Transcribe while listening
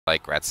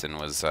Like Retson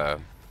was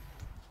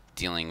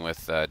dealing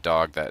with a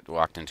dog that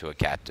walked into a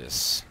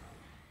cactus.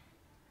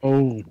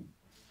 Oh,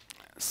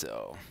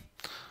 So,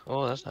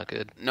 Oh, that's not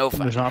good. no it's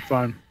fun. not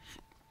fun.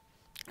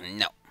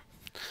 No.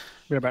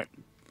 Be right back.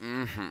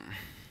 Mm-hmm.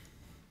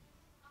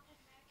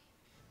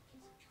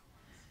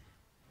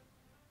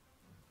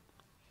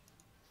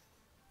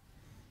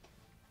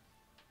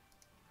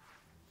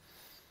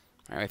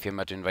 Alright, if I'm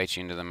about to invite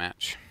you into the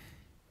match.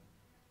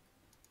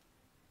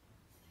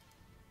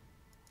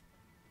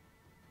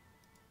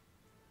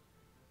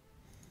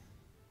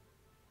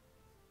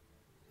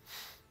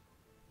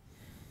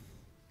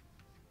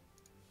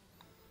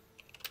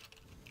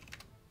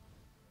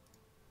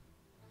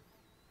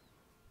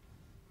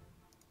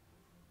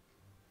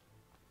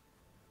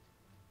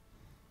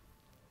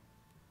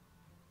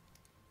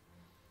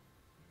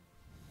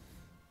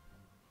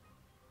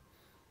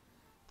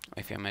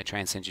 If I'm going to try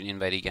and send you an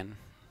invite again.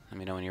 Let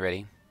me know when you're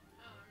ready.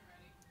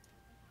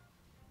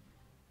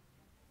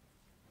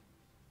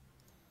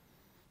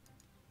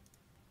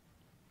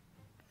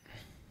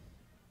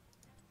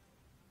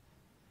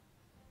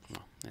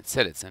 Well, it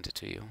said it sent it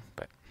to you,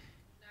 but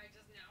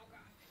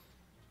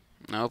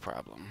no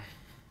problem.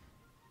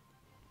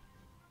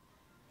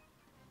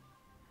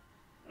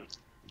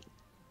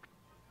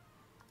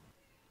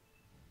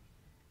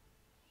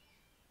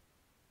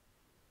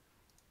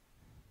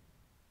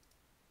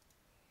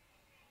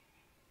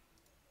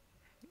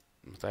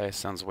 That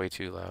sounds way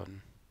too loud.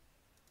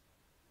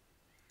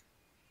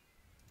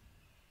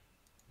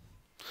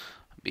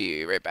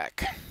 Be right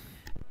back.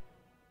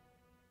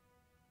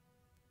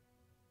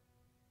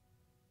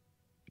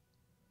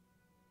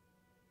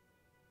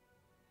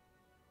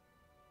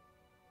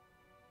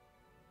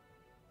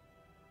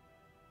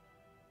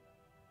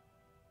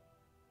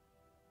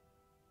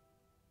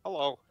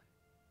 Hello.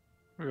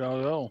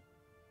 Yo.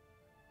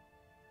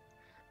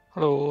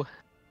 Hello.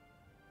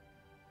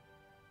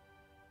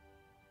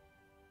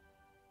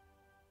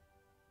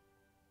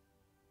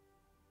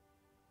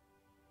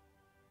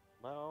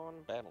 On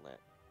BattleNet.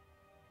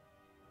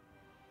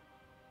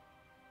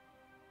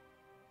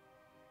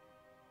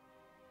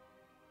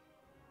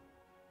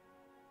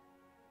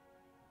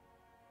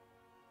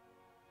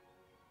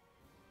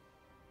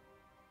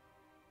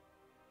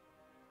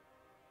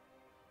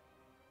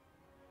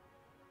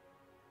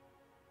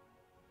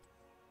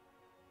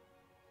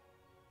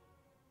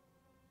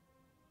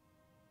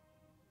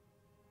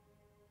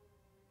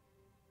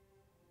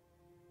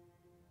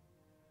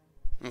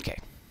 Okay.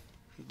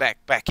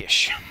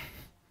 Backish.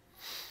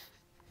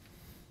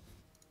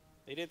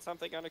 They did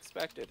something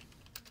unexpected.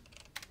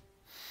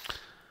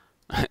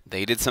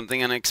 They did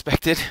something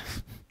unexpected.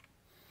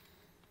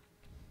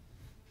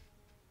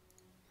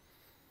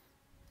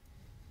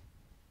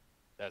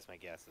 That's my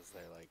guess, is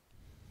they're like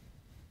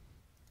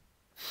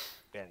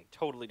banning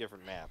totally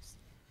different maps.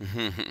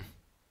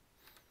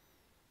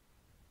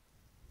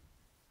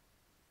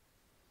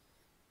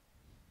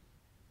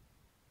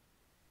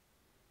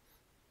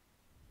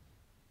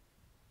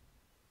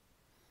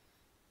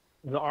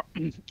 The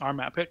our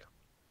map pick.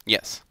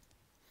 Yes.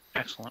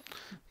 Excellent.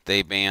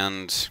 They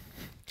banned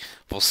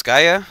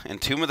Volskaya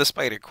and Tomb of the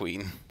Spider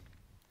Queen.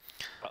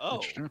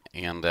 Oh.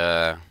 And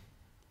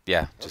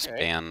yeah, just Okay.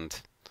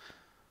 banned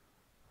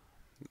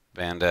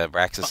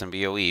Braxis and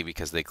BOE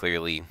because they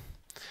clearly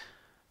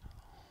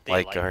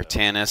like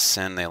Artanis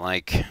and they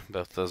like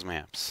both those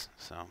maps.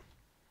 So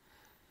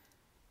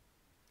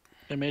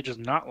They may just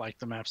not like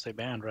the maps they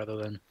banned rather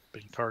than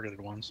being targeted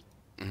ones.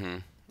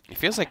 it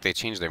feels like they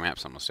change their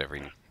maps almost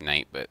every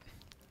night, but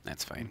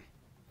that's fine.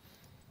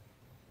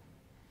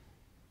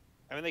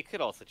 I mean, they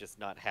could also just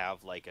not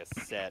have like a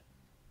set.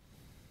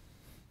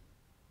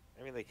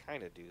 I mean, they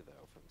kind of do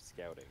though from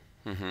scouting.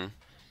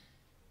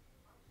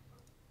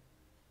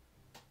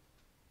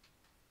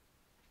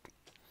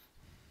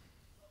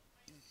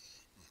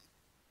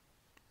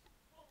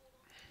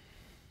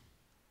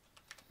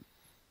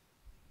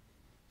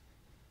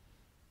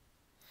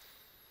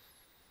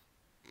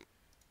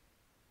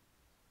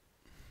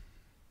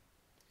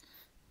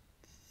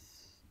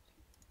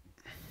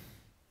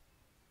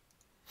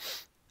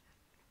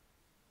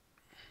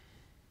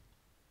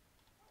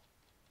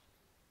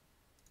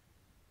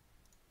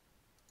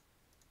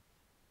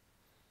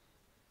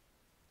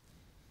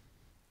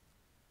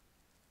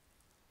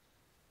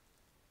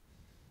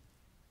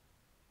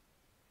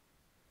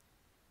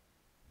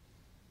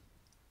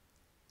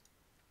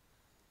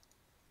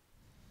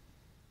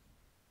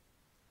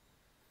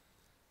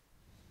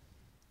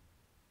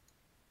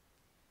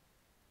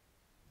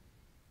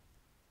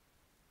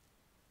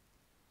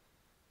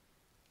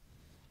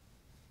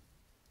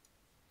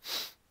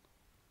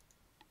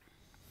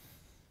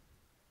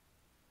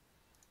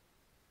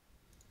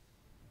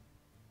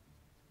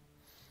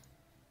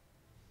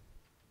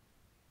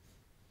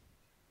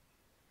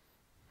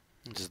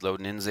 Just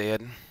loading in,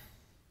 Zed.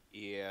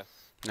 Yeah.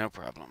 No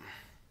problem.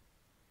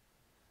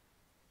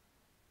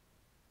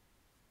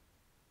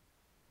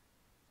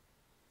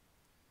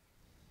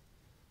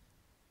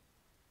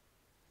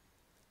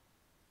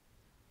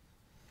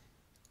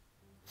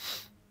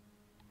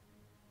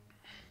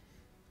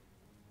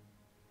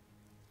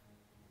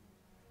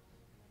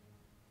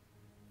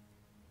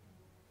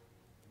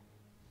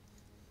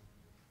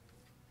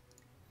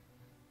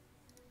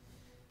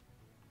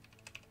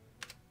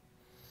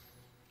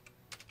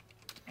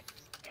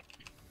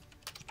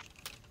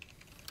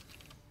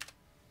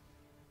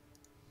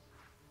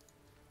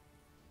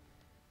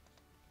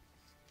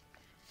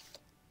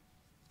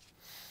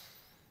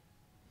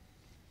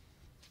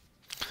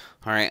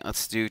 All right,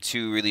 let's do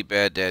 2 really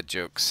bad dad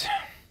jokes.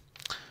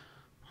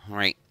 All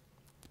right.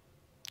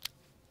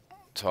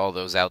 To all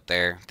those out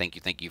there,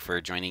 thank you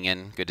for joining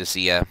in. Good to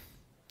see ya.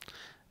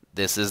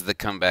 This is the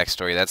comeback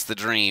story. That's the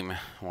dream,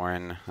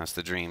 Warren. That's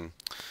the dream.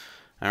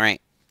 All right.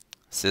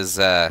 This is,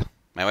 my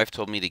wife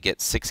told me to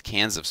get 6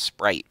 cans of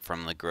Sprite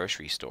from the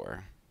grocery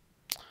store.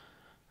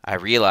 I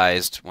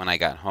realized when I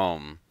got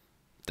home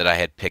that I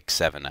had picked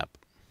 7 Up.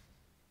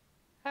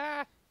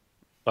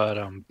 But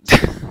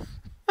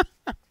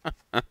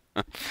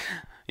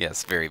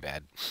Yes, very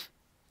bad.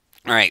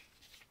 All right.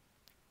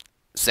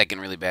 Second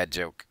really bad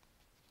joke.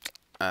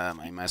 I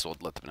might as well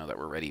let them know that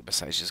we're ready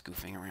besides just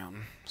goofing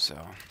around. So,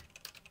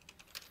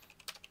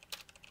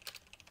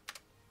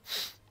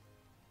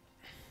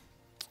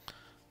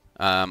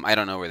 I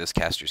don't know where this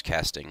caster's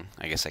casting.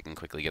 I guess I can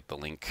quickly get the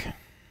link.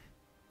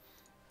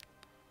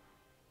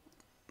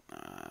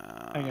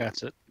 I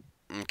got it.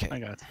 Okay. I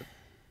got it.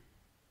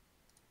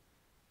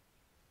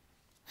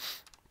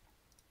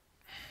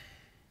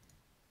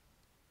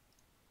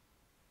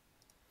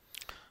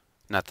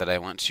 Not that I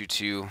want you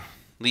to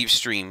leave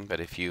stream, but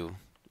if you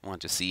want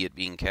to see it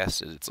being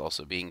casted, it's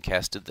also being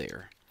casted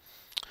there.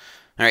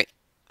 All right.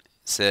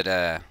 Said,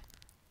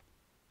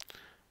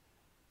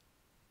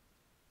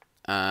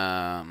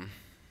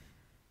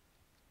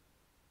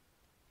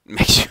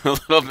 makes you a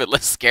little bit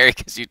less scary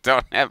because you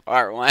don't have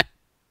R1.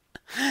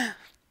 All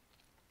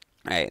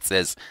right. It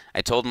says,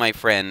 I told my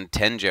friend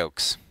 10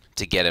 jokes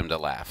to get him to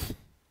laugh.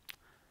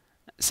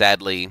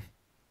 Sadly,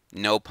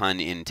 no pun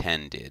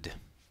intended.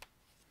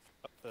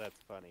 That's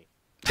funny.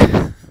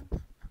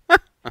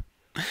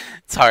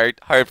 It's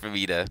hard for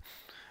me to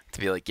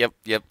be like, yep,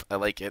 I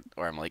like it,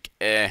 or I'm like,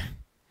 eh.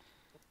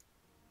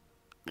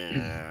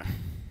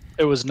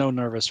 It was no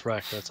nervous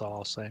wreck. That's all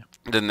I'll say.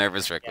 The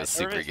nervous wreck Yeah, was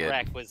super Nervous good.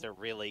 Wreck was a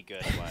really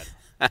good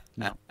one.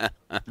 No, I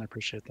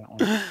appreciate that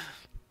one.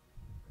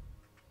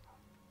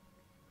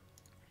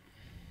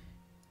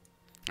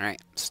 All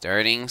right,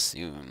 starting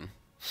soon.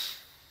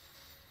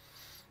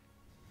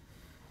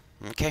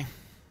 Okay.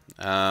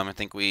 I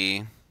think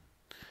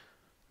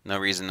no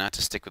reason not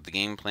to stick with the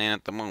game plan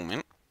at the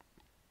moment.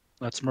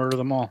 Let's murder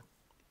them all.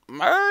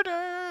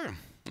 Murder!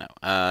 No,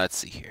 let's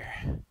see here.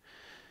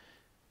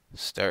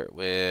 Start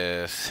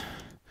with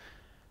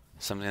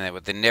something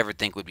that they never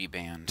think would be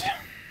banned.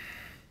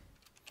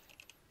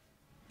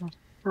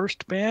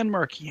 First ban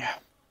Murky.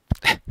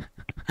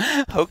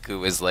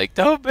 Hoku is like,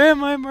 don't ban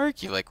my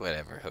Murky. Like,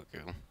 whatever,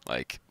 Hoku.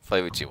 Like,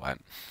 play what you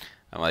want.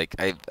 I'm like,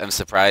 I'm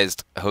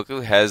surprised.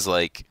 Hoku has,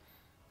 like,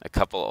 a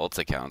couple ult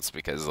accounts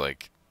because,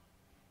 like,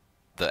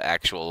 the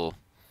actual,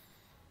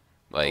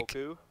 like,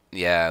 Goku?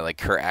 yeah,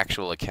 like, her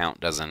actual account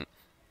doesn't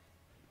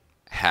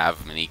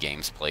have many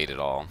games played at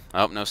all.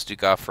 Oh, no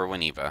Stukov for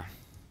Winiva.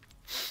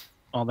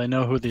 Well, they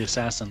know who the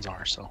assassins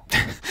are, so.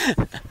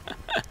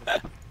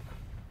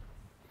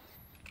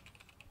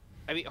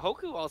 I mean,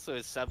 Hoku also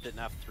is subbed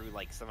enough through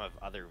like some of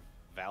other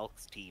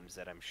Valk's teams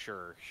that I'm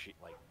sure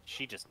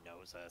she just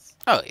knows us.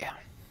 Oh, yeah.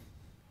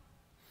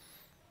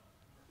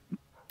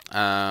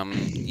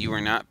 You are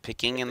not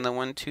picking in the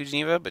 1-2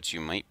 Geneva, but you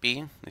might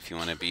be if you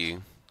want to be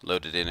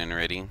loaded in and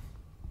ready.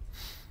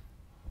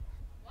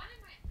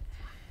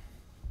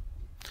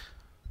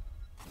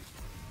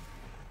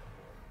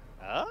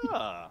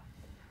 Ah.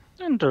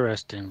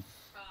 Interesting.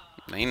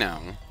 I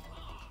know.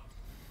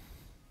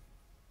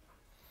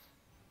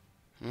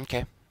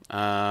 Okay.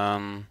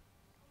 I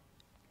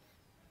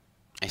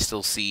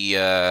still see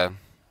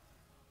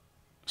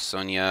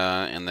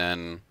Sonya and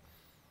then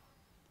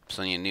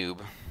Sonya Noob.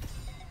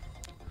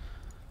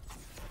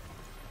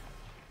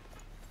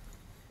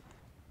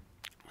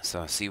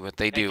 So see what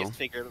they I do. just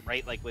figured,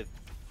 right, like with,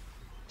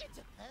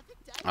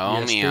 Oh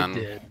Yes, they man.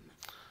 did.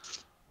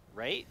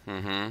 right?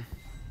 Mm-hmm.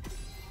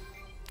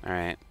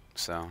 Alright,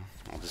 so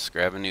I'll just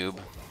grab a noob.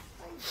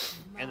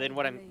 And then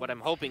what I'm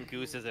hoping,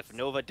 Goose, is if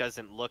Nova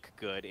doesn't look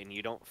good and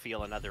you don't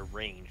feel another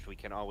range, we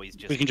can always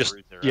just We can just,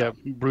 bruise her yeah, up.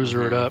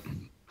 bruiser it up.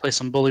 Play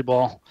some bully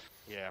ball.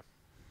 Yeah.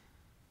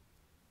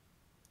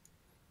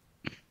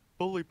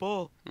 Bully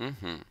ball.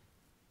 Mm-hmm.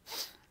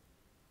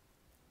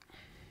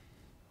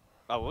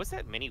 Oh, what was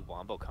that mini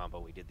wombo combo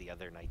we did the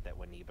other night that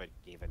Waniba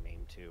gave a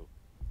name to?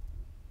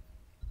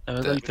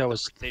 I think that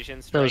was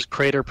Precision that was Strike?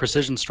 Crater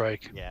Precision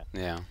Strike. Yeah.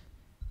 Yeah.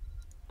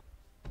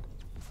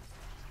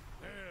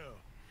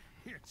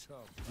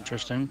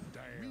 Interesting.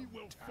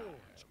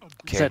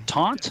 Okay. Is that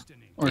taunt?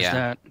 Or Yeah. is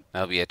that...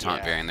 That'll be a taunt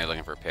Yeah. variant. They're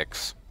looking for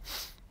picks.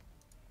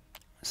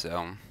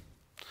 So,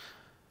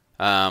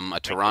 a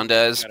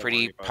Tyrande is gotta pretty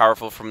worry about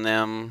powerful from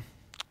them.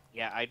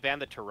 Yeah, I'd ban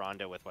the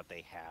Tyrande with what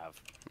they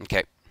have.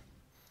 Okay.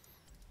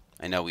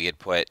 I know we had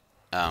put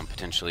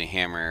potentially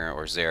Hammer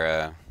or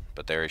Zera,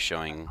 but they were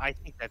showing. I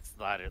think that's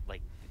not it.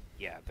 Like,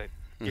 yeah,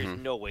 there's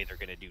Mhm. no way they're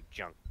gonna do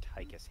junk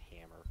Tychus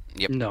Hammer.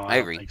 Yep. No, I I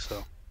don't agree. think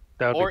so.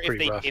 That would Or be if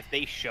pretty they rough. if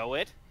they show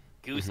it,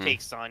 Goose Mhm.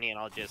 takes Sonya and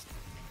I'll just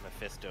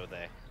Mephisto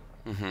the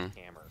Mm-hmm.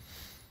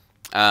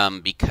 hammer.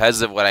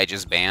 Because of what I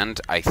just banned,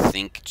 I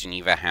think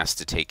Geneva has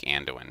to take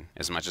Anduin.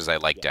 As much as I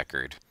like Yeah.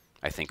 Deckard,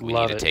 I think we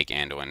Love need it. to take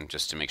Anduin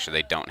just to make sure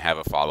they don't have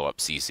a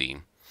follow-up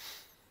CC.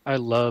 I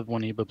love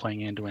Waniba playing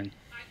Anduin.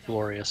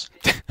 Glorious.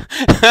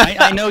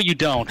 I know you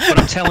don't, but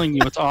I'm telling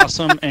you, it's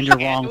awesome, and you're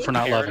wrong Anduin for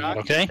not loving it.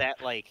 paradox Okay? is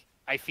that, like,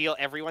 I feel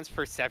everyone's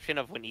perception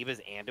of Waniba's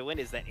Anduin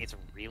is that it's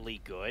really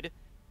good.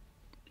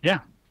 Yeah.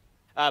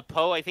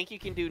 Poe, I think you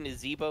can do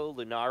Nazeebo,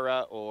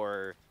 Lunara,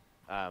 or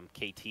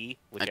KT,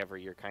 whichever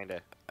you're kind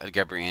of. I'd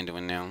grab your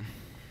Anduin now.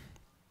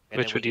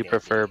 Which would you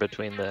prefer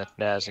between the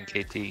Naz and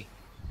KT?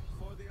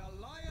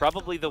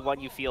 Probably the one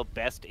you feel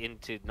best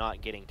into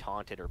not getting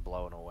taunted or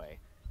blown away.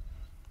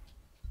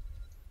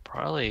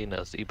 Probably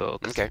Nazebo,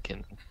 because Okay. it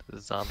can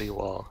zombie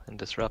wall and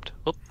disrupt.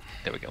 Oh,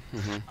 there we go.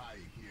 Mm-hmm.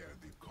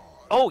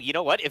 Oh, you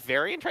know what? If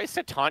Varian tries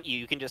to taunt you,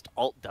 you can just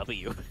Alt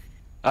W.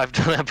 I've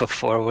done that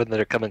before when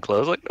they're coming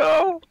close. Like,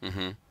 no!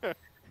 Mm-hmm.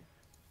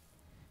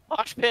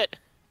 Mosh pit.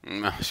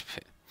 Mosh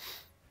pit.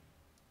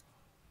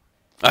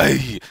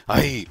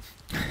 Aye.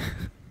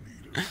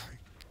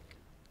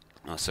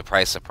 Oh,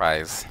 surprise,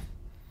 surprise.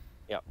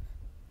 Yep.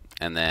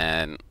 And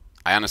then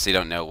I honestly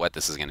don't know what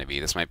this is going to be.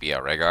 This might be a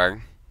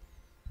Rhaegar.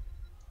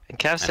 And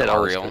Cav said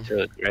always go Ariel.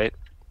 Toad, right?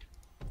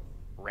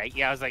 Right?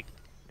 Yeah, I was like.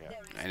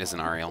 It is an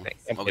Ariel. Okay,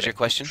 I'm What was your kidding.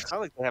 question? I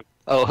like to have.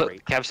 Oh,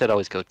 Great. Cav said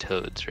always go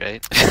Toads,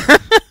 right?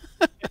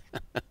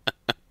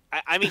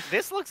 I mean,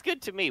 this looks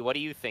good to me. What do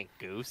you think,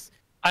 Goose?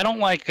 I don't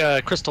like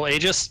Crystal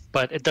Aegis,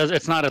 but it does.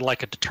 It's not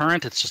like a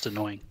deterrent. It's just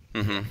annoying.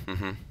 Mm-hmm.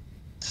 Mm-hmm.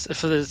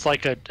 It's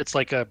like a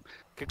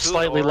Cocoon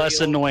slightly less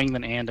Oriole? annoying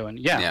than Anduin.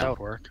 Yeah, Yeah. that would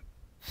work.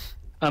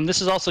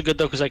 This is also good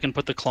though because I can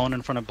put the clone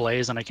in front of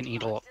Blaze and I can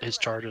eat all his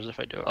charges if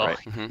I do it Oh, right.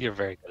 Mhm. you're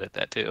very good at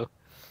that too.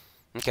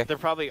 Okay. They're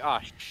probably. Oh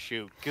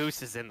shoot,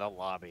 Goose is in the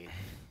lobby.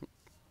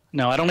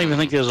 No, I don't even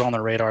think it was on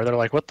their radar. They're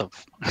like, what the?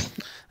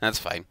 That's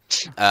fine.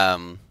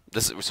 So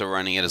we're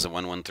running it as a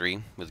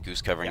 1-1-3 with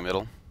Goose covering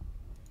middle.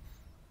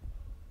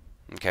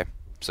 Okay.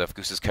 So if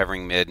Goose is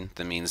covering mid,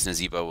 that means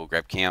Nazeebo will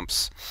grab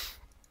camps,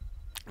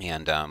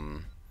 and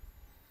then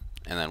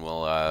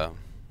we'll.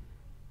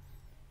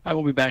 I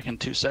will be back in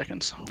 2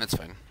 seconds. That's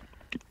fine.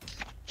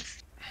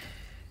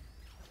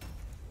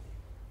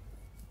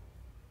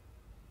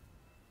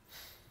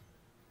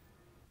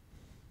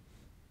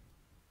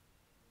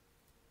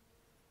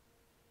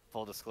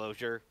 Full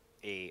disclosure: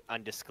 a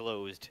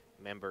undisclosed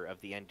member of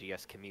the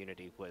NGS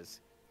community was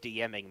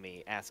DMing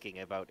me asking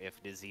about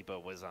if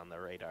Nazeebo was on the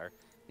radar.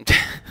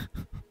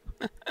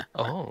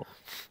 Oh.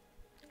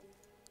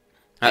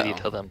 Did Uh-oh. you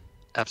tell them?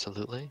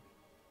 Absolutely.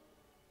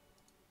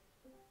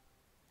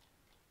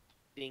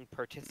 Being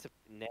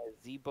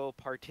Nazeebo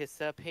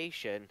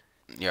participation.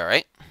 You all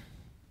right?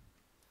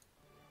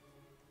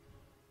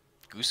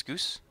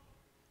 Goose,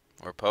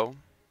 or Poe,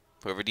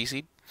 whoever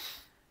DC'd.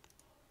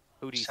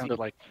 Who do you Sounded see?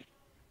 like.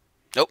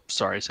 Nope.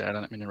 Sorry, Sad. I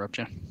didn't mean to interrupt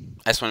you.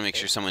 I just want to make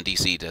sure someone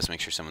DC'd does make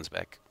sure someone's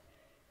back.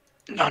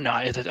 No,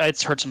 I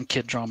heard some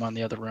kid drama in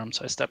the other room,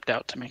 so I stepped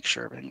out to make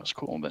sure everything was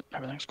cool. But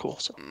everything's cool.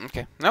 So.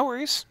 Okay, no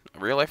worries.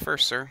 Real life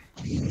first, sir.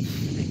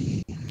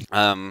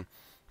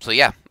 So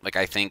yeah, like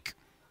I think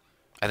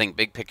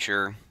big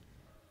picture,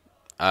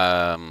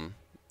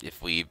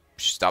 if we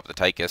stop the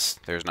Tychus,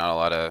 there's not a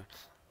lot of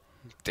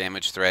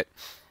damage threat,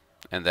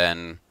 and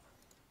then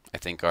I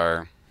think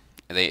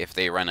if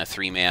they run a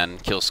 3-man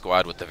kill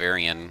squad with the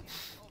Varian,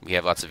 we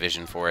have lots of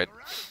vision for it.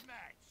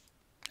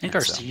 I think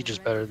our siege is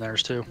better than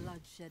theirs too,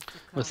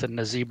 with the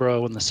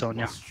Nazebro and the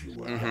Sonya.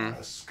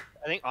 Mm-hmm.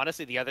 I think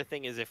honestly the other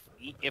thing is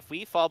if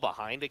we fall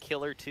behind a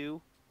kill or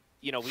two,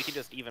 you know, we can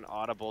just even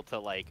audible to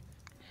like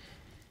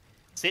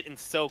sit and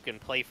soak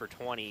and play for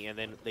 20, and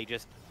then they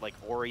just like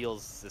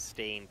Oriole's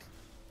sustained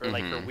or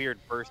like her weird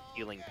burst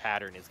healing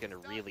pattern is going to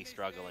really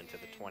struggle into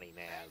the 20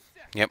 Naz.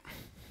 Yep.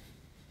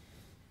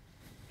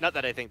 Not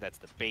that I think that's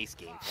the base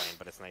game plan,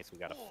 but it's nice we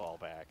got a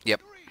fallback.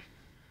 Yep.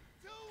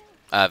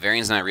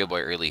 Varian's not a real boy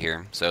early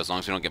here, so as long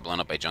as we don't get blown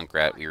up by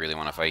Junkrat, we really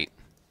want to fight.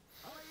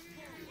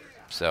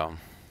 So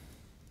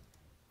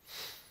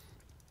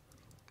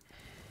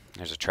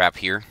there's a trap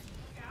here.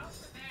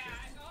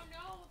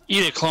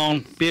 Eat it,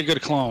 clone. Be a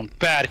good clone.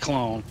 Bad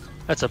clone.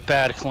 That's a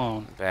bad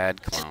clone.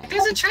 Bad clone.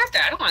 There's a trap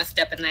there. I don't want to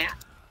step in that.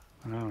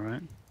 All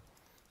right.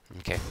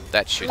 Okay,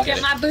 that should Look get at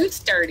it. my boots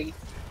dirty.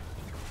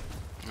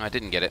 Oh, I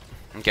didn't get it.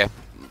 Okay,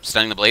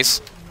 stunning the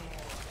blaze.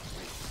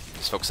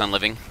 Just focus on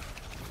living.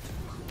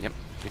 Yep,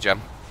 good job.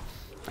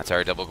 That's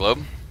our double globe.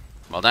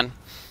 Well done.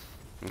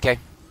 Okay.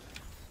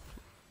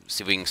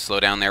 See if we can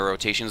slow down their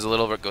rotations a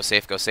little, but go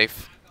safe, go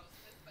safe.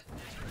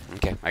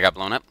 Okay, I got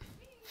blown up.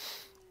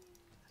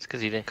 It's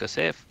because you didn't go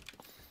safe.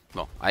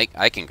 Well, I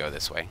can go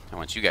this way. I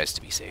want you guys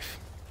to be safe.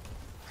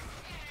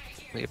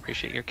 We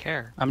appreciate your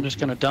care. I'm just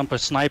gonna dump a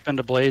snipe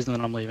into Blaze and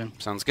then I'm leaving.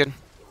 Sounds good.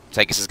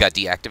 Tychus has got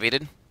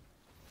deactivated.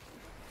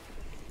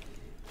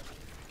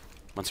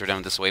 Once we're done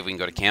with this wave, we can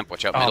go to camp.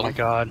 Watch out middle. Oh my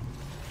god.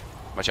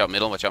 Watch out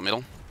middle, watch out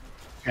middle.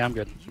 Yeah, I'm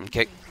good.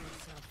 Okay. Go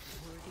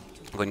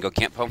ahead and go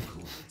camp, Poe.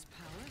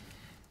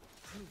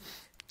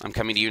 I'm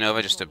coming to you,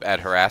 Nova, just to add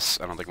harass.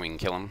 I don't think we can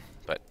kill him,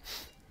 but...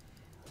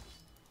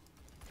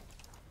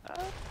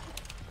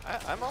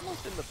 I'm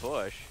almost in the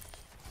bush.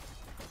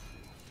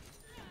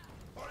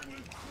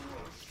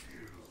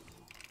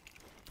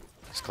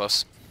 It's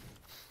close.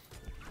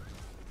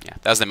 Yeah,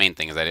 that was the main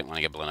thing, is I didn't want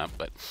to get blown up,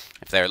 but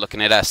if they're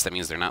looking at us, that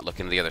means they're not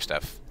looking at the other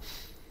stuff.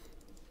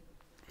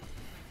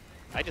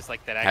 I just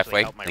like that I Halfway,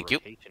 actually help my thank you.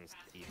 rotations.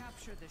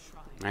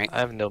 Alright, I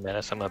have no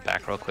mana, so I'm gonna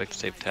back real quick to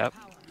save tap.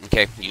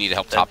 okay, you need to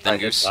help top then,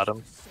 Goose.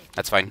 Bottom.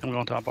 That's fine. I'm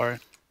going top. All right.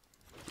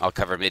 I'll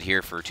cover mid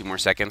here for 2 more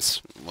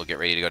seconds. We'll get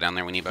ready to go down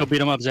there when you Go beat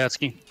him up,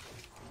 Zatsky.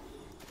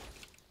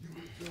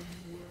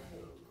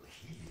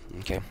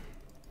 Okay.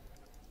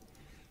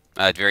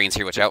 Varian's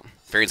here, watch out.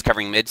 Varian's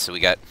covering mid, so we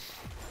got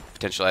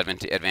potential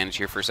advantage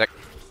here for a sec.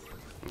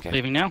 Okay.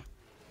 Leaving now.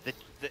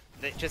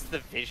 Just the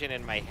vision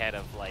in my head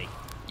of like.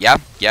 Yeah,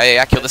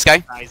 kill this guy.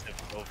 Size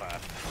of Nova.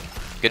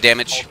 Good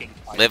damage. Hulking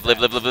Live.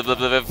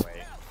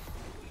 away.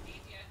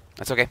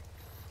 That's okay.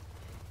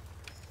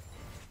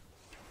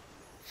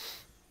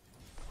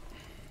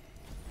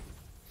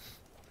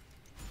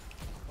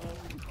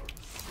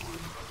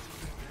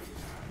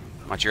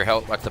 Watch your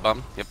health, watch the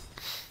bum. Yep.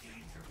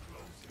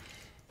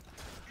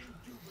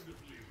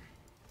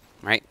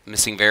 Right,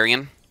 missing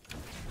Varian.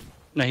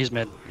 No, he's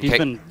mid. He's Okay.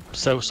 been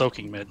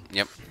soaking mid.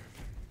 Yep.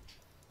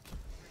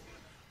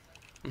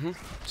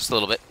 Just a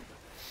little bit.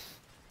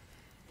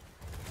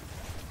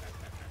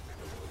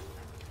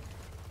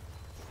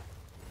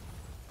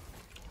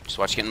 Just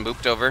watch getting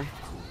booped over.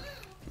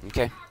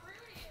 Okay.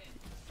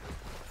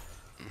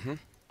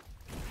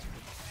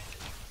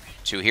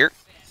 2 here.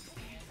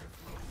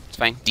 It's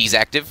fine. D's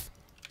active.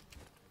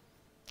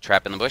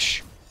 Trap in the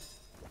bush.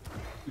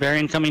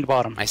 Varian coming to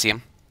bottom. I see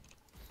him.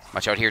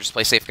 Watch out here. Just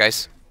play safe,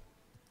 guys.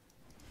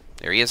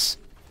 There he is.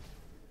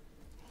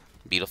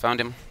 Beetle found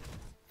him.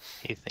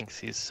 He thinks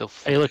he's so.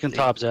 Hey, looking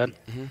top, Zed.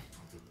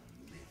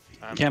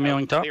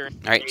 Cameoing top.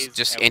 Alright,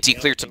 just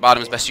anti-clear to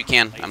bottom as best you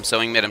can. I'm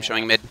showing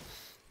mid.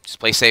 Just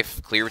play safe.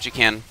 Clear what you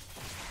can.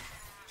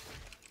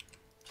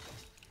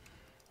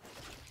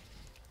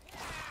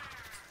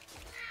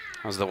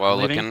 How's the wall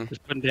Leaving. looking?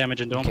 Just putting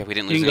damage into him. Okay, we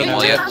didn't You lose can any go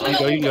wall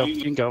now. yet.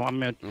 You can go. I'm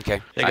mid.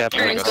 Okay. They got I'm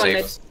gonna Varian's go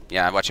going safe. mid.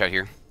 Yeah, watch out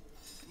here.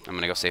 I'm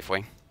gonna go safe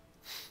way.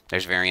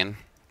 There's Varian.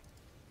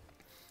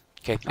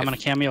 Okay. I'm gonna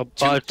cameo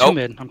Two- two oh.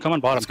 mid. I'm coming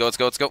bottom.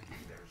 Let's go.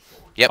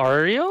 Yep.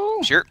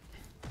 Ario? Sure.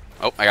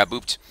 Oh, I got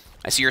booped.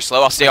 I see you're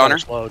slow. I'll stay on her.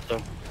 Slowed,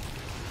 so.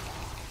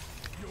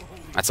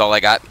 That's all I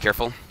got.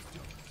 Careful.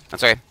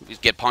 That's okay.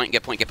 Just get point.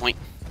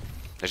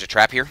 There's a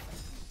trap here.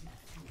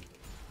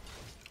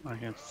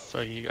 Okay, so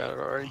you got it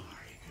already.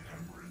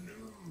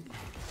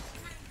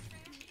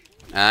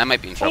 I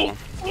might be in trouble.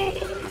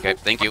 Okay,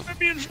 thank you.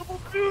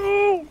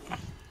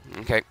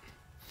 Okay.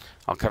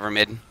 I'll cover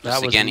mid. That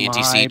Just was again, my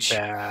anti-siege.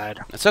 bad.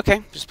 That's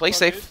okay. Just play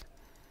safe.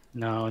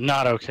 No,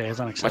 not okay. It's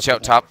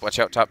unacceptable. Watch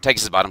out top. Take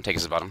us bottom.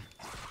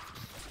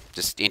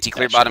 Just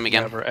anti-clear That bottom should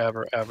again. Never,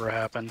 ever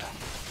happened.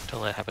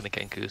 Don't let it happen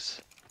again,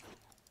 Goose.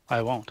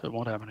 I won't. It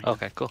won't happen again.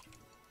 Okay, cool.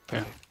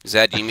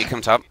 Zed, do you need me to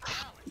come top?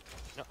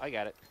 No, I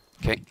got it.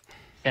 Okay.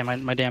 Okay,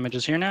 my damage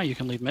is here now. You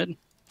can leave mid.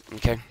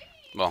 Okay.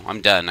 Well,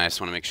 I'm done. I just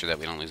want to make sure that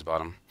we don't lose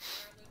bottom.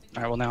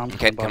 All right. Well, now I'm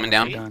Okay, coming coming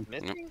bottom. down. I'm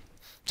done. Missing?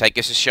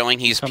 Tychus is showing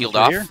he's Coming peeled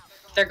through off. here?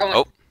 They're going.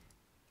 Oh.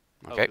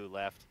 Oh, Okay. who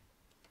left?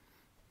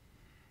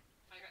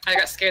 I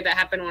got scared that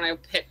happened when I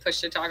hit push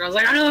to talk. I was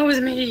like, I know it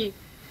was me.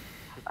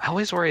 I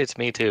always worry it's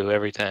me too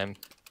every time.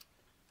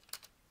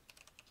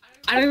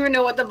 I don't even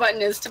know what the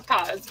button is to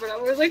pause, but I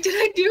was like, did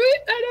I do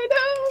it? I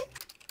don't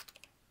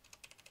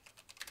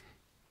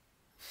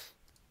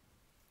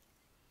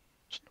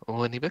Oh,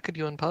 Aniba, could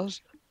you unpause?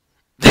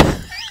 know.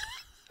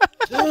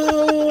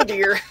 Oh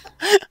dear.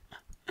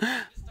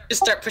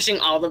 Just start pushing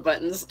all the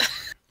buttons.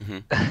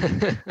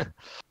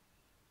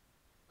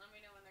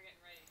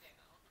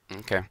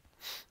 Okay.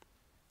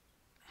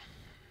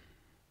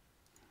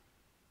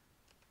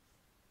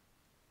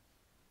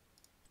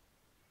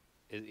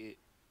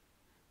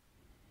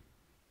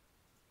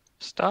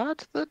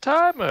 Start the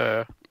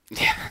timer.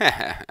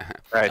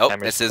 Right, Oh,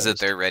 timer's this is it.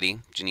 closed. They're ready.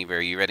 Geneva,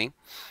 are you ready?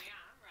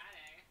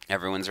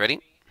 Everyone's ready?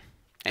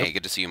 Hey,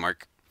 good to see you,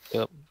 Mark.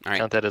 Yep. All right.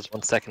 Count that as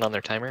 1 second on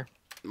their timer.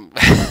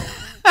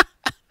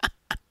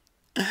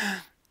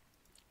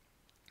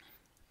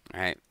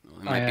 Alright,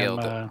 we might be able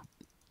to...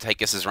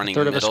 Tychus is running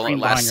third of a middle, screen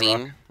last behind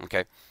your scene.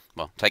 Okay.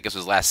 Well, Tychus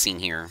was last seen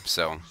here,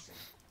 so...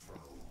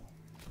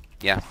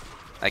 Yeah,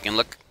 I can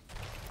look.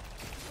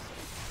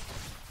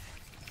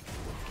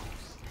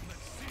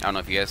 I don't know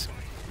if you guys...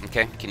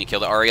 Okay, can you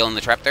kill the Ariel in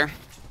the trap there?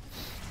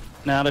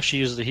 Not if she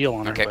uses the heal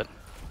on Okay. her, but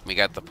We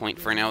got the point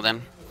for now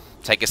then.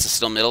 Tychus is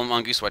still middle,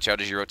 Mongoose. Watch out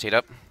as you rotate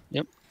up.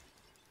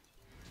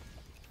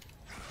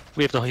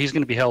 we have to. He's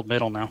going to be held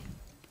middle now.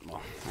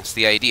 Well, that's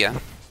the idea.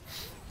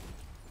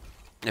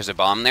 There's a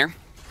bomb there.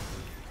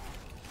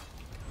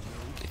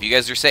 If you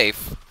guys are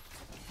safe,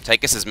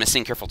 Tychus is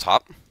missing. Careful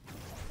top.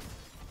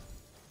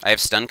 I have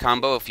stun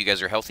combo if you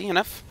guys are healthy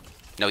enough.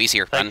 No, he's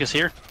here. Run. Tychus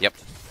here. Yep.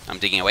 I'm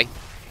digging away.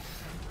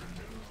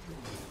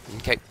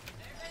 Okay.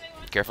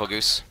 Careful,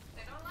 Goose.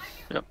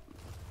 Yep.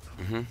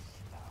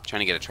 Trying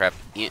to get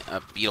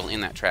a beetle in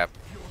that trap.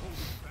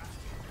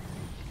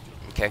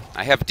 Okay.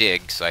 I have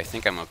dig, so I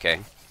think I'm okay.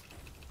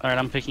 All right,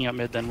 I'm picking up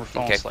mid. Then we're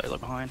falling Okay. slightly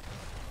behind.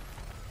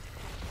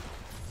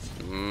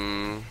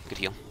 Good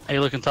heal. Hey,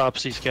 looking top.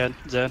 C-Scad.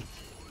 Zed.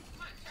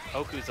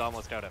 Oku's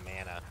almost out of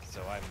mana,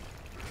 so I'm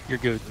You're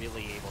good.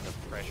 really able to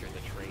pressure the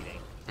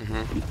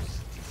trading.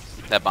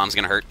 That bomb's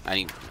gonna hurt.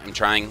 I'm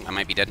trying. I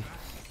might be dead.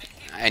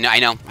 I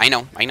know.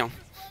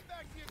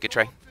 Good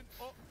try.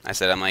 I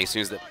said I'm like, as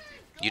soon as the...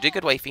 You did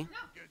good, wifey.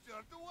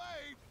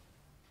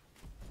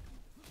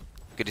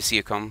 Good to see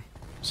you, Comb.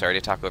 Sorry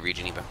to talk over you,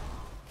 Geneva.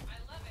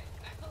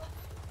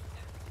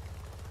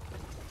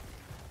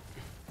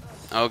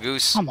 Oh,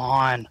 Goose. Come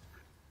on.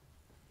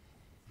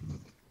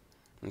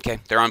 Okay,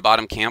 they're on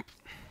bottom camp.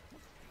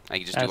 I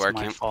can just That's do our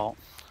my camp. fault.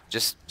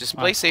 Just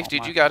My play safe, fault,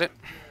 dude. my You got it.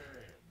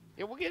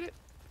 Yeah, we'll get it.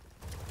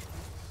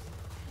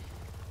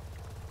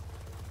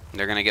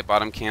 They're gonna get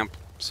bottom camp,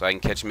 so I can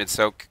catch mid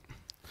soak,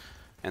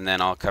 and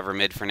then I'll cover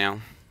mid for now.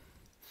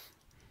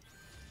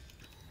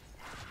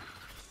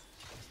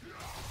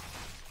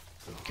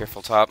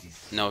 Careful top.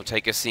 No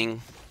Tychusing.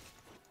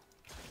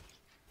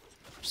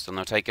 Still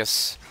no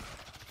Tychus.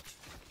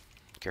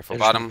 Careful They're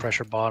just gonna bottom.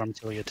 Pressure bottom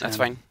till you get 10. That's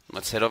fine.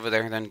 Let's head over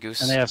there then,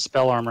 Goose. And they have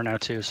spell armor now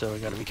too, so we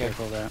gotta be Okay.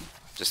 careful of that.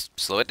 Just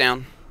slow it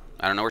down.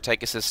 I don't know where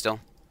Tychus is still.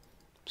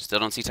 Still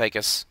don't see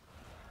Tychus.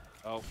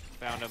 Oh,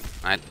 found him.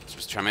 I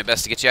just try my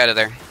best to get you out of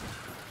there.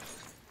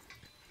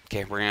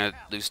 Okay, we're gonna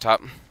lose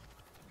top.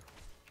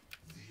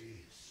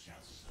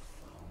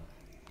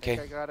 Okay,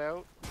 I got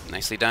out.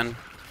 nicely done.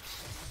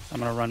 I'm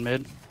gonna run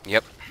mid.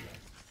 Yep.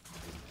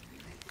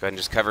 Go ahead and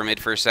just cover mid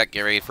for a sec.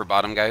 Get ready for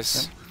bottom,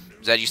 guys.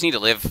 Zed, you just need to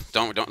live.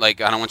 Don't like.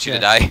 I don't want you to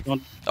die.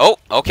 Don't- Oh,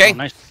 okay. Oh,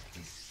 nice.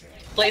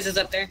 Blaze is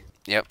up there.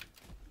 Yep.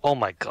 Oh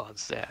my god,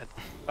 Zad.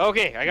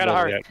 Okay, I got a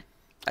heart.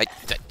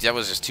 That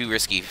was just too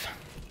risky.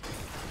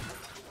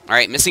 All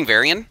right, missing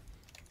Varian.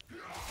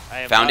 I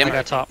am Found not him. I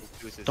got top.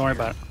 Goose is Don't worry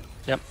here. about it.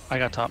 Yep, I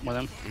got top with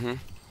him.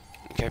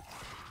 Okay.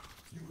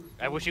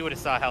 I wish you would have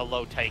saw how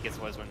low Tychus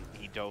was when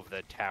he dove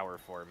the tower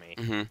for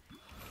me.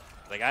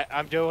 Like,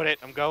 I'm doing it.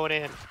 I'm going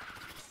in.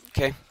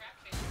 Okay.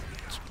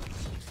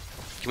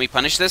 Can we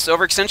punish this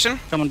overextension?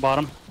 Coming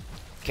bottom.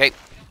 Okay.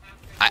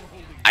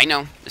 I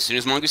know. As soon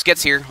as Mongoose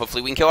gets here,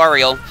 hopefully we can kill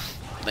Ariel.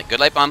 Like, good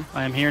light bomb.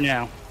 I am here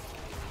now.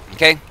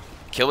 Okay.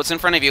 Kill what's in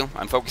front of you.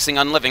 I'm focusing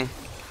on living.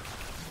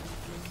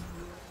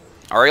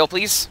 Ariel,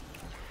 please.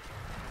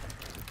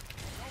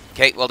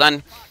 Okay, well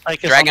done.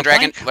 Tychus on Dragon, the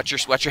dragon.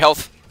 flank. What's your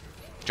health?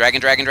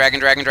 Dragon, dragon, dragon,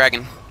 dragon,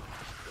 dragon.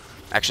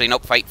 Actually,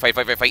 nope. Fight. I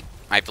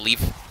have to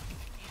leave.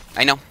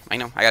 I know. I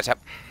got tap.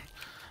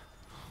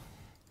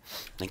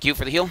 Thank you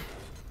for the heal.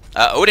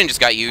 Odin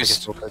just got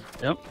used.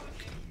 Yep.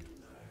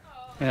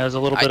 Yeah, there's a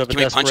little bit of a can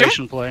we punch him?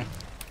 desperation play.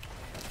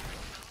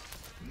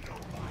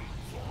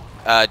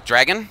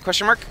 Dragon?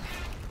 Question mark.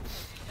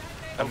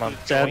 I'm on.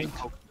 Oku's Zed.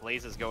 going-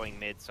 Blaze is going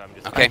mid, so I'm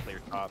just Okay. gonna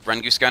clear top.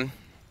 Run Goose gun.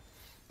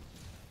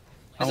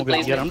 I won't be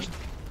able to get him.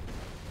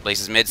 Blaze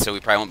is mid, so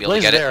we probably won't be able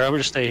Blaze to is get it. there. I would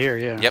just stay here.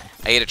 Yeah. Yep.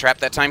 I ate a trap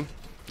that time.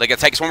 Like, I'll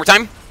take us one more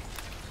time.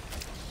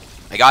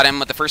 I got him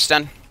with the first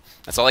stun.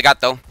 That's all I got,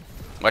 though.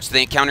 Watch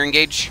the counter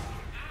engage.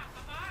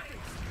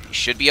 You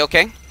should be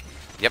okay.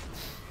 Yep.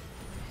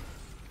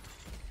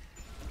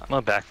 I'm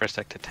going back for a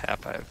sec to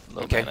tap. I have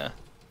low Okay. mana.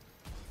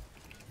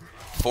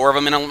 4 of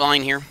them in a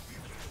line here.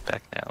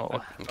 Back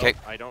now. Okay.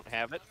 Oh, I don't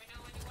have it.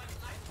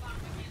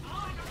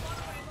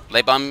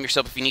 Light bomb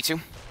yourself if you need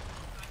to.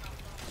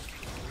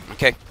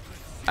 Okay.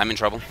 I'm in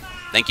trouble.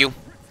 Thank you.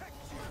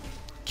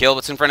 Kill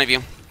what's in front of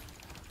you.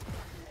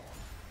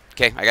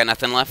 Okay, I got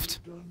nothing left.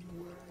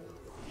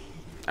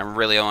 I'm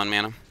really low on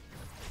mana.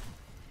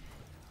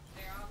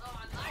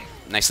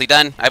 Nicely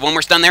done. I have one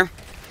more stun there.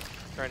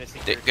 Trying to see.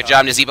 Good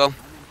job, Nazebo.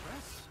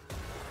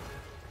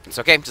 It's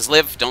okay. Just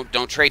live. Don't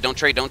trade. Don't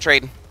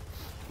trade.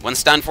 One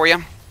stun for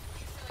you.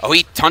 Oh,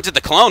 he taunted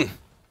the clone.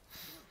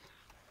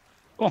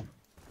 Cool.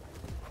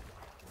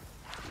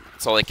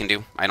 That's all I can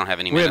do. I don't have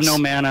any We have manas. no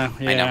mana.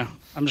 Yeah. I know.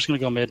 I'm just gonna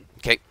go mid.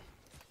 Okay.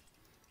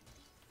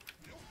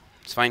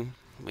 It's fine.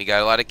 We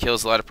got a lot of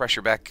kills, a lot of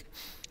pressure back.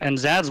 And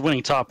Zad's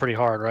winning top pretty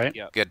hard, right?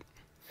 Yeah. Good.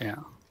 Yeah.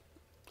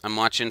 I'm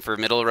watching for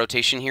middle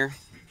rotation here.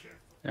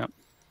 Yep.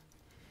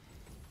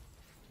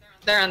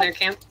 They're on their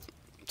camp,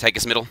 Take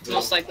us middle.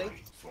 most likely.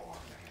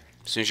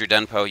 As soon as you're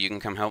done, Poe, you can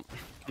come help.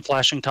 I'm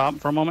flashing top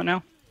for a moment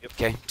now.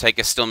 Okay. Take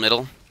us still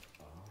middle.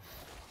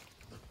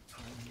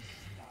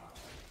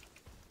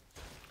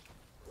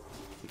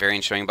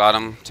 Variant showing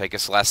bottom. Take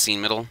us last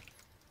seen middle.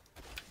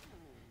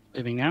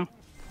 Leaving now.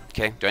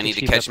 Okay. Do I need to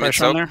Keep that catch mid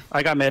pressure on soak? there.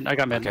 I got mid.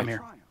 Okay. I'm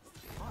here.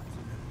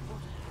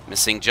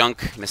 Missing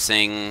junk.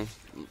 Missing.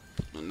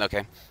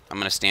 Okay. I'm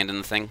gonna stand in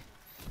the thing.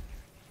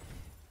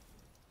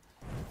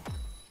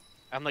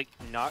 I'm like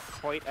not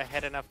quite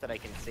ahead enough that I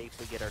can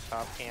safely get our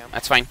top camp.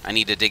 That's fine. I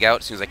need to dig out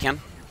as soon as I can.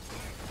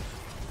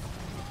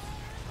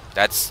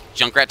 That's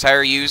Junkrat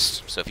tire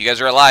used. So if you guys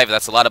are alive,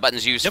 that's a lot of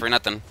buttons used Yep. for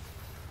nothing.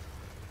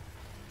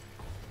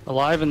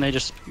 Alive, and they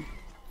just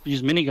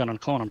use minigun on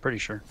clone. I'm pretty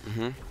sure.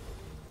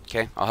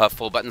 Okay. I'll have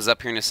full buttons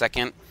up here in a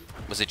second.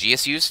 Was it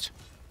GS used?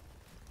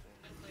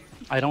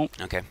 I don't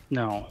Okay.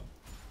 know.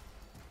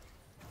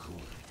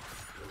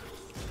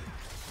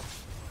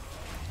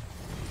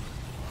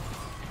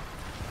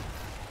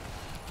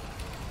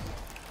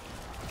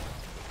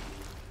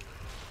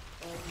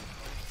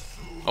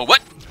 Oh,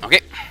 what?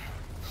 Okay.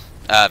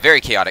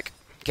 Very chaotic.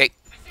 Okay,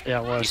 Yeah,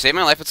 it you was. saved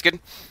my life. It's good.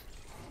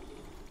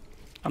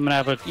 I'm gonna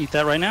have to eat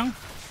that right now.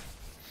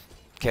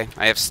 Okay,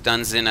 I have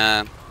stuns in.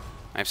 I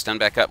have stun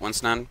back up. One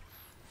stun.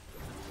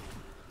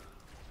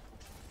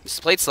 This is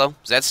played slow.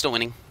 Zed's still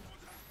winning.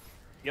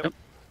 Yep.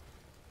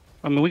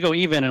 I mean, we go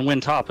even and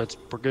win top.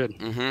 We're good.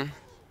 Mm-hmm.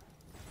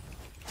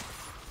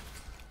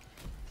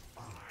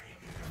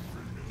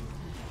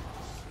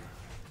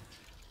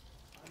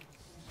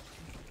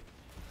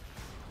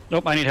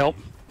 Nope, I need help.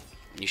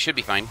 You should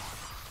be fine.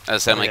 As I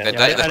said, like Okay. that.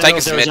 Yeah, I didn't know if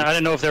Tychus there was- mid. I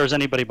didn't know if there was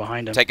anybody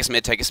behind him. Tychus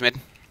mid. Tychus mid.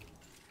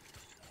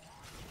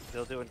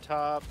 Still doing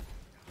top.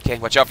 Okay,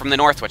 watch out from the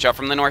north. Watch out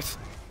from the north.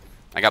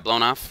 I got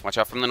blown off. Watch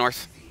out from the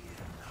north.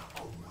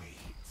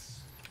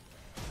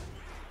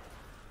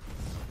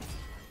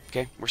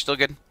 Okay, we're still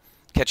good.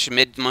 Catch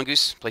mid,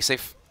 Mongoose. Play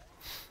safe.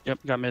 Yep,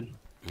 got mid.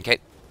 Okay,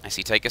 I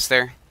see Tychus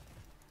there.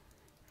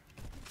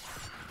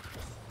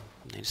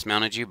 I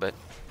dismounted you, but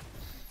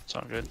It's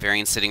all good.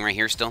 Varian's sitting right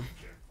here still.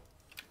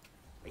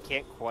 I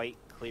can't quite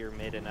clear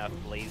mid enough.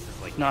 Blaze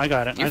is like. No, I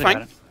got it. You're I fine.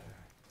 got it.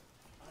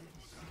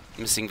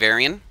 Missing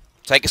Varian.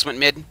 Tychus went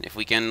mid. If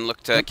we can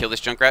look to kill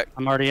this Junkrat.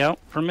 I'm already out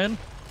for mid.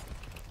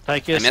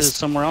 Tychus missed. is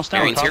somewhere else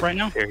down on Varian's top here. right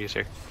now. Here, he's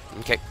here.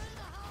 Okay.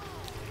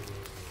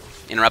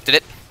 Interrupted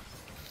it.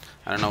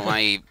 I don't know why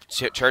he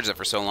charged it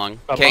for so long.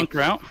 Got Okay. bunker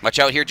out. Watch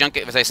out here,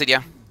 Junket, as I said,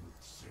 yeah.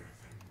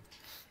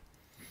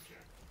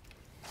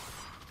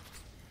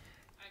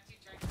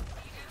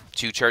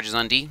 Two charges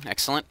on D.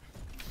 Excellent.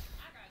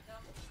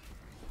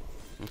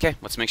 Okay,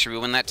 let's make sure we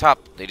win that top.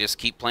 They just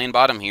keep playing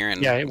bottom here,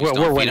 and Yeah, we we're just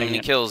don't feed winning them any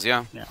it. kills,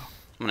 yeah. Yeah.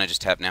 I'm going to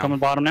just tap now. Coming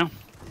bottom now.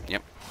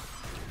 Yep.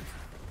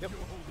 Yep.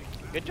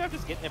 Good job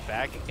just getting it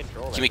back in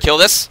control. Can we kill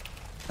this?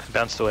 I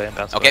bounced away and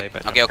bounced Okay, away.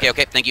 But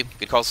okay. Thank you.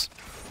 Good calls.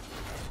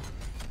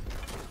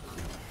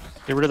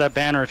 Get rid of that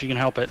banner if you can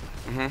help it.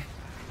 Mm-hmm.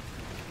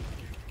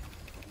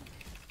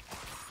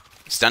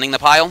 Stunning the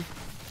pile.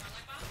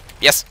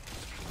 Yes.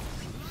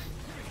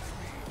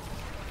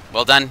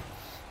 Well done.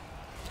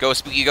 Go,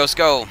 Spooky Ghost,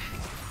 go.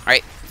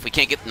 Alright, if we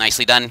can't get...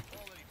 Nicely done.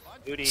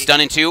 Duty.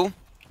 Stun in 2.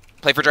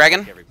 Play for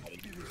Dragon. Everybody.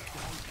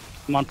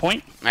 I'm on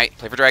point. Alright,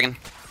 play for Dragon.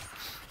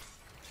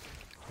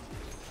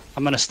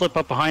 I'm gonna slip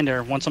up behind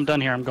her. Once I'm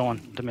done here, I'm going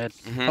to mid.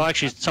 Mhm. Oh,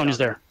 actually, Sonya's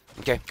there.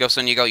 Okay, go,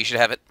 Sonya, go. You should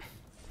have it.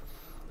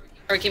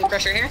 Are we keeping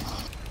pressure here?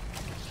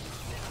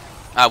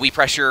 We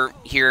pressure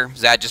here.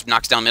 Zad just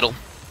knocks down middle.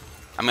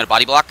 I'm going to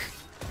body block.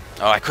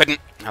 Oh, I couldn't.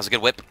 That was a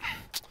good whip.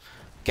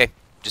 Okay,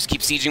 just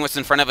keep sieging what's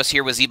in front of us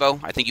here with Zebo.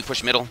 I think you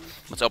push middle.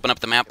 Let's open up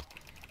the map.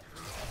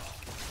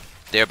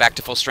 They're back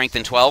to full strength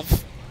in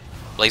 12.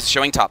 Blaze is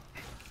showing top.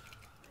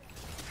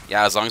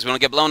 Yeah, as long as we don't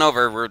get blown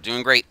over, we're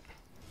doing great.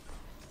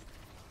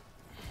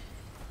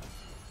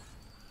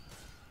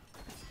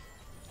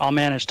 I'll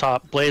manage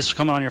top. Blaze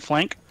coming on your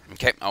flank.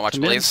 Okay, I'll watch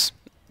Mid? Blaze.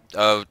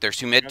 Oh, there's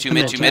two mid, two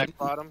Mid, mid, two mid.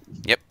 Bottom.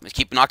 Yep, let's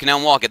keep knocking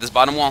down wall. Get this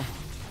bottom wall.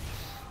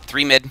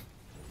 3 mid.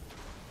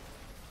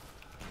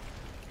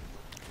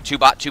 2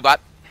 bot, 2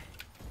 bot.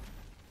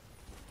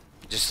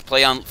 Just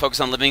focus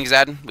on living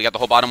Zad. We got the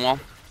whole bottom wall.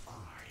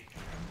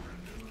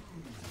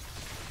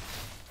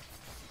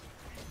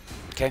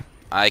 Okay,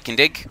 I can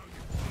dig.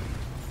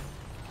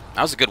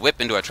 That was a good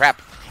whip into a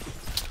trap.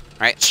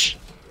 Alright,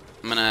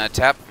 I'm gonna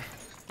tap.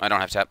 I don't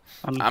have tap.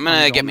 I'm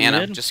gonna get mana.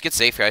 mid. Just get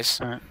safe, guys.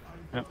 All right.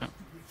 Yep, yep.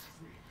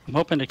 I'm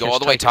hoping to Go catch all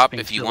the way Tychus top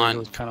being if you really, want.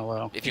 really kind of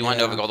low. If you want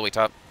Nova, go all the way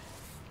top.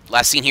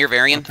 Last scene here,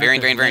 Varian. Oh,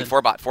 Varian, Tychus mid.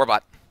 4 bot, 4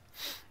 bot.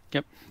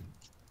 Yep.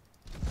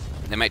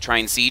 They might try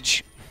and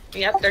siege.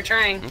 Yep, they're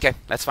trying. Okay,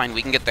 that's fine.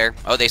 We can get there.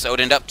 Oh, they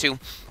Odin'd up too.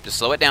 Just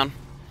slow it down.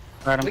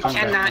 All right, I'm We coming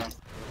cannot. back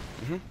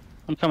now.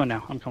 I'm coming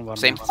now. I'm coming bottom.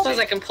 Same. now. Suppose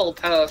I can pull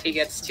Poe if he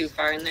gets too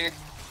far in there.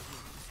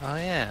 Oh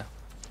yeah.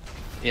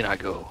 In I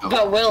go.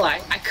 But will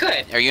I? I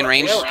could. Are you in But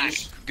range, will I?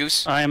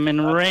 Goose? I'm in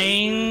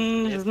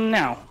range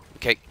now.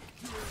 Okay.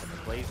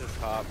 Blaze is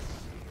top.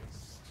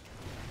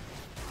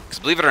 Because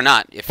believe it or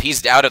not, if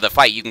he's out of the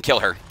fight, you can kill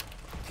her.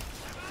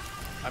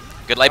 I'm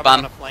Good light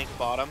coming bomb. On a flank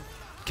bottom.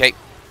 Okay.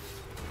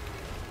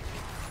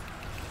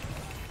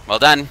 Well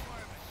done.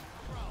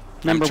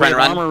 Remember, we trying have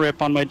to run. armor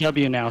rip on my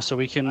W now, so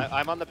we can.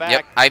 I'm on the back.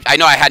 Yep. I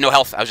know I had no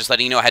health. I was just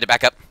letting you know I had to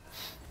back up.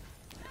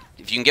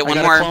 If you can get I one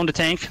got more. a clone to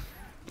tank.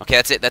 Okay,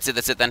 that's it. That's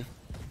it then.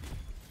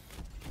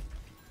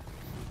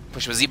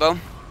 Push with Zebo.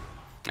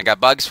 I got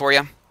bugs for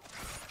you.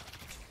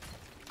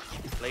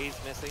 Blaze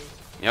missing.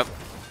 Yep.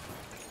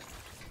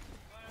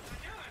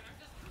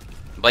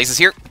 Blaze is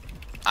here.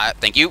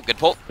 Thank you. Good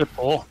pull. Good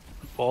pull.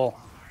 Good pull.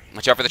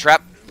 Watch out for the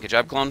trap. Good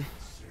job, clone.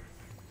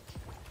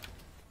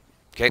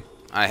 Okay,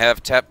 I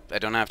have tap. I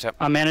don't have tap.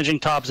 I'm managing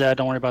top, Zed.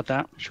 Don't worry about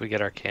that. Should we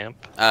get our camp?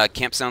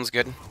 Camp sounds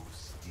good.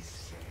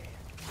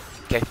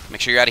 Okay,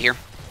 make sure you're out of here.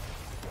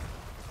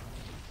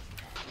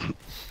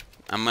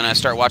 I'm gonna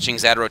start watching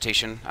Zad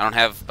rotation. I don't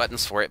have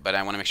buttons for it, but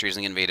I want to make sure he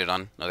doesn't get invaded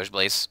on. No, there's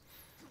Blaze.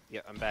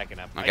 Yeah, I'm backing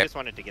up. Okay. I just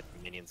wanted to get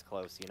the minions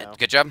close, you know?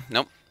 Good job.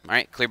 Nope. All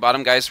right, clear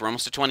bottom, guys. We're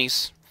almost to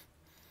 20s.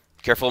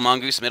 Careful,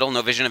 Mongoose middle.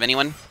 No vision of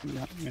anyone.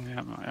 Yep, yep,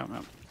 yep,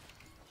 yep.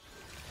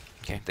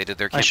 Okay, they did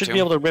their I camp should too. be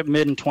able to rip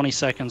mid in 20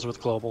 seconds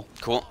with global.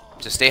 Cool.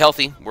 Just stay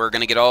healthy. We're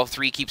gonna get all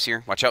 3 keeps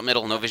here. Watch out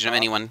middle. No vision of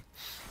anyone.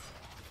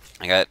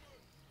 I got.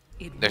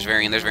 There's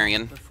Varian. There's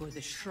Varian.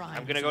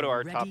 I'm gonna go to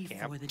our top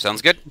camp.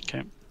 Sounds good.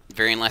 Okay.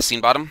 Varian last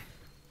seen bottom.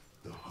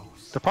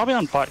 They're probably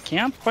on bot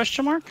camp?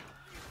 Question mark.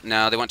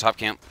 No, they went top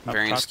camp. Oh,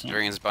 Varian's top camp.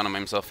 Varian's bottom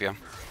himself. Yeah.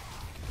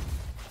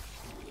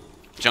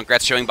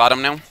 Junkrat's showing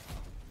bottom now.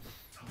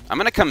 I'm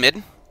gonna come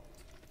mid.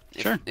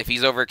 Sure. If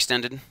he's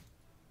overextended.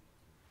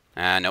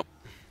 Nope.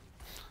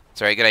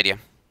 Sorry, good idea.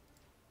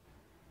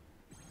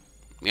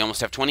 We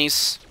almost have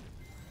 20s.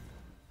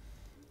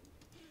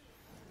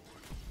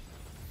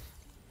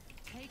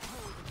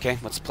 Okay,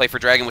 let's play for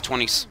Dragon with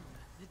 20s.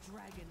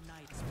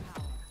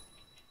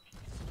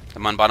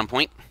 I'm on bottom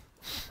point.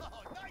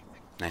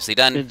 Nicely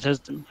done. Mid is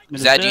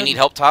Zad, do you dead. need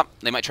help top?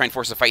 They might try and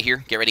force a fight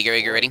here. Get ready, get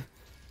ready, get ready.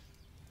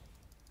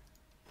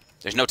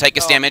 There's no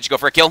Tychus damage. Go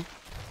for a kill.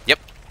 Yep.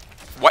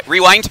 What?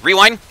 Rewind,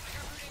 rewind.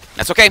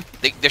 That's okay.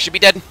 They should be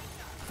dead.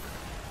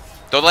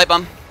 Throw the light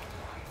bomb.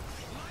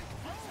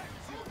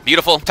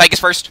 Beautiful. Tychus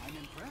first.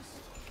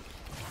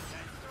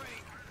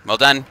 Well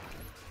done.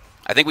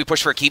 I think we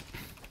push for a keep.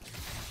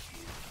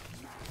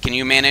 Can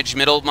you manage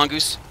middle,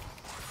 Mongoose?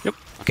 Yep.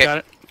 Okay. Got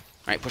it.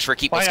 All right, push for a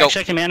keep. Well, Let's I go.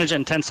 actually can manage it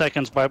in 10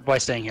 seconds by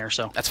staying here,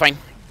 so. That's fine.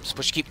 Just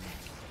push keep.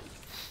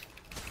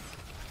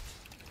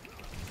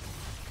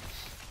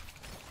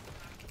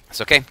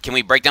 It's okay. Can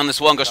we break down this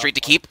wall and go straight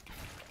to keep?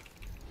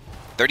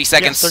 30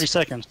 seconds. Yes, 30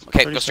 seconds.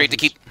 Okay, 30 go straight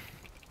seconds. to keep.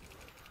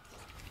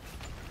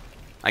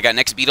 I got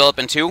next Beetle up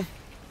in 2.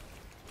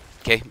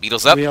 Okay,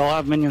 Beetle's up. We all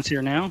have minions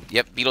here now.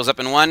 Yep, Beetle's up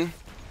in 1.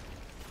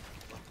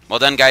 Well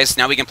done, guys.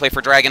 Now we can play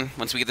for Dragon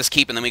once we get this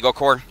keep, and then we go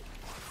core.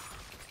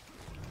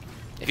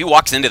 If he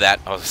walks into that...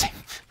 Oh,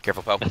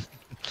 careful, Poe.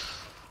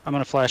 I'm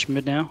going to flash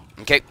mid now.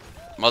 Okay.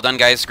 Well done,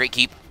 guys. Great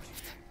keep.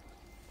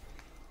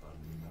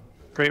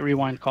 Great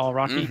rewind call,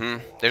 Rocky.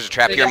 There's a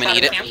trap We here. I'm got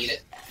going to bottom eat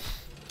it.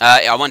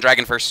 camp. I want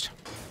Dragon first.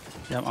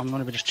 Yep, I'm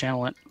going to just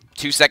channel it.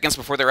 2 seconds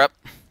before they're up.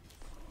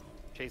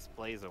 Chase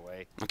Blaze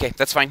away. Okay,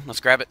 that's fine. Let's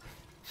grab it.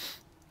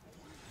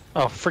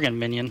 Oh, friggin'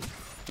 minion.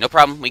 No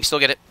problem. We can still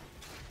get it.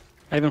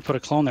 I even put a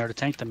clone there to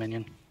tank the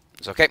minion.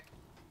 It's okay.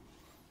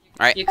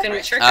 All right. You can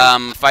trick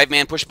him.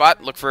 5-man push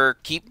bot. Look for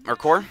keep or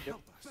core.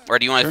 Or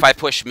do you want Sure. 5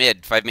 push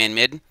mid? 5-man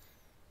mid.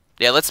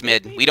 Yeah, let's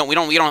mid. We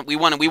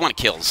want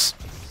kills,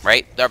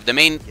 right? The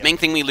main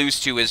thing we lose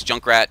to is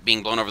Junkrat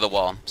being blown over the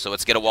wall. So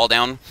let's get a wall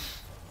down.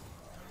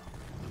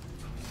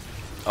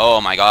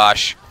 Oh my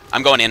gosh,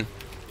 I'm going in.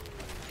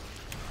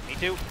 Me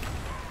too.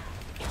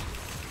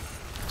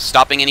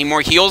 Stopping any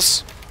more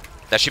heals.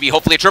 That should be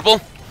hopefully a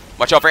triple.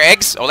 Watch out for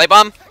eggs. Ole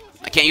bomb.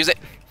 I can't use it.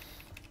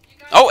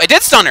 Oh, it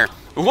did stun her.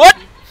 What?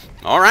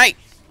 All right.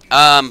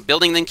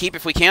 Building then keep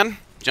if we can.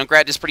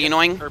 Junkrat is pretty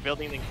annoying. Or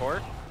building the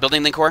core.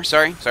 Building then core.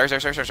 Sorry. Sorry.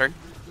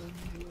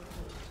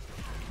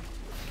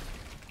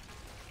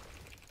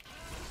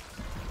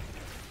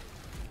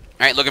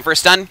 All right, looking for a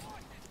stun.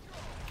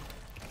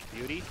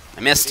 Beauty.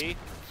 I missed. Beauty.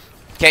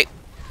 Okay.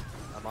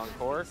 I'm on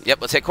core.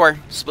 Yep, let's hit core.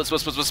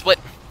 Split.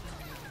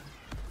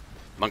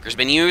 Bunker's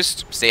been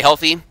used. Stay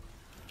healthy.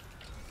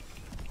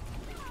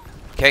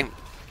 Okay.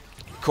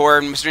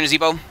 Core, Mr.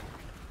 Nazebo.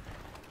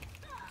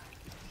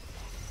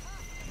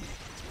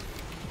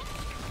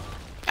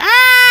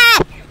 Ah!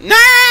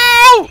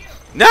 No!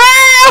 No!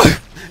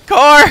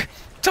 Core!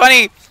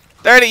 20,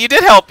 30. You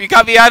did help. You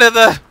got me out of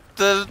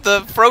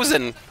the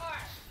frozen.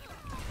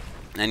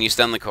 And you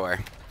stunned the core.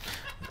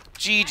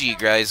 GG,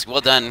 guys.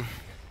 Well done.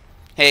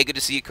 Hey, good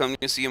to see you. Come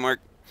to see you, Mark.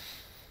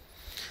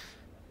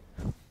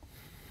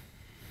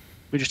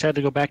 We just had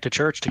to go back to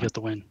church to get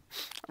the win.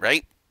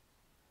 Right?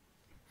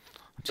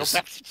 Go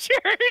back to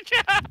church.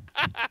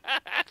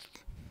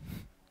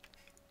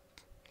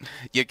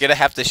 You're gonna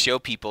have to show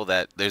people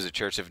that there's a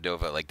Church of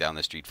Nova like down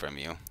the street from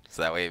you,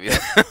 so that way.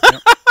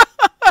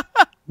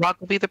 Rock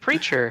will be the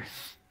preacher.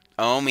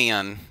 Oh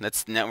man,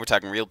 that's now we're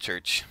talking real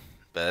church,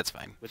 but that's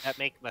fine. Would that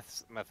make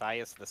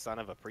Matthias the son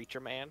of a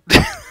preacher man?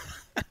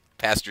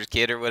 Pastor's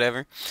kid or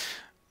whatever.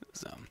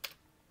 So.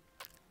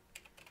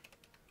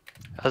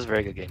 That was a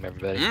very good game,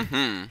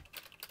 everybody.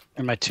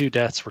 And my 2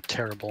 deaths were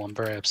terrible. I'm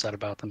very upset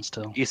about them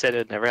still. You said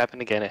it never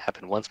happened again. It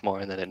happened once more,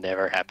 and then it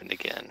never happened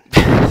again.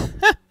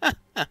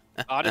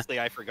 Honestly,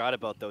 I forgot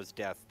about those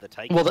deaths. The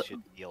Titans Well,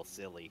 should feel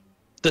silly.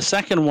 The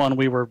second one,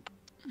 we were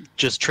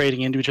just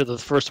trading into each other.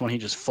 The first one, he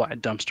just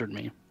flat dumpstered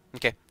me.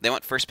 Okay, they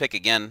want first pick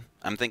again.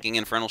 I'm thinking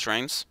Infernal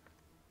Shrines.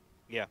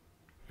 Yeah.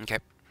 Okay.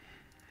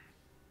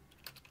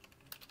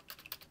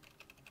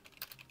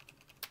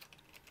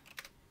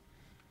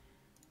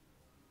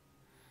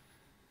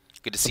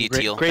 Good to see you,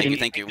 Great- Teal. great-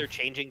 Thank you. They're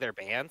changing their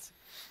bands.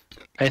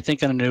 I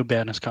think a new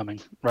ban is coming.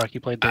 Rocky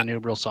played their new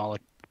real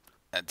solid.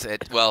 That's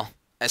it. Well,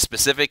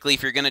 specifically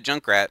if you're gonna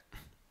Junkrat,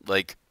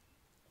 like,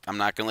 I'm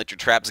not gonna let your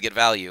traps get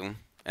value,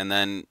 and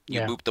then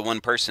you Yeah. boop the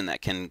one person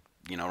that can,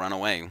 run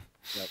away.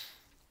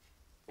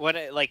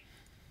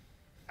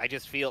 I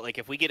just feel like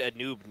if we get a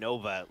noob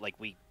Nova, like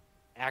we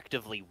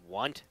actively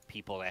want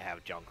people to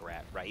have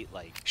Junkrat, right?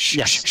 Like, Shh,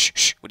 Yes. shh, shh,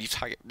 shh. What are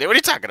you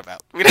talking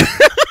about?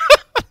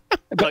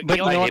 Look, but the you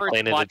know only what? person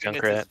Playing as a watching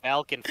this is Junkrat.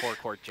 Falcon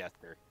Forecourt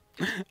Jester.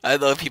 I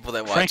love people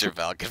that watch Frank- our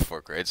Falcon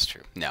Forker. It's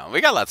true. No,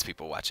 we got lots of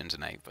people watching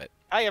tonight, but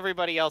Hi,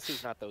 everybody else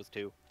who's not those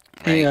two.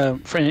 Hey,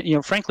 right.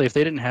 frankly, if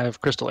they didn't have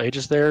Crystal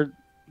Aegis there,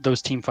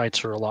 those team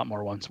fights are a lot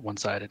more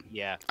one-sided.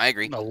 Yeah. I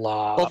agree. A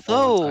lot more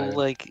Although, one-sided.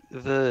 like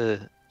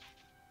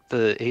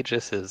the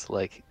Aegis is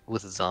like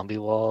with zombie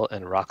wall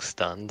and rock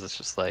stuns, it's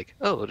just like,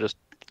 oh, just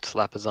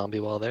slap a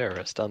zombie wall there or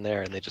a stun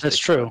there, and they just That's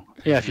explode. true.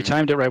 Yeah, if you Mhm.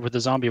 timed it right with the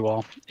zombie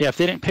wall. Yeah, if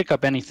they didn't pick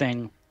up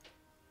anything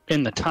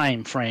in the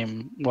time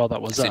frame while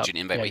that was I sent up. you an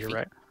invite, Yeah, Wafy. you're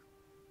right.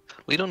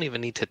 We don't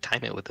even need to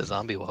time it with the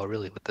zombie wall,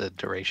 really, with the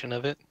duration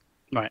of it.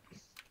 Right.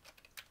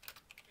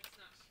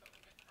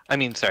 I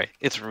mean, sorry,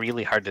 it's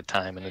really hard to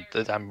time, and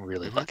I'm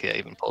really Mhm. lucky I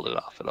even pulled it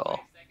off at all.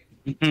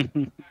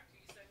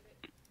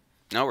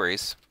 No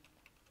worries.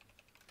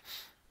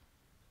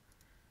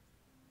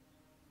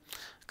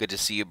 Good to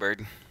see you,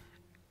 Bird.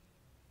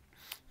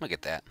 Look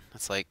at that.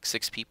 That's like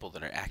 6 people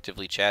that are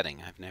actively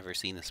chatting. I've never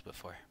seen this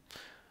before.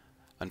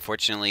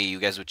 Unfortunately, you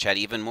guys would chat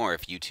even more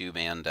if YouTube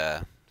and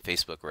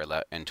Facebook were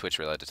allowed and Twitch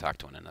were allowed to talk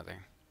to one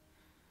another.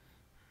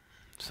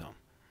 So,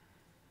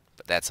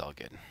 but that's all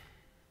good.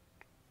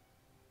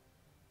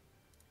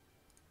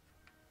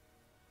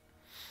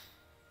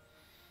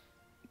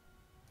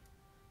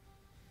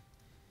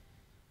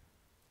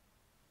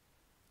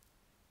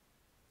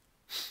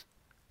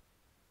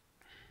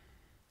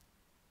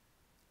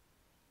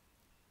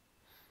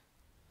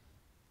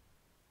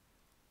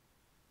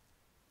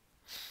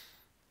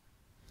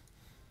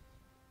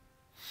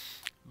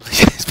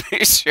 Please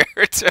be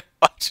sure to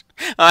watch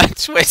on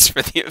Twitch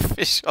for the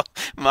official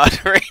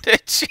moderator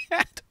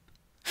chat.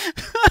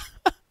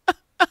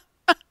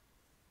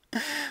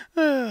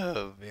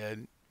 Oh,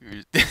 man.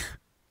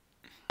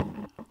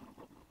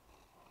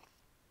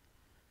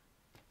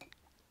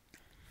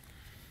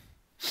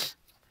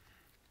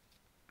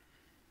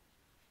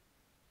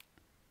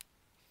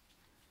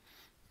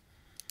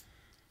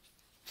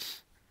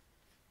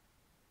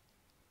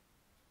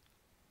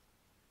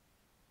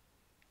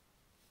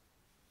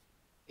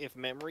 If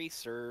memory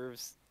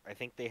serves, I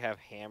think they have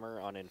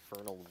Hammer on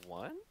Infernal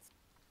 1?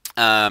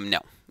 No.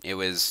 It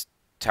was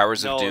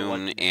Towers No, of it Doom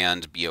wasn't.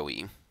 and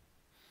BOE.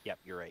 Yep,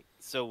 you're right.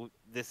 So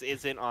this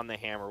isn't on the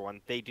Hammer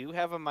one. They do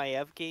have a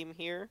Maiev game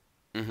here,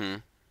 Mm-hmm.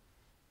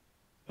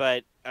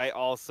 but I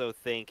also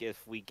think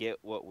if we get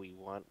what we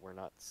want, we're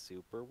not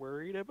super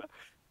worried about.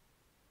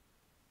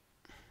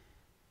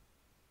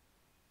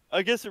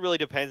 I guess it really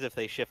depends if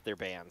they shift their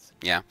bans.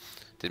 Yeah.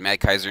 Did Mad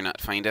Kaiser not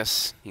find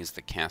us? He's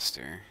the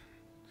caster.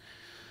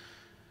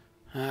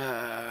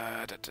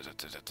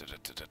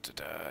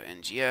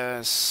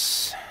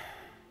 NGS.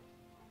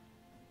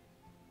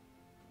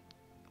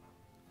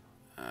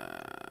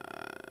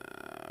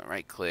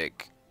 Right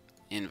click.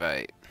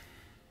 Invite.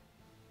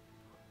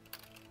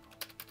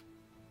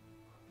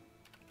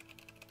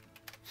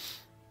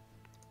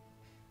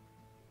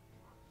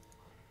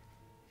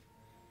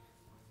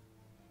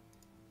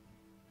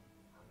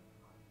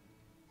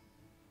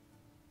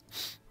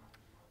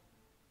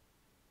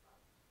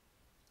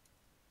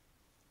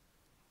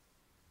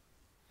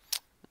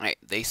 Alright,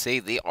 they say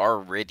they are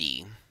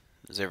ready.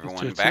 Is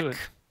everyone do back?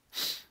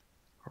 it.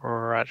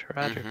 Roger,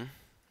 Roger. Mhm.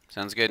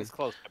 Sounds good. As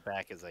close to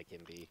back as I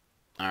can be.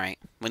 Alright.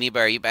 Winiba,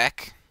 are you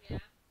back? Yeah.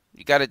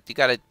 You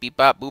gotta beep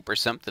bop boop or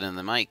something in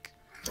the mic.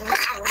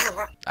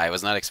 I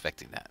was not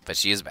expecting that, but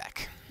she is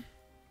back.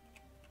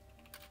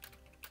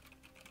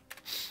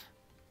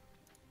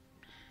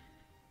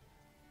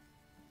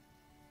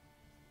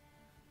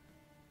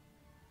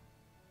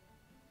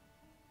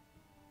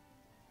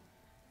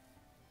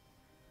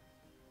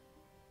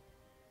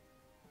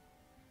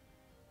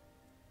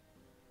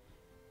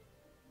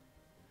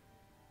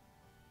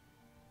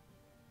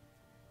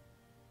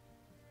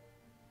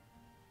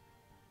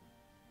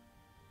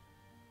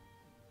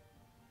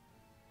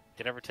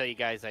 Did I ever tell you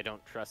guys I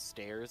don't trust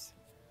stairs?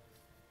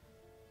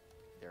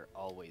 They're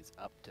always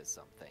up to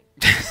something.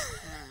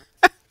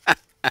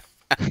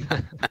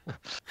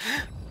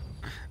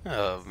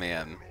 Oh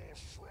man.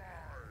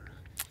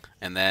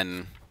 And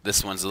then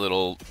this one's a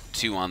little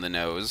too on the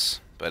nose,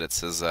 but it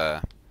says,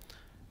 I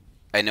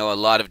know a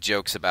lot of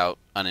jokes about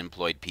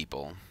unemployed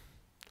people,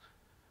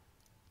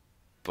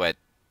 but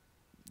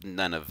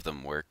none of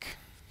them work.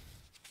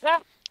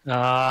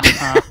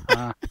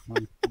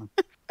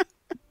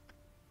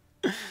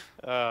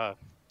 Uh,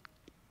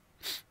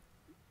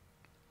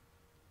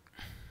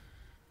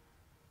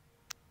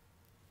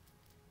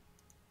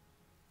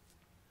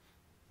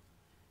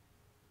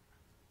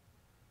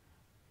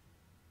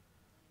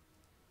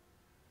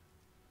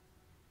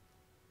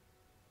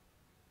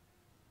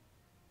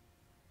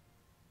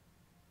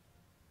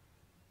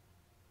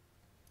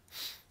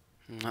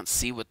 Let's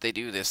see what they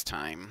do this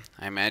time.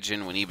 I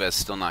imagine Winiba's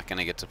still not going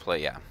to get to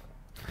play, yeah.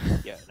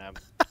 yeah, and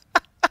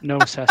No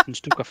Assassin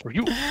Stuka for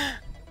you.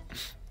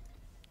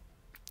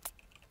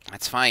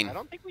 That's fine. I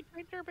don't think we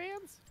changed our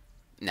bans.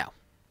 No.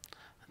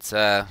 It's,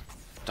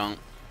 don't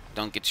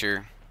get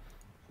your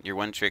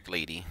one trick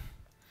lady.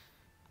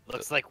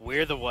 Looks like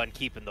we're the one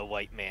keeping the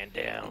white man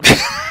down.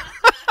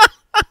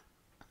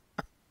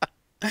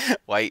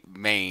 white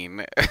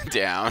mane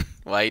down.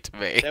 White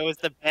mane. That was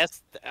the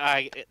best.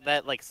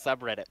 That like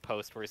subreddit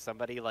post where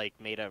somebody like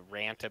made a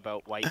rant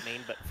about white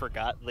mane but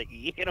forgot the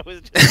E, and it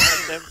was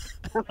just like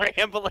them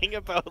rambling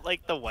about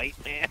like the white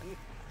man.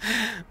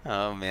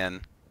 Oh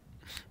man.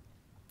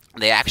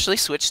 They actually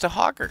switched to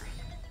Hogger.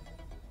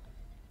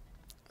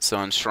 So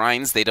in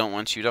shrines, they don't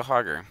want you to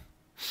Hogger.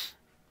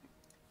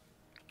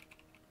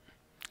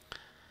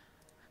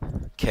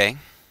 Okay.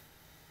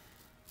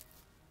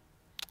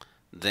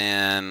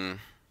 Then,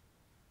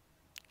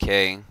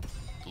 okay,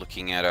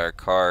 looking at our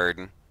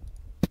card,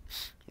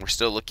 we're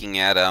still looking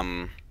at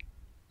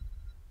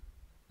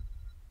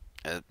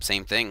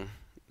same thing.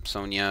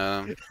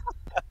 Sonya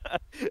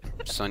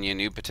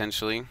Noob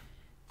potentially.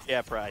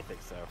 Yeah, probably I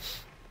think so.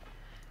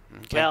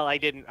 Okay. Well,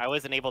 I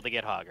wasn't able to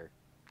get Hogger.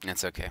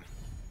 That's okay.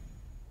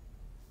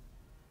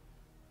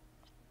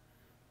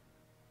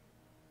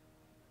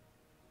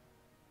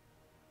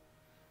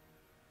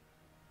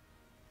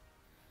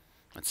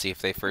 Let's see if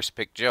they first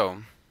pick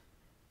Joe.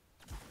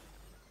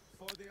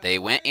 They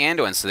went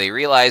Anduin, so they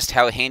realized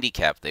how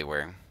handicapped they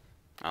were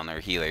on their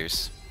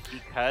healers.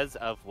 Because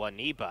of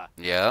Waniba.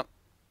 Yep.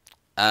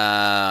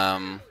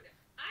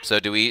 So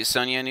do we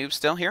Sonya Noob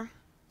still here?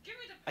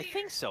 I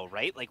think so,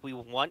 right? Like we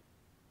want.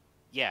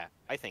 Yeah,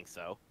 I think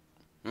so.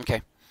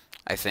 Okay.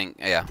 I think,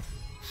 yeah.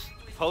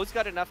 Poe's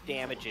got enough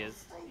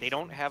damages. They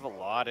don't have a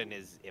lot in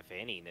his, if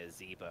any, in his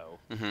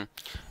Zebo.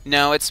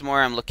 No, it's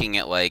more I'm looking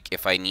at like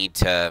if I need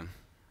to,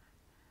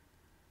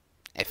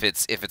 if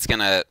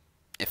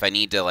I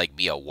need to like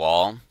be a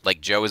wall, like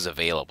Joe is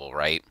available,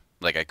 right?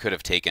 Like I could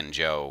have taken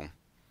Joe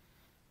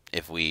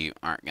if we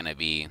aren't gonna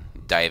be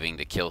diving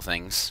to kill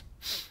things,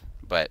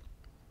 but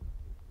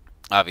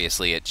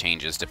obviously it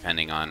changes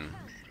depending on,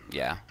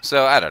 yeah.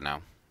 So I don't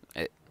know.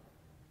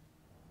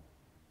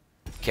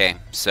 Okay,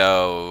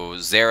 so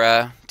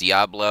Zera,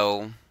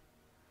 Diablo.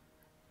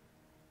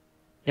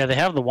 Yeah, they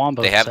have the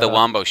Wombo. They have the set up.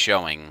 Wombo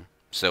showing.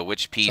 So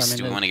which piece So, I mean,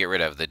 do we want to get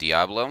rid of? The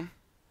Diablo?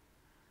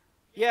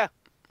 Yeah,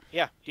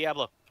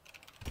 Diablo.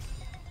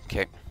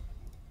 Okay.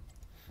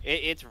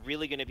 It's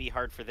really going to be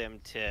hard for them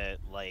to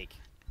like.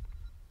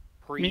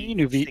 I mean,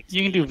 you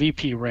can do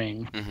VP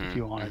ring if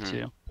you wanted mhm.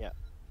 to. Yeah.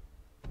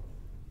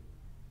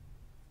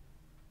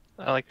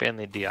 I like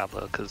banning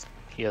Diablo because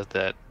he has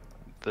that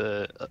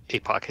the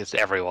APOC hits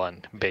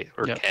everyone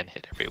or Yep. can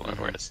hit everyone,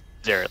 whereas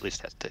Zera at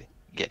least has to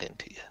get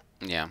into you.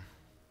 Yeah.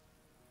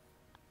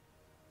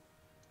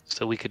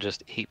 So we could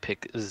just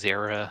 8-pick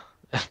Zera.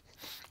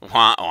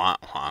 Wah, wah,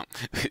 wah.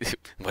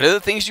 What are the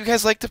things you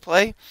guys like to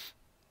play?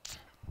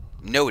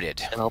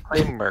 Noted. And I'll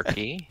play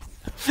Murky.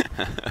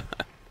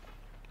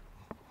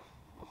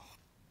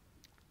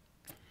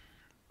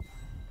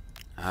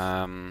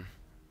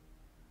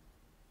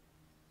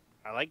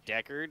 I like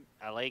Deckard.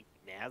 I like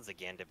Naz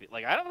again to be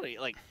like. I don't really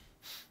like.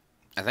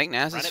 I think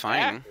Naz Run is it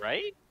fine. back,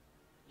 right?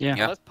 Yeah.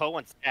 Yeah. Unless Poe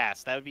wants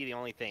fast, that would be the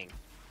only thing.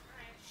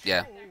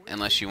 Yeah.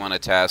 Unless you want to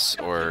TAS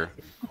or...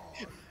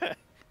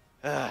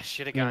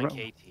 Should have Yeah, gone ru-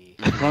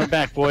 KT. Run it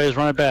back, boys.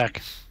 Run it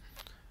back.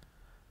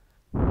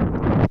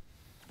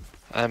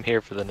 I'm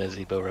here for the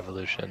Nazeebo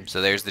Revolution.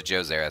 So there's the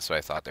Joe Zera, that's what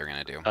I thought they were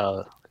going to do.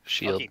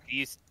 Shield.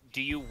 Okay,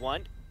 do you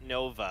want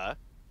Nova,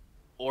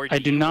 or I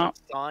do you not-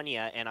 want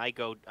Sonya and I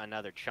go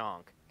another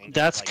chunk? And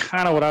That's just, like,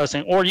 kind of what I was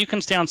saying. Or you can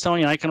stay on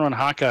Sonya, and I can run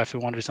Haka if you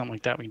want to do something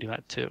like that. We can do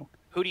that too.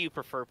 Who do you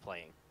prefer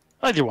playing?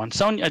 Either one.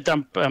 Sonya,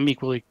 I'm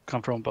equally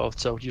comfortable in both.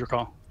 So your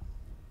call.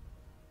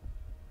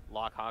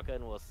 Lock Haka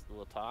and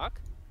we'll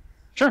talk.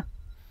 Sure.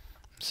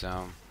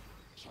 So...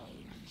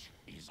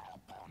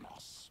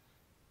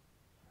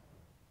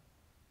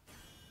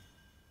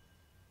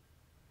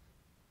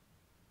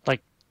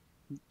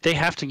 They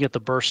have to get the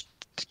burst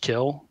to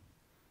kill.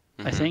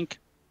 I mhm. think.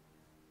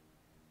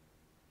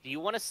 Do you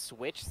want to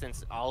switch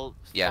since I'll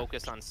Yeah.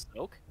 focus on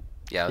Smoke?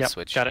 Yeah, let's Yep,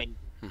 switch. got it.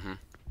 Mhm.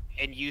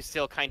 And you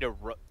still kind of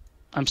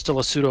I'm still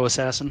a pseudo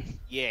assassin.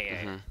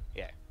 yeah. Mhm.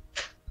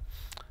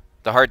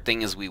 The hard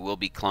thing is we will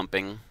be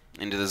clumping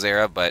into the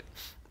Zera, but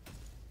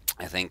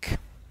I think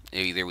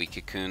either we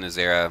cocoon the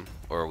Zera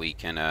or we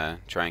can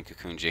try and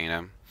cocoon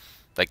Jaina.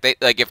 Like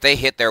if they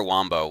hit their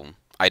Wombo,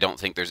 I don't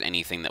think there's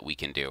anything that we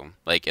can do.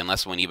 Like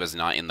unless Waniba's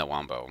not in the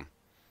Wombo,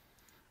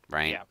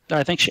 right? Yeah.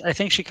 I think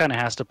she kind of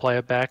has to play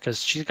it back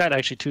because she's got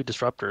actually 2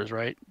 disruptors,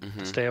 right?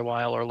 Mhm. Stay a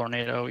while or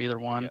Lornado, either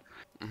one. Yep.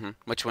 Mhm.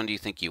 Which one do you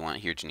think you want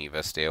here,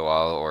 Geneva? Stay a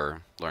while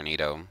or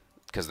Lornado?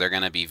 Because they're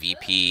gonna be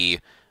VP,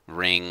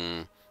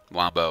 Ring,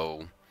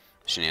 Wombo,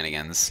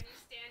 shenanigans.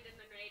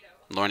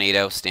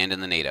 Lornado, stand in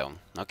the NATO.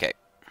 Okay.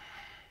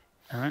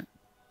 All right.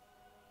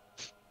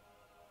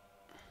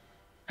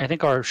 I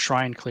think our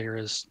shrine clear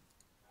is,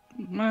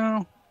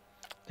 well,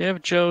 they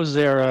have Joe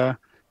Zera.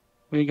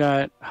 We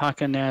got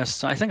Haka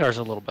Nest. I think ours is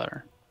a little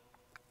better.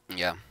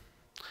 Yeah.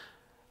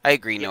 I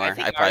agree, Yeah, Noah.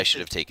 think I probably ours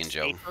should is have taken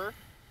Joe. safer.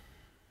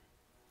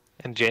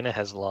 And Jaina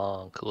has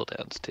long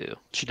cooldowns too.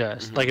 She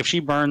does. Mhm. Like if she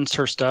burns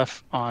her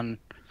stuff on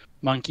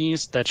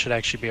monkeys, that should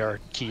actually be our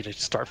key to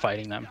start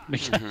fighting them.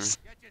 Because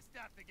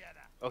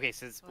Okay,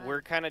 since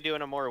we're kind of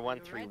doing a more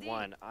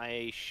 1-3-1,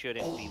 I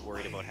shouldn't be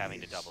worried about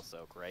having to double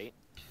soak, right?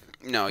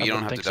 No, you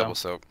don't have to double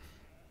soak.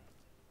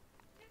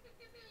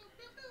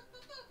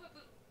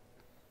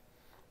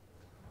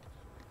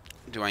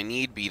 Do I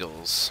need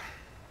beetles?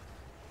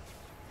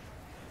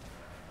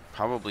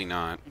 Probably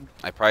not.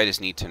 I probably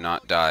just need to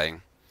not die.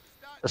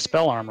 The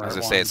spell armor. As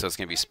I say, so it's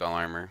going to be spell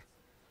armor.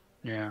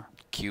 Yeah.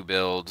 Q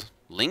build.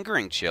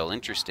 Lingering chill.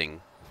 Interesting.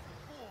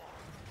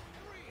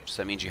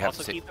 So that means you have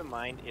also to keep in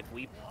mind, if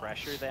we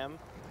pressure them,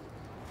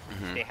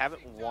 they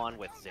haven't won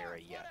with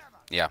Zera yet.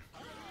 Yeah.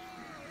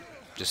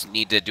 Just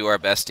need to do our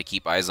best to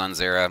keep eyes on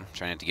Zera.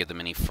 Trying not to give them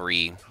any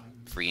free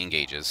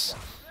engages.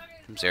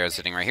 Zera's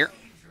sitting right here.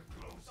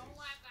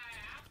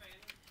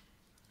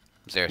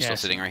 Zera's still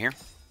sitting right here.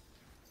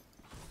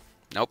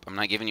 Nope, I'm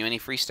not giving you any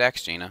free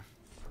stacks, Jaina.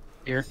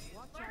 Here.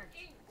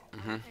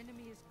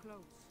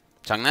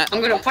 Tongue that.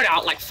 I'm gonna put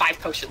out like 5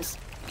 potions.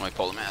 Let me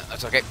pull them out.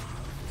 That's okay.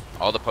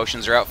 All the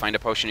potions are out. Find a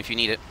potion if you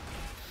need it.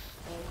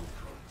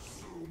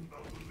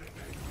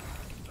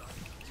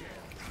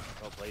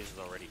 Oh, Blaze is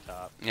already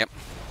top. Yep.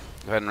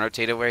 Go ahead and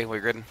rotate away.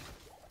 We're good.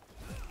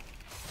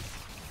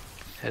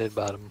 Headed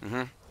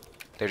bottom.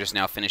 They're just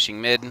now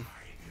finishing mid.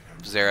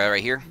 Zera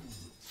right here.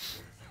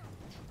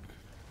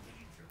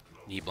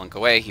 He blunk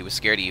away. He was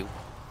scared of you.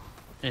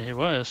 Yeah, he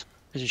was.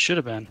 Because he should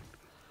have been.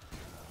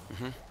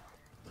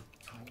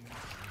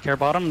 Care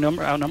bottom,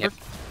 outnumbered? Yep.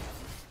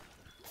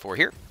 4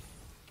 here.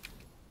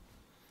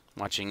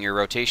 Watching your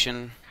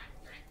rotation.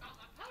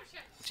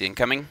 It's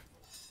incoming.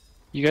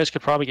 You guys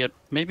could probably get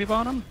maybe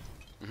bottom?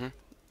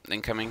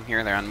 Incoming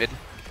here. They're on mid.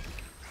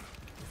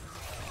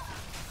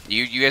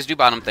 You guys do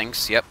bottom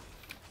things. Yep.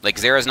 Like,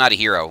 Zera's not a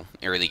hero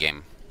early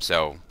game.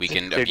 So we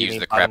can abuse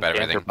the crap out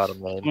of everything.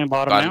 Bottom lane. I'm in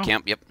bottom now.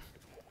 Camp, yep.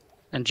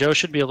 And Joe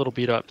should be a little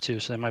beat up too,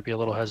 so they might be a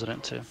little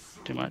hesitant to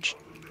too much.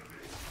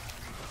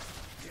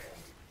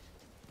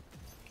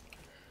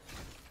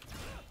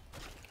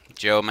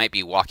 Joe might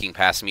be walking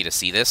past me to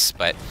see this,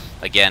 but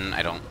again,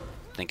 I don't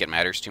think it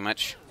matters too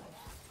much.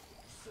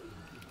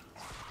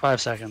 5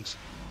 seconds.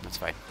 That's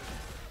fine.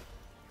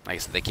 Like I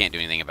said, they can't do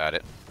anything about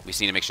it. We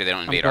just need to make sure they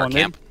don't invade our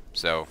camp.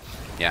 So,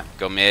 yeah,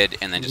 go mid,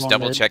 and then just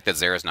double check that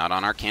Zera's not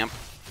on our camp.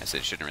 I said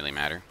it shouldn't really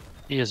matter.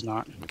 He is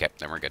not. Okay,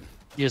 then we're good.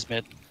 He is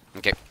mid.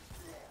 Okay.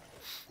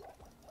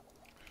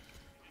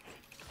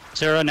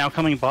 Zera now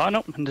coming bottom.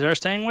 Nope, Zera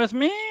staying with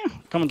me.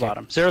 Coming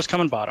bottom. Zera's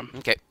coming bottom.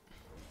 Okay.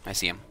 I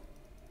see him.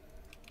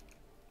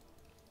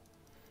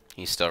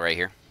 He's still right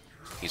here.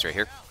 He's right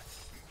here.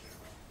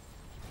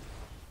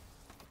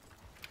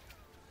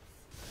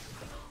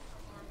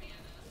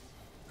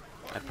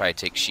 I'd probably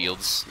take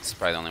shields. This is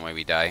probably the only way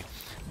we die.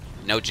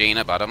 No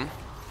Jaina bottom.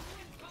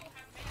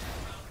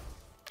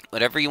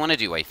 Whatever you want to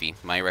do, wifey.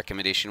 My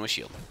recommendation was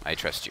shield. I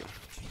trust you.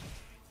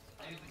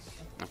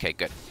 Okay,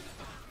 good.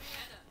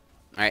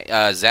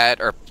 Alright, Zad,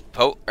 or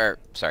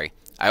sorry.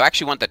 I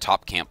actually want the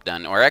top camp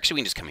done. Or actually,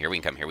 we can just come here. We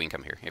can come here. We can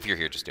come here. If you're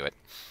here, just do it.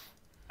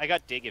 I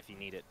got dig if you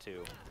need it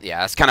too. Yeah,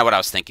 that's kind of what I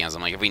was thinking. I'm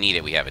like, if we need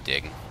it, we have a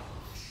dig.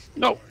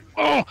 No.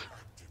 Oh!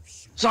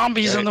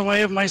 Zombies in the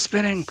way of my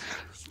spinning.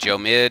 Joe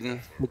mid.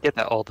 We get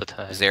that all the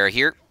time. Zera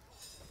here.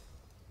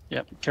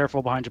 Yep,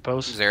 careful behind your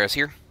post. Zera's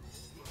here.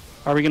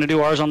 Are we going to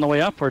do ours on the way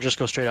up, or just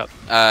go straight up?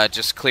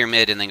 Just clear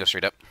mid and then go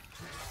straight up.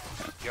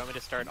 Do you want me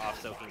to start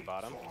off-soaking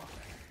bottom?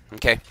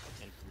 Okay.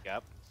 And pick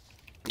up?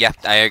 Yeah,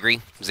 I agree.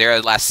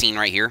 Zera last seen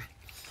right here.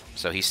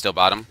 So he's still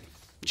bottom.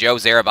 Joe,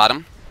 Zera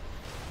bottom.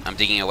 I'm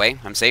digging away.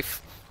 I'm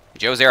safe.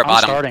 Joe, Zera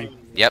bottom. I'm starting.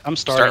 Yep. I'm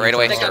starting. Start right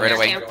away. They Start got right their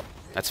away. camp.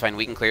 That's fine.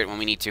 We can clear it when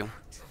we need to. Go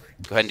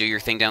ahead and do your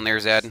thing down there,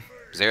 Zad.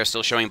 Zera's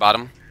still showing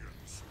bottom.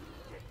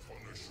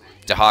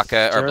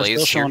 Dahaka or Zera's Blaze still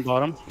here. showing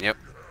bottom. Yep.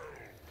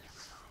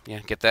 Yeah,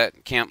 get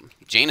that camp.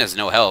 Jaina's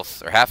no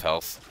health, or half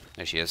health.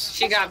 There she is.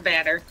 She got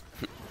better.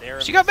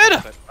 Zera She got missed,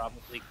 better. but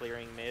probably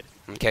clearing mid.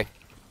 Okay.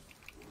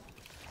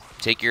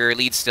 Take your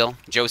lead still.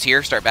 Joe's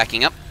here. Start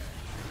backing up.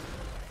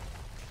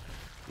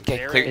 Okay,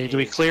 Zera clear. Okay, do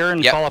we clear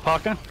and Yep. call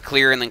Apaka?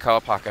 Clear and then call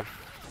Apaka.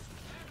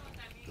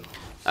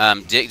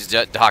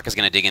 Dahaka's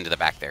going to dig into the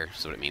back there,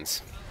 is what it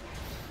means.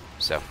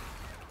 So.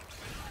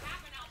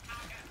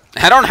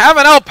 I don't have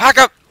an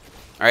alpaca!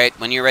 Alright,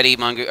 when you're ready,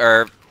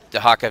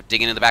 Dahaka,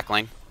 dig into the back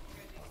line.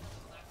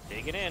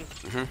 Digging in.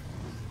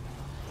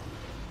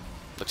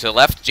 Look to the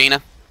left,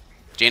 Jaina.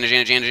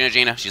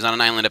 Jaina. She's on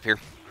an island up here.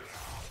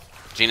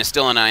 Jaina's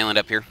still on an island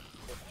up here.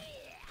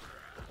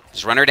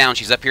 Just run her down.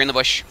 She's up here in the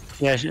bush.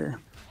 Yeah, sure.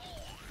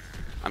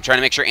 I'm trying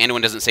to make sure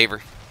Anduin doesn't save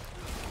her.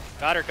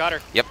 Got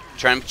her. Yep,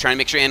 trying to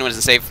make sure Anduin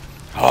doesn't save.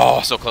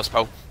 Oh, so close,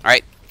 Poe.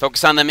 Alright,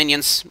 focus on the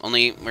minions.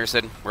 Only, like I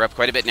said, we're up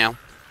quite a bit now.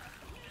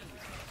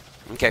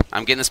 Okay,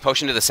 I'm getting this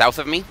potion to the south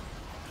of me.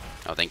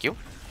 Oh, thank you.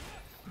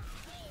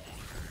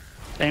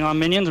 Hang on,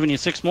 minions. We need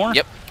 6 more.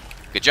 Yep,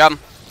 good job.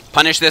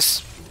 Punish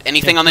this.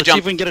 Anything on the Let's see jump.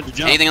 if we can get it to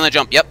jump. Anything on the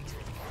jump, yep.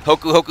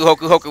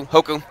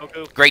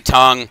 Hoku. Great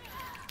tongue.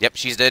 Yep,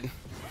 she's dead.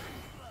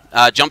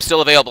 Jump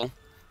still available.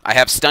 I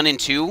have stun in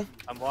 2.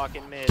 I'm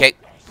walking mid. Okay,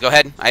 go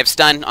ahead. I have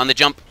stun on the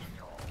jump.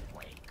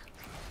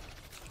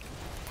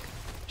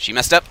 She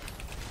messed up.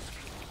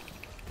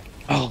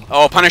 Oh,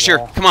 Oh, Punisher!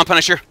 Wall. Come on,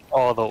 Punisher!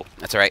 Oh, the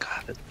That's alright.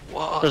 God.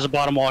 Whoa. There's a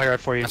bottom wall here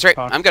for you. That's right.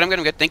 Con. I'm good. I'm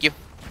good. Thank you.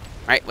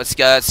 Alright, let's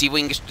see if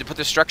we can put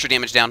the structure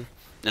damage down.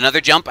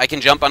 Another jump. I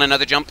can jump on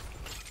another jump.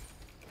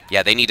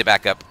 Yeah, they need to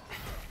back up.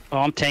 Oh,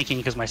 I'm tanking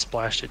because my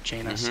splash hit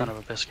Jaina, son of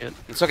a biscuit.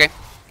 It's okay.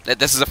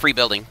 This is a free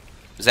building.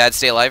 Zad,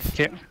 stay alive.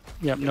 Okay.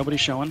 Yep,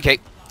 nobody's showing. Okay.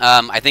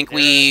 I think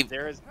we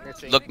There is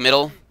missing. look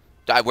middle.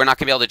 We're not going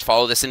to be able to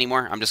follow this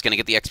anymore. I'm just going to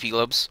get the XP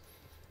globes.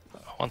 I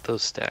want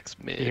those stacks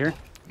mid. Here.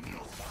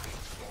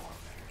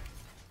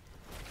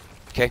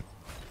 Okay.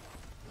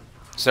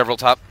 Several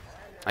top.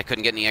 I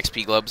couldn't get any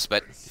XP globes,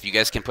 but if you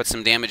guys can put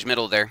some damage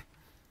middle there.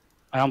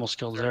 I almost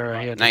killed Zara.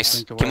 He had to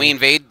Nice. blink Can we away.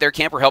 invade their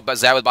camp or help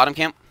Zad with bottom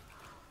camp?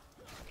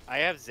 I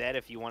have Zed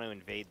if you want to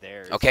invade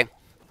theirs. Okay.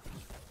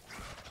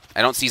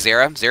 I don't see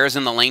Zara. Zara's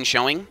in the lane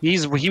showing. He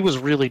was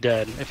really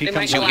dead. If he They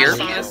comes might You out here?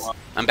 collapse on us.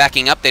 I'm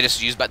backing up. They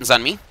just use buttons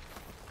on me.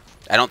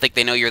 I don't think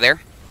they know you're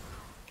there.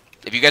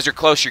 If you guys are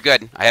close, you're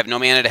good. I have no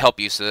mana to help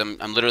you, so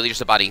I'm literally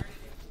just a body.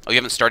 Oh, you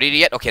haven't started it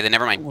yet? Okay, then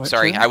never mind. What,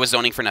 Sorry, two? I was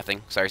zoning for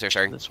nothing. Sorry.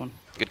 this one.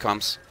 Good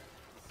comms.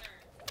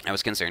 I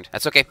was concerned.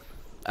 That's okay.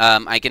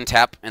 I can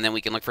tap, and then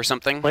we can look for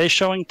something. Play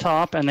showing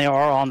top, and they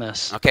are on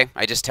this. Okay,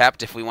 I just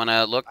tapped if we want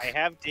to look. I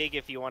have dig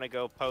if you want to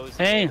go pose.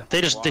 Hey,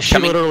 they Walk. she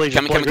Coming, literally just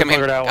coming, coming, coming.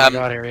 figured out when I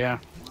got here. Yeah.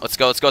 Let's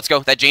go, let's go, let's go.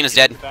 That Jaina's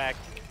dead. Back.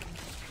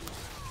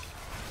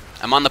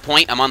 I'm on the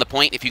point, I'm on the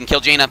point. If you can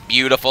kill Jaina,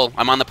 beautiful.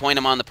 I'm on the point,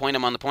 I'm on the point,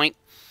 I'm on the point.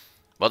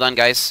 Well done,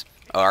 guys.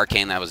 Oh,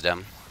 Arcane, that was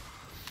dumb.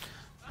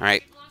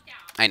 Alright.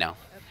 I know.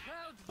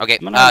 Okay,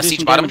 I'm gonna do siege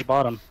some bottom. damage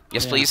bottom.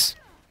 Yes, Yeah. please.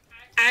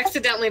 I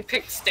accidentally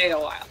picked stay a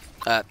while.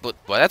 Well,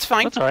 that's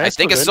fine. That's all right, I it's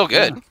think it's still still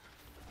good, good.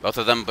 Both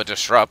of them, but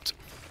disrupt.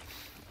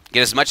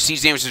 Get as much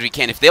siege damage as we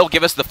can. If they'll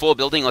give us the full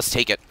building, let's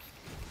take it.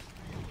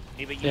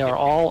 Maybe you They can are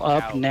all pick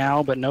up out.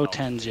 now, but no Oh.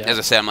 tens yet. As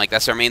I said, I'm like,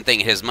 that's our main thing.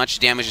 Hit as much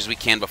damage as we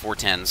can before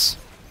 10s.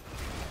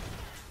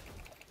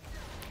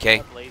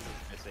 Okay. Blaze is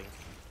missing.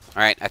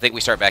 Alright, I think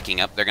we start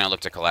backing up. They're going to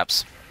look to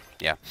collapse.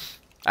 Yeah.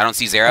 I don't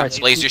see Zara. Alright,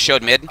 Blaze just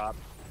showed mid. Top.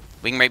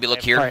 We can maybe look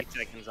I here. have Alright. 8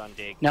 seconds on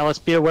dig. Now let's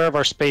be aware of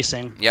our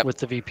spacing Yep. with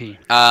the VP.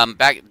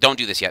 Back. Don't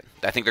do this yet.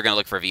 I think they're going to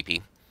look for a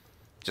VP.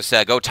 Just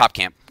go top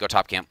camp. Go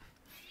top camp.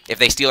 If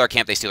they steal our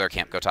camp, they steal our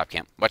camp. Go top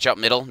camp. Watch out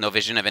middle. No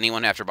vision of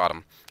anyone after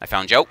bottom. I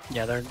found Joe.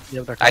 Yeah, they're.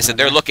 I said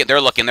they're looking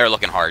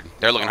hard.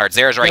 They're looking hard.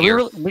 Zara's right we here.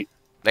 Really, we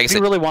Like I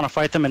said, really want to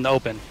fight them in the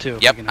open too.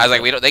 if yep. we can I was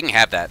help like, it. they can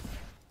have that.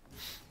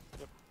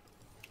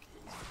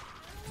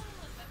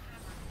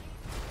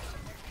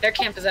 Their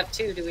camp is up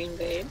too. Do we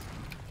invade?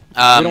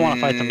 don't wanna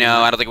fight them No,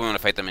 in I don't think we want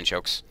to fight them in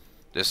chokes.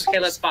 Just Okay,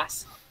 let's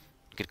boss.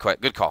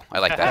 good call. I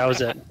like That that.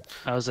 was it.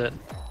 That was it.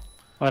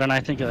 Why didn't I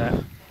think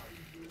of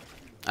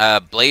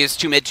that? Blaze,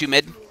 two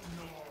mid.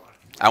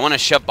 I want to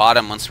shove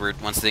bottom once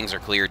things are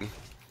cleared.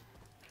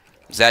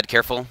 Zad,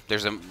 careful.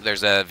 There's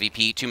a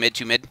VP. Two mid.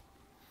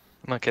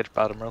 I'm gonna catch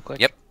bottom real quick.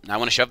 Yep. I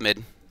want to shove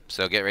mid.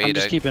 So get ready I'm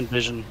just to keeping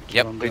vision. is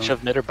Yep. what I'm Wait, doing.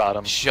 shove mid or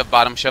bottom? shove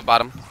bottom. Shove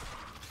bottom.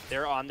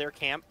 They're on their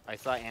camp. I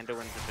saw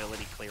Anduin's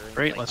ability clearing.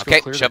 Great. like, Let's Okay,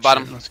 go clear shove that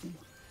bottom. shit. Let's go.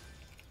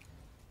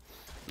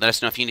 Let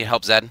us know if you need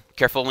help, Zad.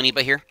 Careful, Winiba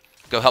here.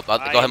 Go help. Go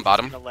I'm help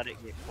bottom. gonna let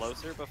it get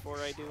closer before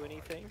I do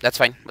anything. That's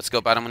fine. Let's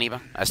go bottom,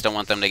 Winiba. I still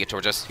want them to get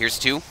towards us. Here's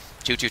two.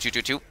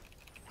 Two.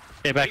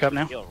 Okay, back up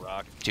now. Heal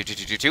rock.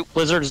 Two.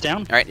 Blizzard is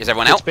down. All right. Is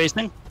everyone Good out?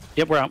 spacing.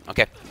 Yep, we're out.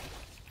 Okay.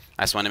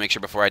 I just wanted to make sure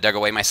before I dug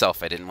away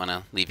myself. I didn't want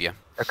to leave you.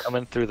 They're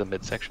coming through the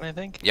midsection, I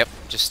think. Yep.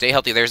 Just stay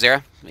healthy. There's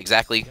Zara.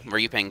 Exactly where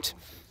you pinged.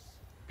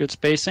 Good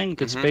spacing.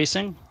 Good Mhm.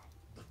 spacing.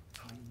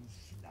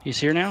 He's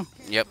here now.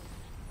 Yep.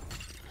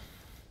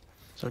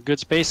 So good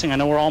spacing. I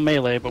know we're all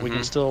melee, but we can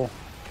Mhm. still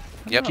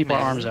Yep. keep our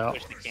I arms didn't out.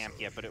 push the camp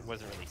yet, but it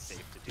wasn't really safe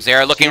to do.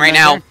 Zara looking See right him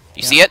now. right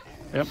You there? see it?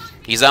 Yep.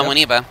 He's on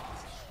Yep. Winiba.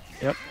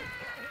 Yep.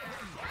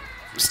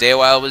 Stay a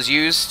while was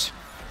used.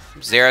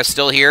 Zara's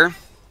still here.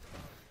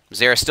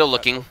 Zara's still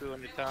looking. Goku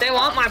in the top. They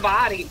want my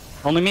body.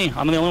 Only me.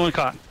 I'm the only one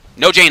caught.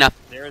 No Jaina.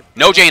 There's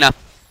No Jaina.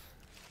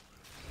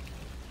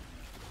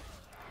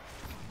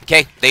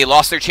 Okay, they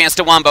lost their chance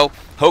to Wombo.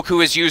 Hoku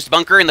has used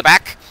bunker in the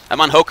back.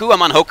 I'm on Hoku.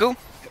 I'm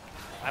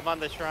on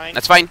the shrine.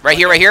 That's fine. Right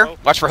here. Oh,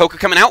 Watch for Hoku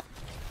coming out.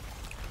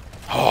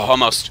 Oh,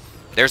 almost.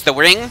 There's the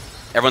ring.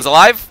 Everyone's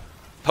alive.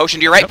 Potion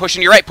to your right. Yep.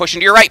 Pushing to your right. Pushing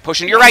to your right.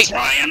 Pushing to your right.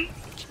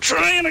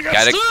 Trying. I got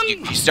Gotta.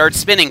 stunned. You start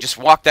spinning. Just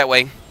walk that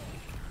way.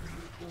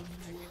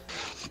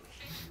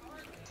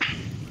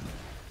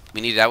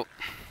 We need it out.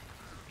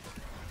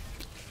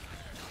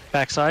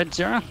 Backside,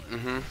 Zara.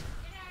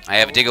 I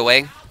have a dig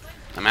away.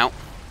 I'm out.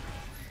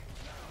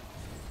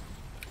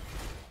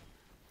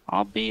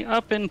 I'll be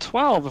up in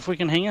 12 if we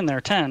can hang in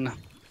there. 10.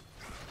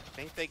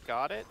 think they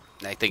got it.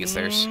 I think it's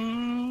theirs. All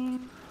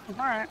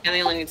right. And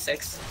they only need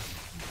 6.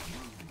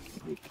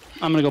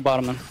 I'm gonna go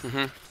bottom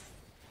then.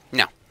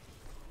 No.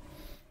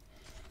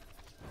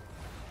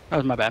 That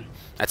was my bad.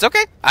 That's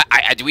okay.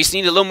 We just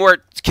need a little more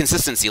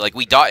consistency. Like,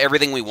 we got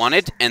everything we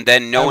wanted, and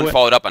then no I one would-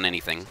 followed up on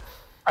anything.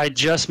 I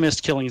just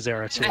missed killing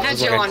Zara too. I It had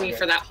was Joe like- on me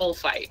for that whole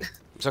fight.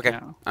 It's okay.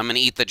 Yeah. I'm going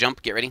to eat the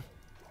jump. Get ready.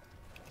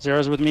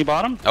 Zara's with me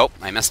bottom. Oh,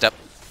 I messed up.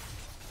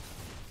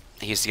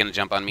 He's going to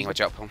jump on me.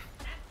 Watch out, Paul.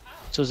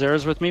 So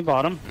Zara's with me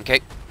bottom. Okay.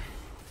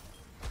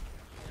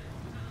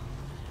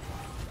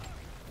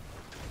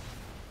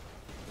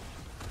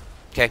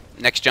 Okay,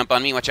 next jump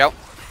on me. Watch out.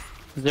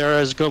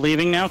 Zera's go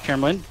leaving now. Care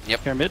mid.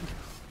 Yep. Care mid.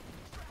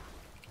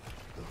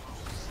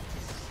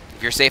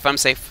 If you're safe, I'm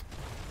safe.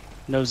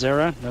 No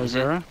Zera. No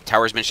Zera.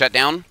 Tower's been shut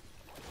down.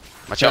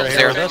 Watch Zera out, here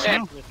Zera. with us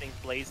now. Missing.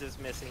 Blaze is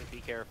missing. Be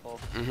careful.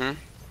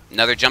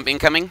 Another jump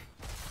incoming.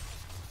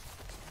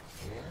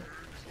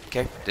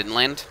 Okay, didn't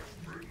land.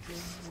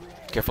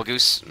 Careful,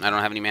 Goose. I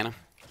don't have any mana.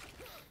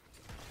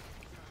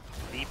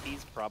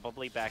 VP's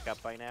probably back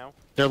up by now.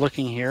 They're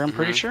looking here. I'm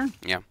pretty sure.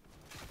 Yeah.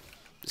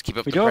 Just keep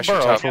up We the do have pressure.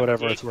 burrow Top. for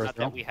whatever Big, it's worth. not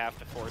Though. that we have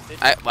to force it.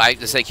 I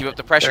just say keep up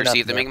the pressure. They're not See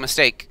if they there. make a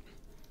mistake.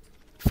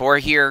 4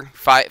 here.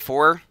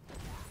 4.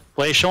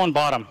 Blaze showing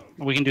bottom.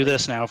 We can do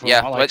this now if we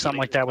Yeah, want, but- like something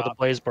like that with a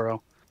Blaze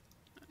burrow.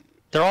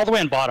 They're all the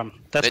way in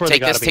bottom. That's where they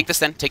Take gotta this. be. Take this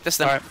then. Take this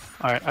then.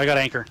 All right. I got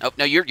anchor. Oh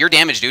no, you're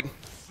damaged, dude. All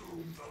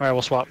right,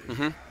 we'll swap.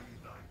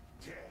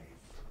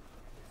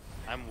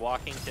 I'm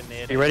walking to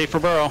mid. You ready for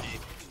burrow?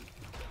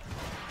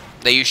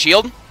 They use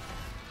shield.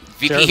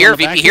 VP Sarah's here. on the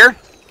VP back. here.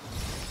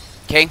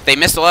 Okay, they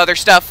missed a lot of their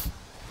stuff.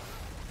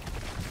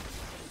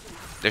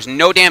 There's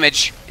no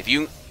damage. If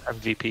you I'm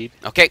VP'd.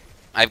 okay,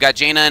 I've got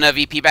Jaina and a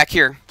VP back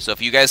here. So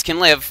if you guys can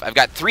live, I've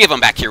got 3 of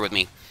them back here with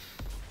me.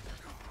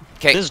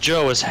 Okay, This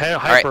Joe is right.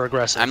 hyper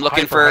aggressive. I'm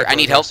looking for- I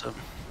need help.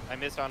 I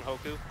missed on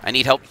Hoku. I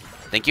need help.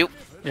 Thank you.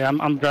 Yeah, I'm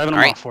driving All them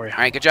right. off for you. All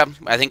right, good job.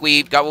 I think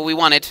we got what we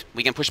wanted.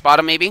 We can push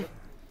bottom maybe.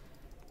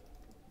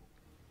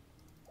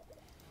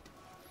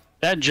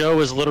 That Joe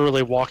is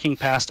literally walking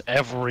past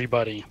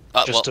everybody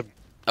just well, to.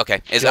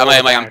 Okay. Go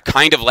I'm back.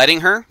 kind of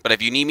letting her, but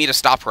if you need me to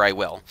stop her, I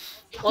will.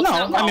 Well, it's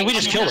No, not I mean we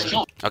wrong. just killed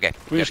her. Okay.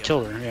 We good. just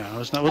killed her. Yeah, it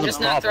was not. I'm Wasn't just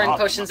a not throwing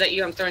problem. potions at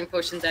you. I'm throwing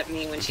potions at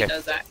me when she Okay.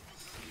 does that.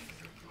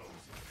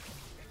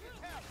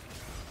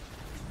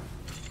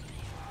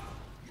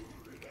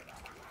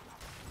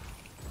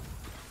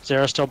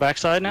 Zara still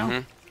backside now.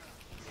 Mhm.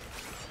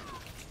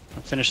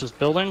 Finish this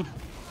building.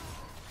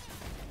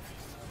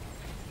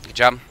 Good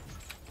job.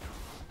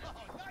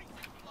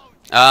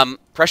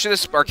 Pressure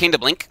this Arcane to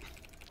blink.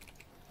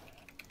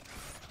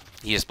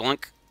 He just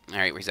blink.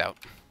 Alright, he's out.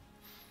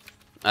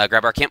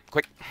 Grab our camp,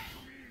 quick.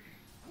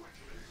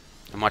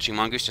 I'm watching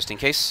Mongoose just in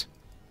case.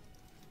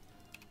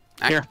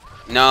 Here.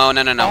 No. I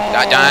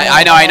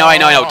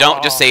know.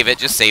 Don't, just save it.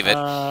 Just save it.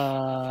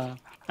 I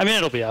mean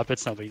it'll be up.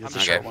 It's no big. It's a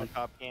Okay. short one.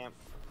 Top camp.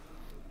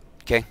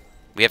 Okay.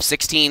 We have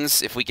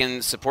 16s. If we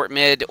can support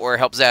mid or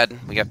help Zed,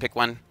 we gotta pick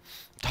one.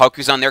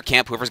 Toku's on their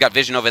camp. Whoever's got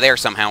vision over there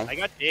somehow. I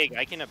got dig.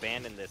 I can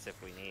abandon this if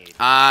we need.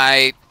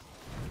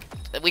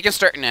 We can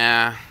start.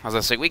 Nah, I was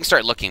gonna say we can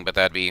start looking, but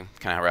that'd be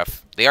kind of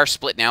rough. They are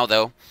split now,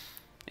 though.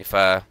 If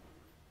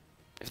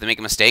they make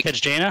a mistake,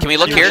 Catch Jaina. Can we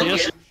look See here? where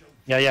she is?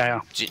 Yeah.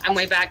 I'm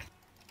way back.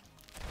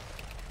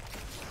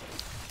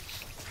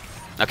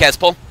 Okay, let's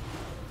pull.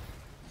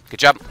 Good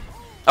job.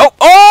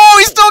 Oh,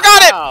 he still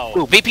got it.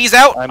 Wow. VP's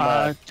out.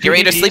 I'm Get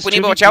ready to sleep, two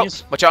Waniba. Watch out.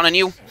 VPs. Watch out on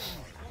you.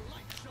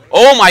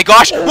 Oh my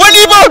gosh,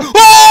 Waniba!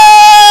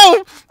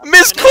 Oh,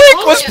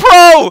 Misclick was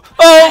pro.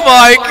 Oh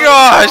my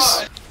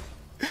gosh.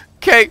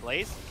 Okay.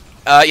 Blaze.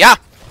 Yeah.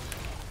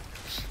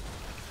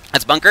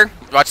 That's bunker.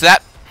 Watch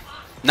that.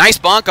 Nice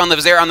bonk on the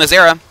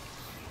Zera.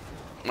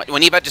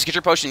 Waniba, just get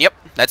your potion. Yep.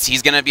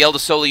 He's gonna be able to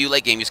solo you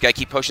late game. You just gotta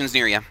keep potions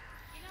near you.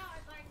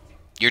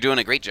 You're doing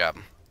a great job.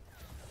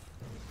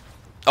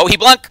 Oh, he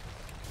blunk.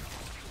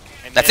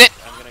 I That's missed.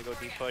 it. I'm gonna go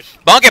deep push.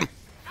 Bonk him.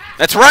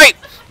 That's right.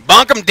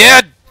 Bonk him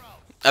dead.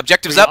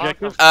 Objectives up.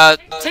 Objective?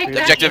 Take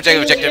that, Objective.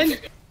 you alien.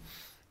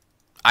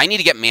 I need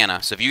to get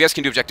mana, so if you guys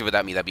can do objective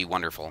without me, that'd be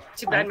wonderful.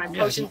 Too bad my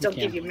Yeah, potions you don't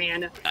can. give you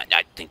mana.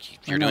 I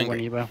think you're I know, doing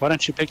great. Waniba. Why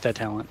don't you pick that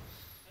talent?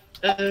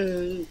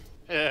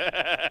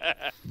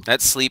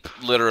 That sleep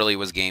literally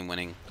was game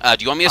winning. Do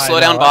you want me to I slow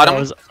know, down That bottom?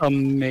 was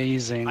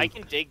amazing. I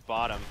can dig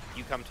bottom.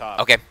 You come top.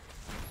 Okay.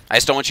 I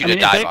just don't want you I to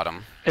mean, if die they-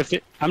 bottom.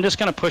 I'm just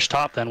gonna push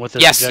top then with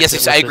this. Yes, objective, yes,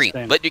 with I this agree.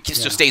 thing. But you can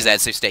still Yeah. stay,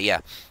 Zed, so stay, yeah.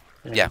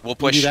 Yeah, we'll You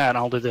push. do that, and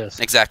I'll do this.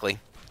 Exactly.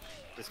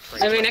 Just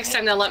crazy. Maybe next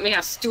time they'll let me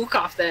have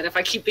Stukov then if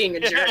I keep being a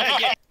jerk.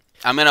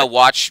 I'm gonna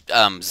watch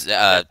That's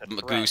a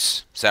threat.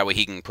 Goose, so that way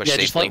he can push Yeah,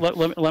 just safely.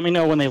 let me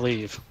know when they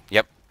leave.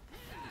 Yep.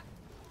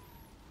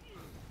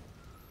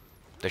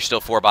 There's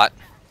still 4 bot.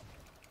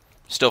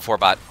 Still 4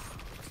 bot.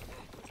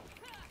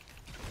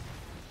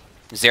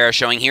 Zera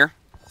showing here.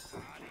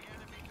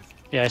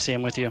 Yeah, I see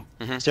him with you.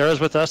 Mhm. Zara's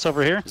with us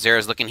over here.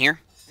 Zera's looking here.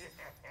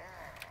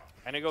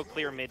 I'm gonna go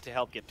clear mid to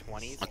help get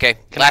 20s. Okay.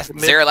 Can I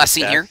commit Zera, last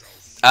seen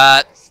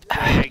stacks?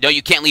 here. No,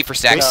 you can't leave for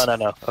stacks.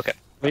 No. Okay.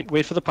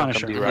 Wait for the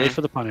Punisher. be Wait right.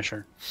 for the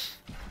Punisher.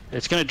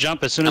 It's gonna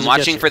jump as soon as I'm it gets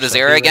watching here, for the so be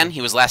Zera ready. again.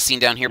 He was last seen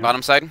down here,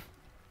 bottom side.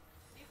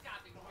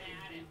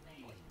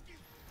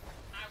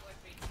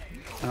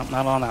 No,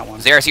 not on that one.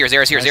 Zera's here.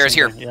 Zera's here. I Zera's see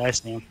here. him. Yeah, I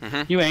see him.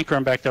 Mhm. You anchor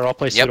him back there. I'll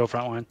play Yep. pseudo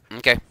front line.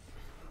 Okay.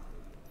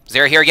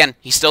 Zera here again.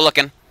 He's still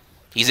looking.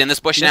 He's in this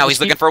bush now. He's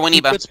looking for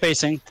Keep Waniba. good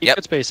spacing. Keep Yep.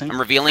 good spacing. I'm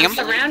revealing I'm him.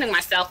 surrounding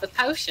myself with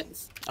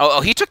potions.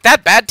 Oh, he took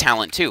that bad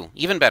talent too.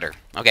 Even better.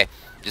 Okay.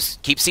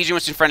 Just keep sieging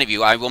what's in front of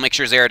you. I will make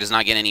sure Zera does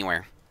not get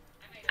anywhere.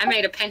 I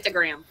made a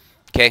pentagram.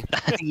 Okay.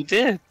 You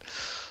did.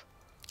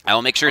 I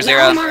will make sure No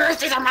Zera. more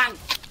Earths are mine.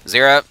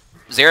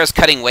 Zera's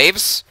cutting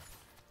waves.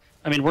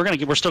 I mean,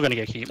 we're still gonna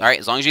get keep. All right.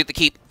 As long as you get the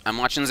keep. I'm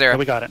watching Yeah, Zera.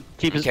 we got it.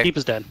 Keep his Okay. keep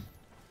his dead.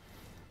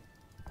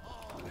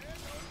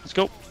 Let's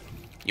go.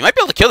 You might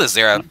be able to kill this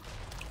Zera.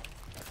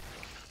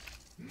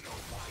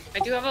 I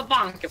do have a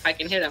bonk if I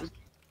can hit him.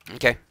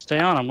 Okay. Stay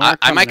on him.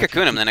 I might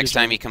cocoon him the next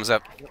time he comes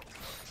up.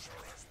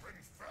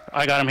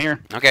 I got him here.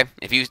 Okay.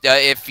 If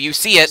you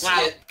see it,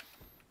 Wow.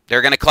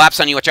 they're gonna collapse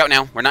on you. Watch out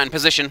now. We're not in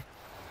position.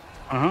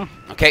 Uh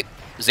huh. Okay.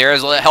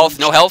 Zera's health.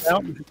 No health.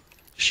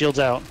 Shields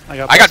out. I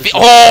got. I got. busted.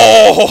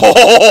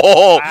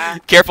 Oh!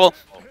 Careful.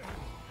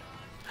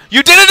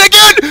 You did it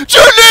again,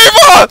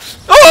 Geneva!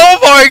 Oh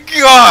my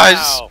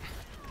gosh! Wow.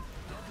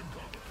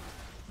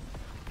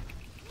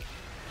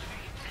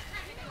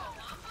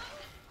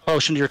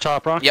 Potion to your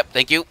top rock. Yep.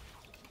 Thank you.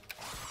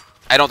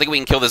 I don't think we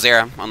can kill the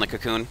Zera on the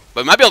cocoon,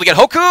 but we might be able to get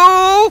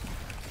Hoku.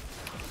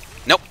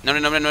 Nope. No.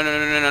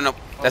 No.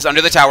 That's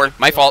under the tower.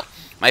 My fault.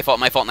 My fault.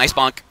 Nice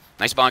bonk.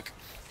 Nice bonk.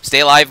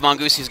 Stay alive,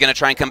 Mongoose. He's gonna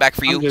try and come back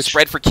for you. I'm good.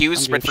 Spread for Qs. I'm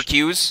Spread good. for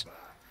Qs.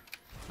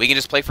 We can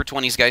just play for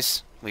 20s,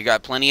 guys. We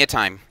got plenty of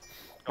time.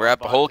 We're Go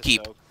up a whole bot to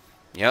keep. soak.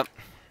 Yep.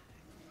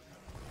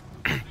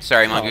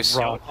 Sorry, Mongoose.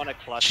 Raw. On a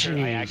cluster, I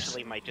Jeez.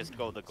 actually might just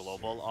go the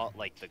global,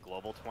 like the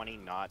global 20,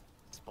 not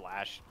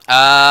splash.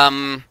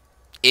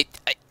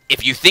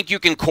 If you think you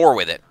can core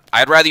with it,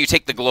 I'd rather you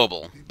take the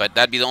global. But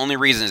that'd be the only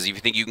reason is if you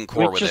think you can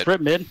core We with just it.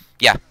 rip mid.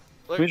 We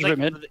just rip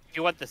mid. Do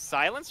you want the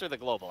silence or the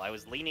global? I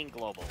was leaning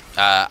global.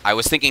 I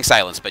was thinking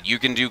silence, but you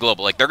can do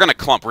global. Like they're gonna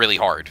clump really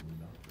hard.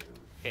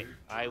 Okay,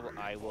 I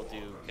will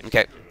do.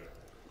 Okay.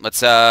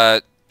 Let's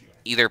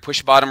either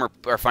push bottom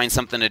or find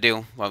something to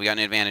do while we got an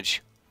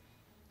advantage.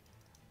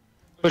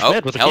 Push Oh,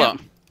 mid with a hello.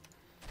 camp.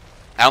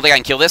 I don't think I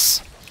can kill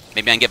this.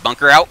 Maybe I can get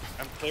bunker out.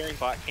 I'm clearing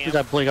bot We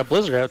camp. got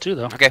Blizzard out too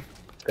though. Okay.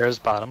 There's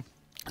bottom.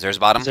 There's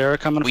bottom. Zera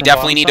coming. We from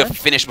definitely bottom need to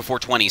side? finish before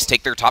 20s.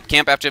 Take their top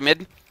camp after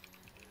mid.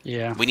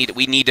 Yeah. We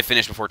need to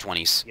finish before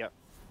 20s. Yep.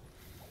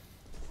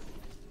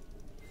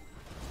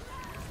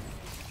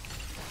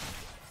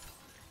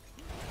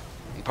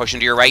 Potion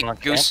to your right, Come on,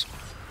 camp. Goose.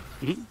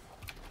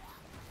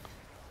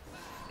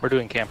 We're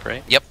doing camp,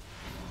 right? Yep.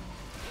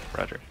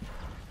 Roger.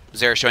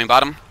 Zera showing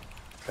bottom.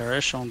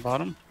 Bearish on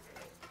bottom.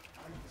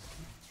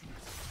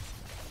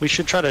 We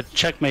should try to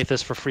checkmate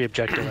this for free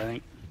objective, I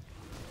think.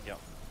 Yep.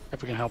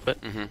 If we can help it.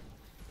 Mm-hmm.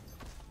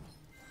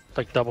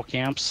 Like double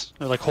camps.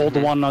 Or like hold the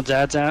one on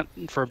Zad's at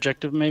for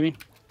objective maybe.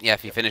 Yeah,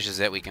 if he finishes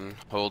it, we can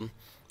hold.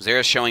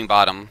 Zera's showing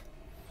bottom.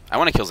 I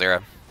want to kill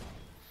Zera.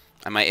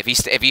 I might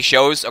if he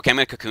shows. Okay, I'm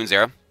gonna cocoon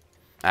Zera.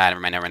 Ah, never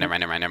mind.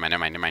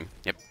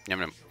 Yep,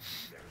 never mind.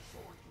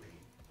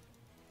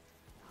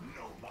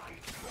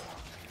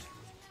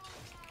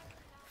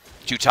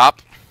 Two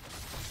top.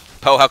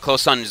 Poe, how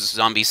close on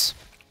zombies?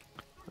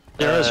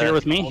 Zera's here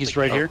with me. only- He's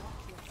right oh. here.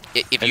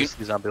 If I you just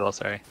see zombie wall,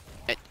 sorry.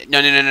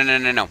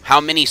 no.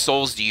 How many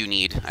souls do you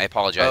need? I Oh,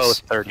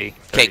 apologize. 30. Okay,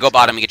 30 go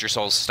bottom and get your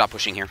souls. Stop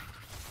pushing here.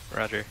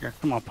 Roger. Here,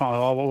 come on,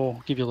 Paul.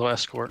 We'll give you a little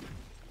escort.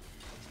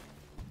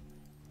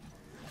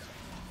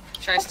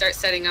 Should I start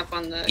setting up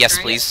on the Yes,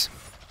 shrine? please.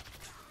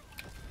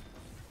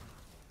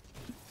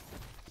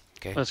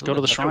 Okay. Let's Ooh, go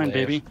to the another shrine, wave.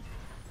 baby.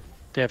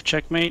 They have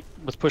checkmate.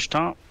 Let's push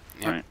top.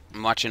 Yep. Alright.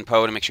 I'm watching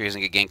Poe to make sure he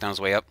doesn't get ganked on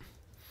his way up.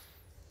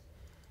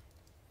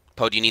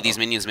 Poe, do you need these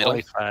minions middle?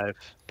 25,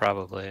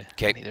 probably.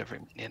 Okay. I need every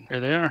minion. Here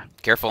they are.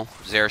 Careful.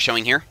 Zera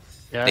showing here.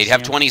 Yeah, I They see have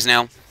 'em. 20s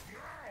now.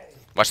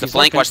 Watch the He's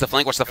flank, looking. watch the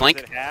flank, watch the Goes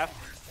flank. at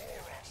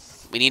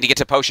half. We need to get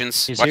to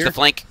potions. He's Watch here. the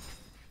flank.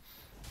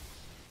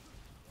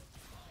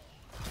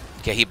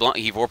 Okay, he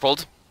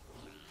vorpaled.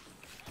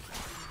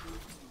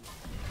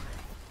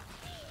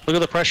 Look at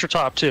the pressure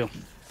top too.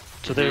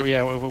 So there,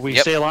 yeah, we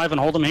Yep. stay alive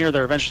and hold them here.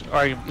 They're eventually.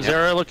 Are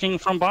Zera looking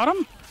from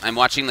bottom? I'm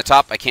watching the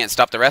top. I can't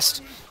stop the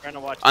rest. Trying to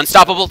watch.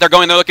 Unstoppable. They're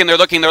going, they're looking.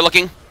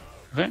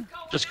 Okay.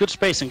 Just good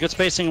spacing,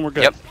 and we're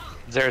good. Yep.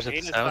 There's a Jane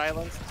is south.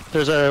 silenced.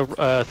 There's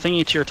a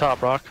thingy to your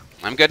top, Rock.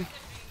 I'm good.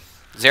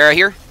 Zera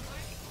here.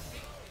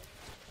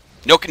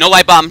 No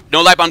light bomb.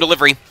 No light bomb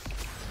delivery.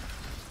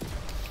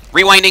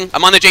 Rewinding.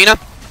 I'm on the Jaina.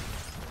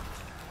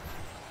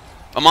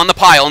 I'm on the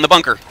pile in the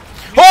bunker.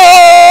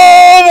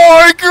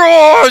 Oh my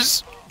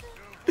gosh!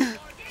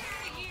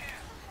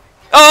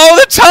 Oh,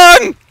 the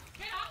tongue!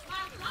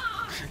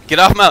 Get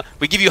off my.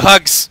 We give you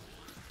hugs.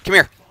 Come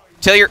here.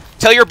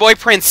 Tell your boy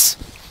Prince.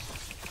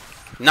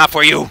 Not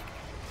for you.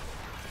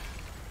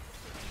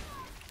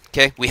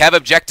 Okay, we have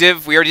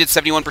objective. We already did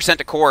 71%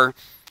 to core.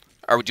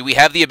 Or do we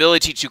have the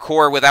ability to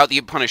core without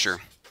the Punisher?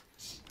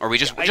 Or we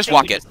just I just think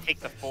walk we it. Just take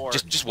the 4.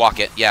 Just walk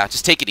it. Yeah,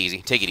 just take it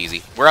easy. Take it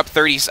easy. We're up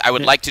 30s. I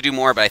would Yeah. like to do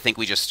more, but I think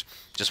we just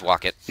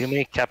walk it. Do you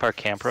make cap our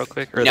camp real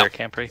quick? Or No. their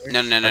camp right here? No.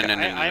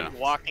 I'm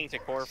walking to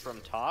core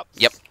from top.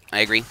 Yep,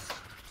 I agree.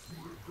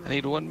 I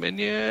need 1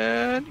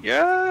 minion.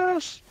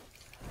 Yes!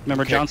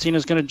 Remember, Okay. John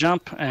Cena's gonna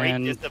jump, Great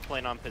and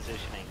discipline on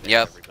positioning. There,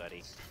 Yep.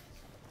 Everybody.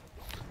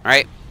 All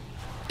right.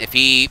 If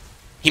he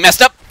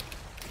messed up.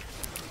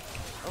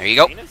 There you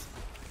go. Jaina's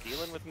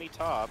dealing with me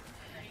top.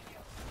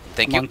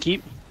 Thank come you. on,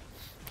 keep.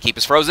 Keep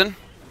is frozen.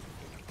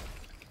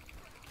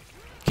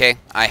 Okay,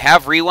 I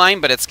have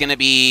rewind, but it's gonna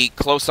be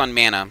close on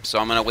mana, so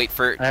I'm gonna wait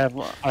for. I have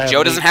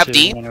Joe doesn't lead have too,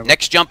 D. whenever.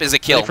 Next jump is a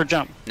kill. Ready for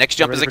jump. Next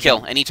jump is Ready a for kill.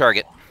 jump. Any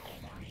target.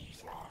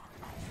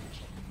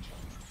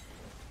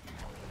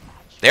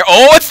 There.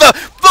 Oh, it's the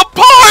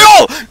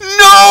pile!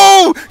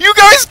 No! You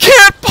guys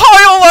can't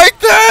pile like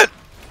that!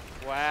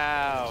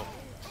 Wow.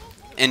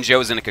 And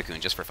Joe's in a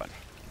cocoon just for fun.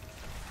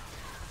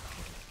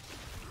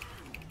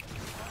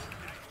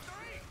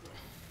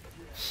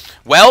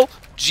 Well,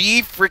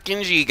 G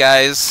frickin' G,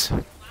 guys.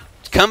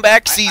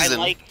 Comeback season.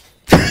 I like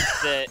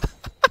that.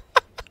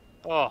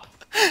 Oh,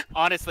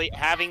 honestly,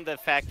 having the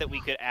fact that we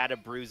could add a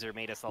bruiser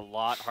made us a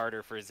lot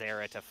harder for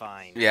Zera to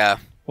find. Yeah.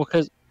 Well,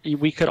 because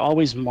we could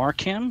always mark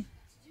him,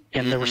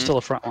 and there was still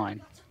a front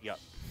line. Yep.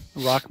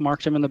 Rock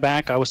marked him in the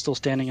back. I was still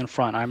standing in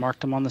front. I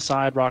marked him on the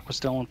side. Rock was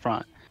still in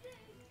front.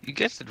 You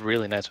guys did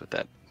really nice with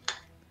that.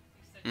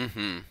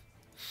 Mm-hmm.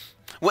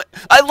 What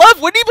I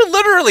love when even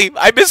literally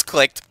I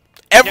misclicked.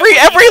 Every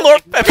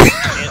Lord. lord.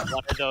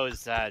 One of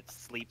those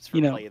sleeps for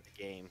You know, play of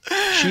the game.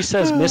 She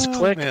says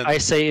misclick. man. I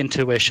say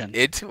intuition.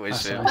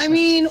 Intuition. That's I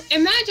mean,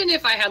 imagine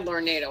if I had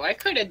Lornado. I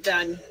could have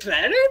done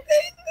better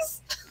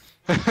things.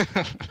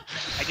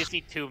 I just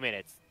need 2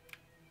 minutes.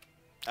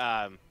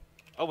 Oh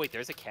wait,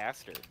 there's a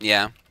caster.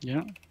 Yeah.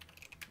 Yeah.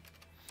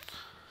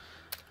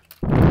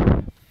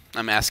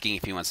 I'm asking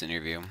if he wants an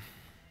interview.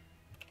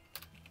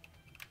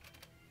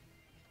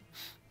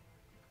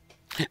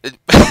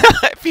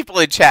 People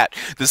in chat,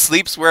 the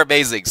sleeps were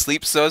amazing.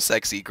 Sleep so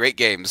sexy. Great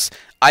games.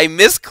 I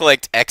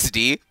misclicked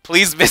XD.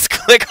 Please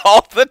misclick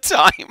all the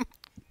time.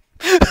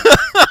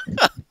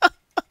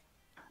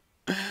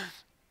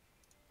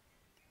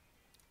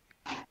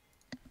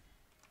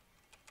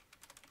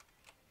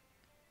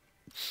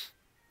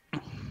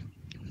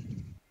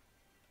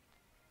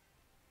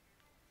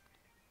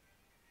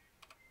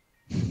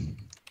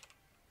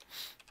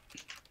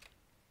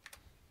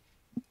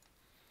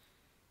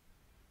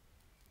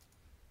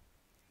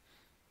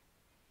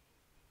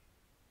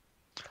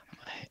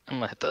 I'm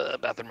gonna hit the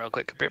bathroom real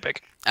quick. Be right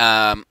back.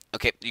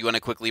 Okay, you want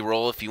to quickly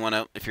roll if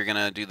you're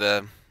gonna do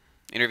the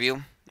interview,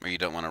 or you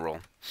don't want to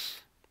roll?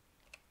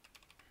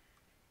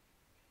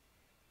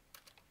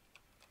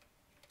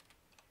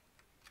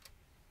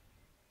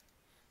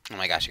 Oh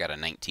my gosh, I got a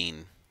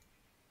 19.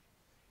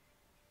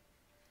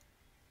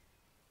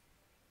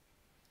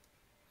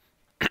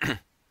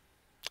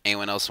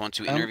 Anyone else want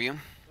to interview?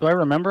 Do I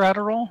remember how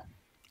to roll?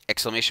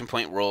 Exclamation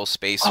point roll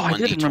space Oh, I 1d20.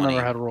 didn't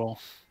remember how to roll.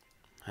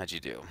 How'd you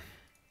do?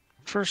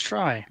 First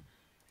try.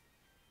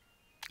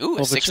 Ooh, Well,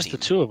 a if 16. it's just the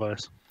two of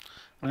us.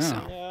 Yeah.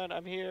 So- Man,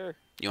 I'm here.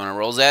 You want to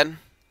roll, Zed?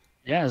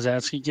 Yeah,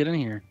 Zatsky, get in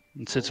here.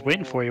 It's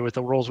waiting for you with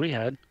the rolls we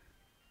had.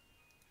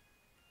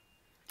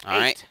 All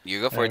right, you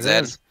go for it, There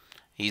it Zed. is.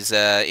 He's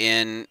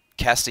in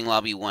casting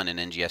lobby 1 in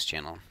NGS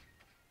channel.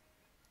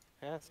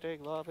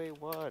 Casting lobby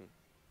 1. All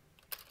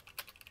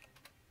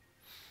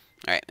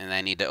right, and I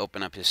need to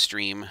open up his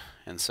stream,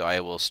 and so I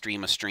will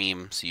stream a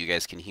stream so you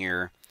guys can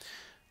hear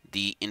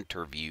the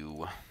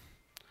interview.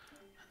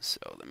 So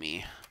let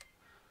me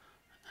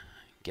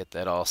get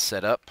that all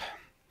set up.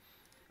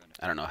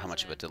 I don't know how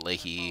much of a delay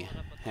he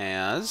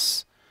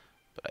has,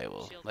 but I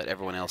will let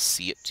everyone else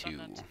see it too.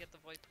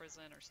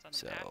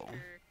 So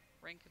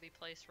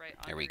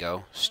there we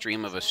go.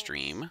 Stream of a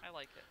stream.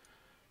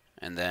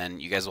 And then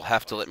you guys will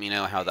have to let me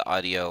know how the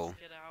audio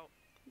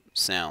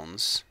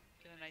sounds.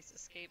 Get a nice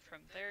escape from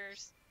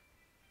theirs.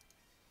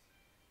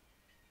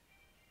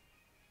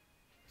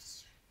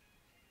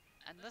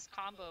 And this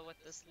combo with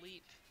this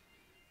leap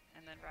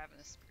and then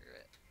Ravenous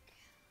Spirit.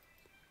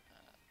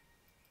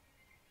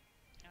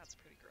 That's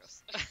pretty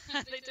gross.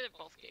 They did it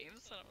both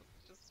games, and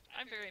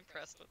I'm very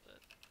impressed with it.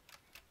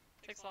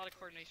 Takes a lot of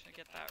coordination to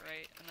get that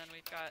right, and then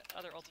we've got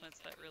other ultimates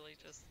that really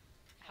just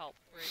help,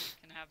 where you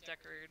can have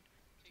Deckard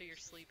do your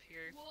sleep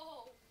here.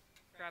 Whoa.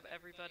 Grab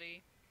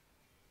everybody.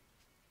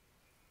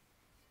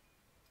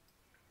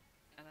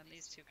 And then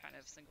these two kind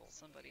of single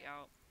somebody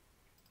out.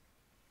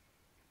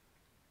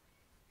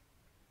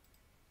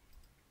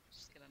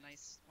 Just get a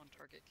nice one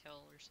target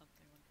kill or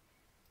something.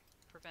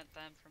 Prevent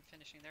them from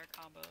finishing their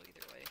combo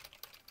either way.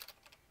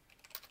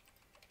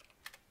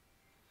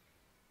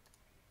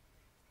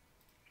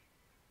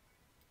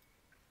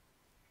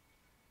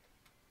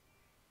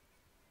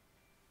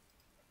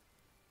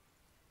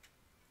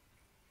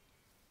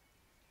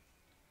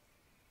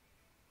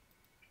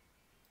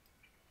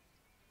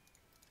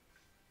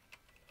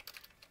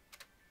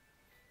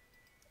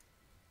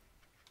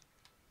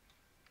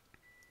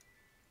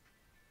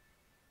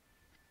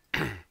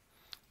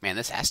 Man,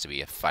 this has to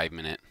be a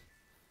 5-minute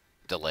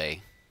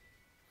delay.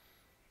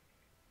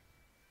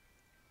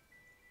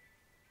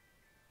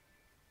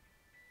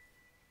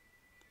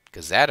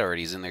 Because that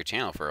already's in their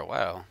channel for a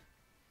while.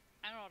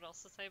 I don't know what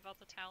else to say about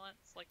the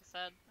talents. Like I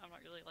said, I'm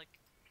not really like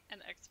an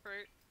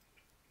expert.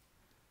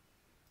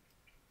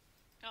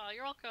 Oh,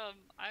 you're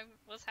welcome. I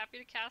was happy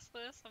to cast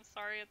this. I'm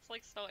sorry, it's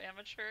like so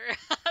amateur.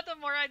 The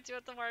more I do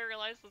it, the more I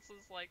realize this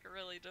is like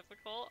really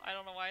difficult. I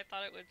don't know why I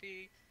thought it would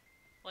be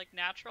like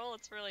natural.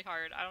 It's really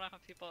hard. I don't know how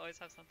people always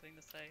have something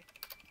to say.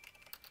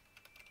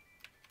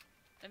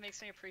 It makes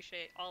me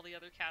appreciate all the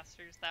other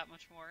casters that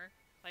much more.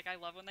 Like,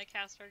 I love when they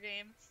cast our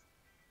games,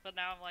 but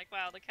now I'm like,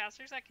 wow, the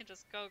casters that can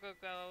just go, go,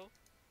 go,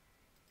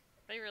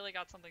 they really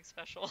got something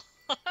special.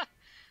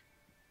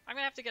 I'm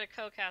gonna have to get a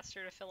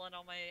co-caster to fill in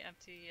all my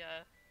empty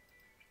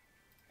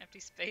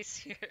space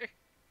here.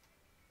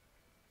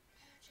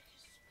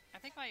 I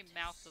think my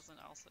mouth doesn't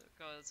also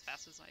go as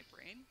fast as my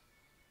brain.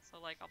 So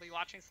like I'll be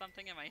watching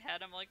something in my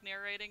head, I'm like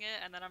narrating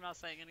it, and then I'm not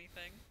saying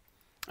anything.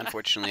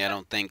 Unfortunately, I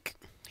don't think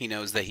he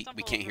knows that we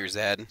Stumble can't over hear it.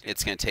 Zad.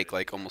 It's going to take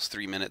like almost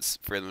 3 minutes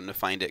for them to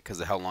find it because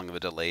of how long of a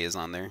delay is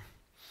on there.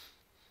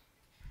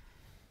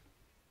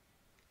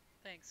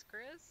 Thanks,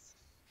 Chris.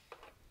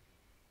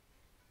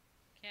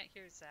 Can't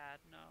hear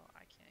Zad. No,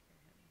 I can't hear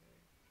him either.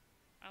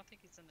 I don't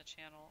think he's in the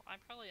channel. I'm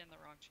probably in the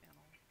wrong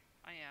channel.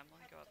 I am.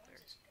 Let me go up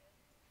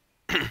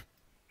there.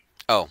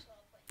 Oh,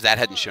 Zad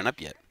hadn't shown up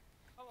yet.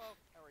 Hello,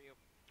 how are you?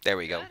 There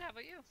we go. Good. How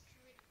about you?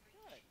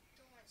 Good.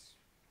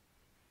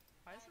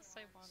 Why does it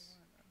say 1-1? Oh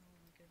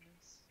my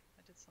goodness.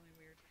 I did something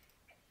weird.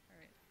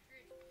 Alright.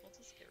 We'll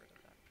just get rid of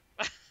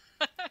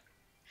that.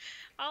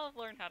 I'll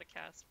learn how to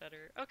cast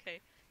better. Okay.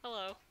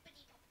 Hello.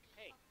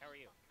 Hey, how are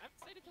you? I'm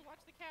excited to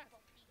watch the cast.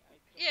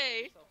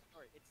 Yay.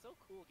 It's so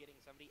cool getting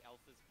somebody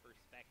else's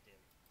perspective.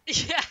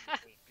 Yeah. On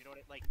the game. You know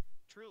what? Like,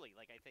 truly,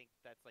 like I think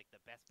that's like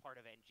the best part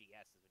of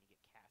NGS is when you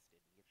get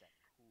casted and you get that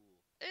cool.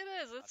 It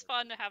is. It's other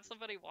fun to have person's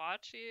somebody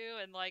watch you,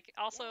 and like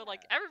also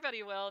like Yeah.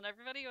 everybody will, and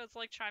everybody was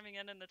like chiming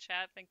in the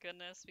chat. Thank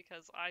goodness,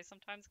 because I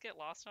sometimes get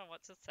lost on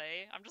what to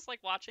say. I'm just like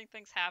watching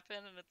things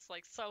happen, and it's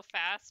like so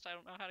fast. I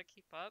don't know how to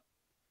keep up.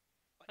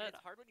 And But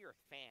it's hard when you're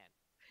a fan.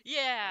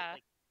 yeah,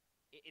 Right?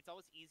 Like, it's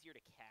always easier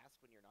to cast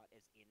when you're not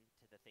as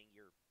into the thing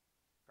you're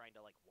trying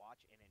to like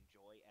watch and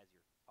enjoy as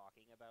you're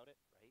talking about it,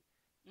 right?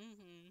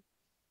 mhm.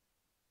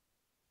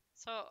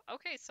 So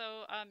okay,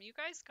 so you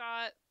guys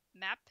got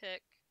map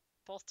pick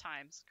both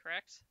times,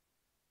 correct?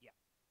 Yeah.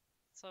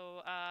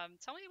 So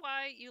tell me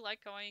why you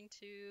like going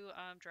to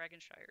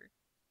Dragonshire.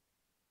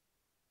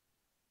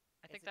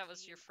 I think As a that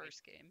was your team,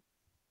 first game.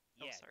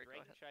 Oh, Yeah, sorry, go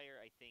ahead.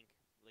 Dragonshire, I think,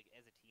 like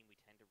as a team, we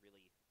tend to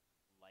really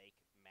like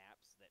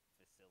maps that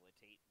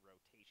facilitate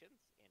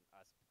rotations and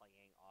us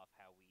playing off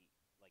how we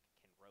like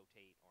can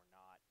rotate or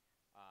not.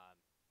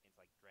 It's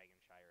like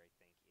Dragonshire, I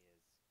think,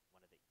 is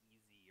one of the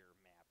easier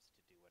maps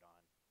to do it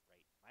on.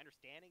 Right. My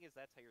understanding is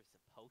that's how you're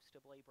supposed to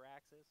play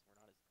Braxis. We're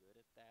not as good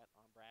at that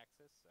on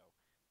Braxis, so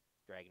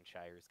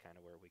Dragonshire is kind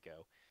of where we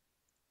go.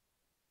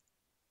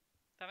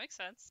 That makes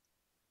sense.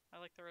 I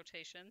like the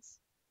rotations.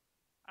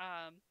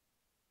 Um,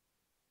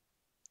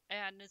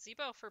 and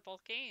Nazebo for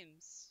both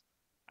games.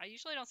 I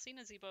usually don't see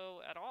Nazebo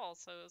at all,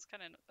 so it was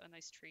kind of a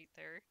nice treat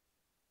there.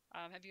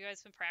 Have you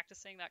guys been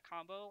practicing that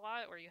combo a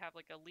lot, where you have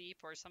like a leap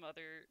or some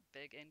other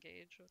big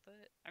engage with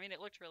it? I mean, it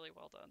looked really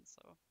well done,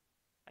 so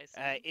I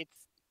assume.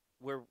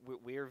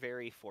 We're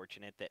very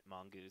fortunate that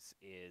Mongoose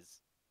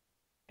is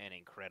an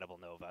incredible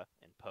Nova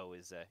and Poe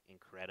is an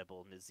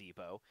incredible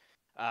Nazebo.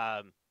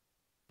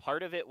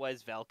 Part of it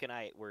was Velk and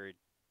I were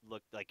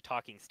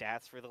talking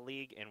stats for the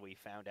league, and we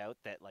found out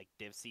that like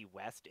Div-C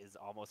West is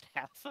almost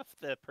half of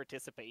the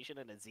participation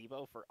in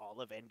Nazebo for all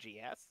of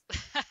NGS.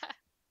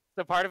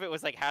 So part of it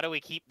was like, how do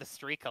we keep the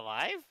streak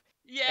alive?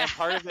 Yeah. And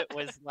part of it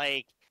was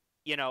like,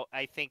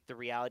 I think the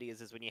reality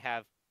is when you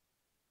have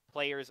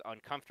players on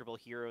comfortable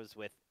heroes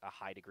with a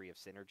high degree of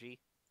synergy,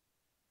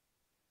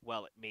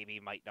 well, it maybe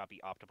might not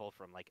be optimal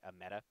from like a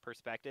meta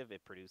perspective.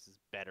 It produces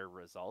better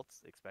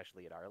results,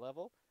 especially at our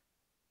level.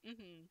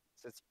 Mhm.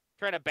 So it's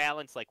trying to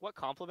balance like what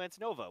complements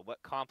Nova,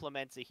 what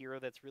complements a hero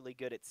that's really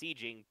good at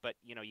sieging, but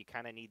you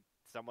kind of need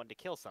someone to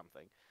kill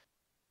something.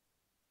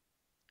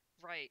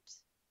 Right.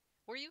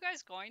 Were you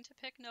guys going to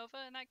pick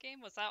Nova in that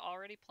game? Was that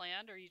already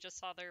planned, or you just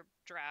saw their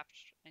draft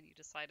and you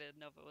decided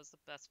Nova was the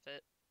best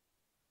fit?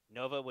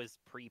 Nova was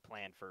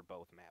pre-planned for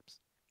both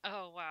maps.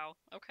 Oh, wow.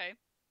 Okay.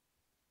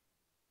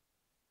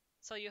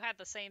 So you had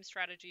the same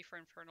strategy for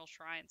Infernal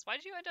Shrines. Why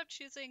did you end up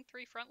choosing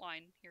 3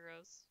 frontline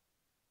heroes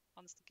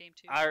on this game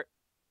too?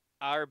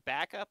 Our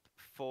backup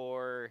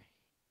for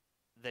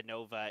the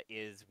Nova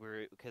is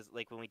because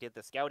like when we did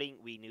the scouting,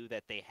 we knew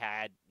that they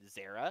had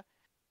Zera,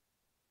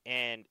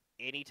 and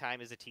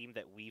anytime as a team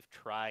that we've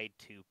tried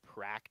to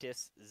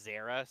practice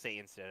Zera, say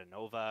instead of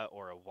Nova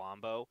or a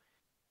Wombo,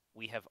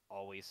 we have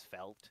always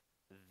felt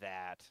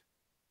that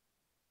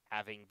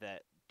having the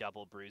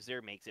double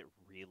bruiser makes it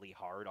really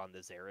hard on the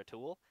Zera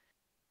tool.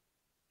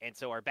 And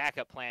so our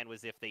backup plan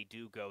was if they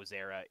do go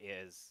Zera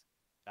is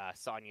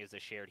Sonya is a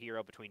shared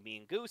hero between me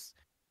and Goose.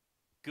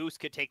 Goose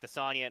could take the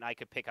Sonya and I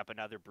could pick up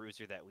another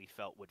bruiser that we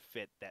felt would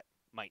fit that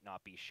might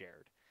not be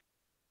shared.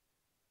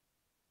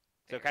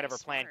 So kind of our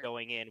plan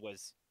going in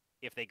was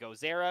if they go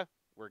Zera,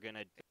 we're going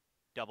to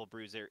double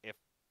bruiser. If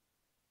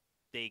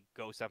they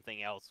go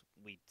something else,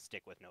 we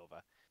stick with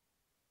Nova.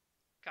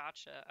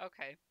 Gotcha.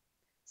 Okay.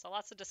 So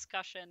lots of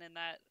discussion in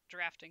that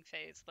drafting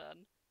phase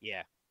then.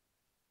 Yeah.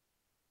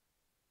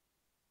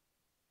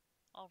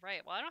 All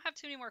right. Well, I don't have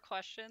too many more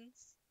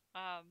questions.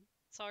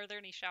 So are there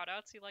any shout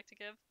outs you'd like to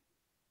give?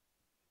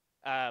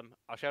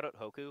 I'll shout out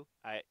Hoku.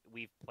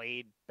 We've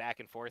played back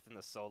and forth in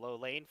the solo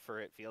lane for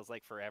it feels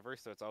like forever,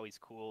 so it's always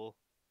cool,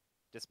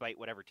 despite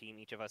whatever team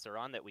each of us are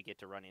on, that we get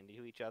to run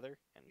into each other.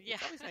 And Yeah.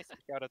 it's always nice to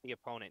shout out the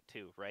opponent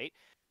too, right?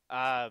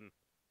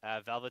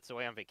 Velvet's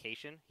away on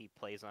vacation. He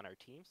plays on our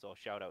team, so I'll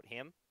shout out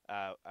him.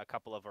 A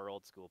couple of our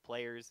old school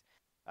players,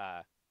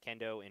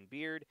 Kendo and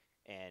Beard,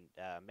 and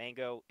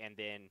Mango, and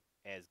then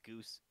as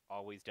Goose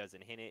always does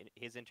in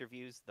his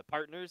interviews, the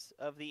partners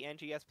of the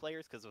NGS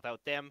players, because without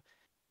them,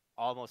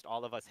 almost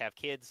all of us have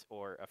kids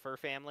or a fur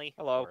family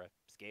or a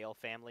scale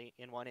family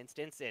in one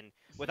instance, and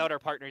without our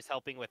partners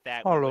helping with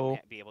that, we Hello.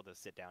 wouldn't be able to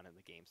sit down in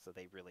the game. So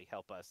they really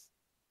help us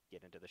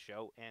get into the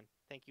show, and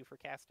thank you for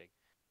casting.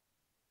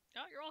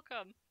 Oh, you're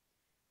welcome.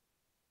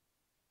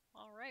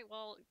 All right,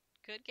 well,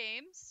 good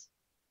games.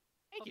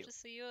 Thank Hope you. to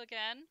see you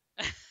again.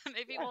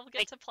 Maybe Yeah, we'll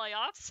get to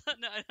playoffs.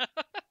 No.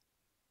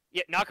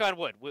 Yeah, knock on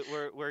wood.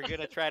 We're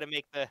gonna try to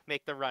make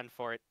the run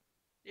for it.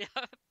 Yeah.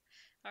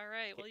 All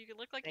right. Well, you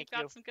look like Thank you've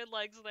got you. some good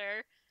legs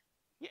there.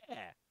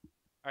 Yeah.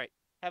 All right.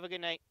 Have a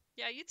good night.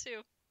 Yeah, you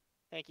too.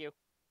 Thank you.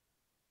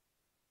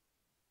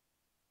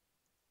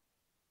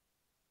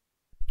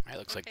 All right,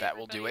 looks like Okay, that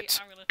will do everybody,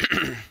 it. I'm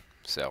gonna...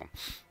 So,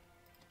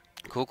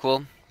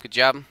 cool. Good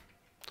job.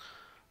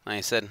 Like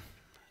I said,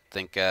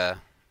 think that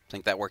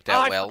worked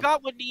out I well.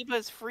 forgot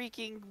Waniba's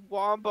freaking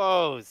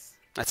wombos.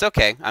 That's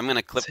okay. I'm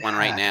gonna clip one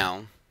right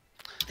now.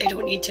 They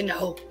don't need to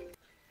know.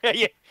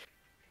 Yeah.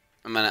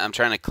 I'm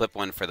trying to clip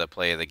one for the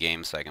play of the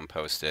game so I can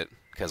post it.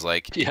 Cause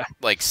like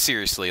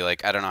seriously,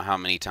 like I don't know how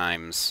many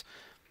times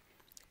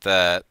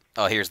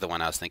here's the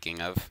one I was thinking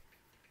of.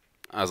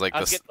 I was like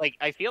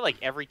I feel like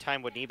every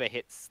time Waniba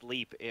hit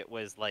sleep, it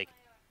was like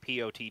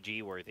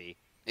POTG worthy.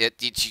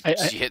 She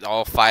hit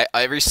all 5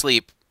 every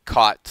sleep,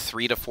 caught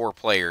 3 to 4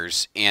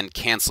 players and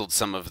canceled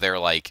some of their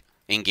like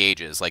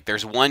engages. Like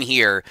there's one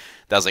here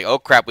that was like, oh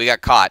crap, we got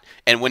caught,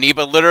 and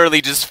Waniba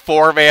literally just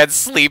 4-man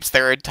sleeps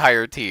their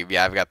entire team.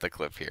 Yeah, I've got the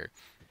clip here.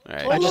 All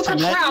right. Oh, look, a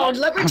crowd.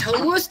 Let me tell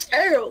you a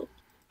tale.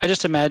 I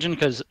just imagine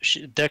because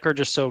Decker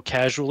just so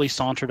casually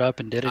sauntered up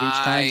and did it each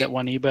time that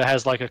Waniba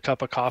has like a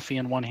cup of coffee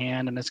in one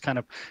hand and is kind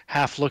of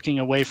half looking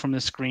away from the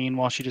screen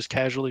while she just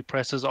casually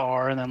presses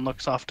R and then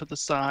looks off to the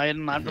side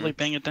and not really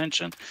paying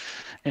attention.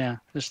 Yeah,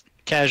 just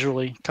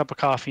casually, cup of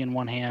coffee in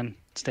one hand,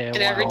 stay a And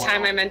while. every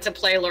time I meant to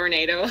play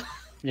Lornado.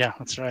 Yeah,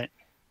 that's right.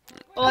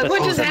 Well, like,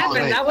 what just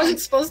happened? That wasn't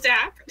supposed to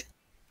happen.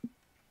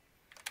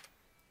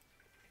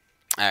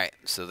 All right,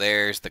 so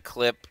there's the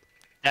clip.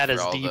 That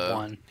is the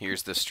one.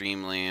 Here's the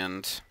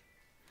Streamland.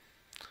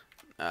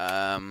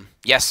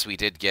 Yes, we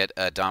did get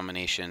a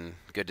domination.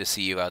 Good to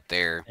see you out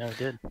there. Yeah, we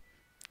did.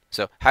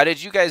 So, how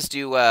did you guys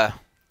do? They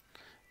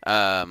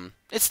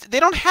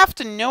don't have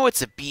to know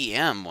it's a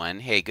BM one.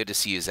 Hey, good to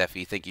see you,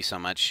 Zeffy. Thank you so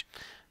much.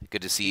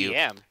 Good to see you.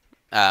 BM.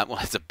 Well,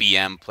 it's a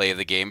BM play of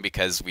the game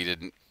because we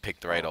didn't pick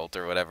the right ult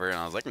or whatever, and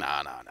I was like, no,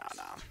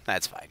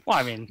 that's fine. Well,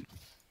 I mean,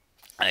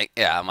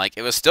 I'm like,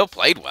 it was still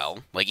played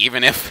well. Like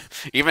even if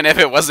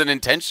it wasn't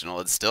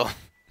intentional, it's still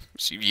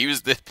she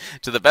used it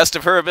to the best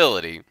of her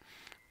ability.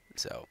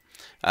 So,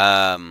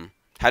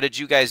 how did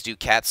you guys do,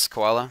 Cats,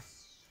 Koala?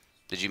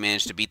 Did you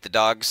manage to beat the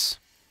dogs?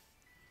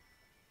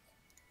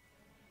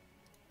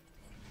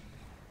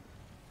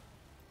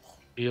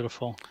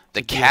 beautiful.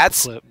 The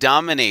Cats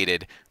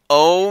dominated.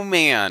 Oh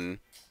man,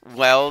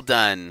 well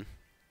done.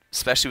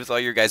 Especially with all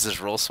your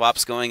guys' role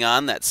swaps going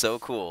on, that's so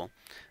cool.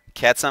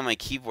 Cats on my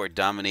keyboard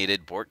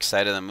dominated Bork's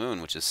Side of the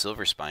Moon, which is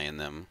Silver Spy in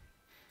them.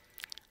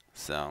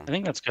 So I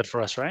think that's good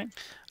for us, right?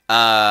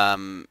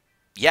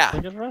 Yeah.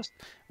 Good for us?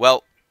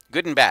 Well,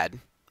 good and bad.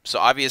 So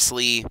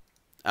obviously,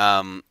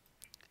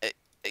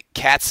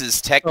 Cats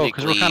is technically. Oh,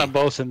 because we're kind of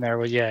both in there.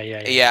 Well, yeah.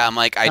 Yeah, I'm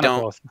like,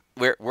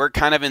 we're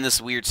kind of in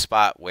this weird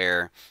spot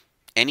where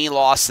any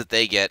loss that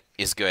they get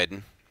is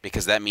good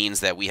because that means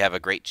that we have a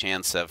great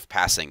chance of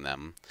passing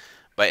them.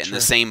 But in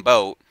the same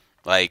boat,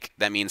 like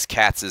that means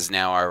Cats is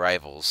now our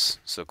rivals.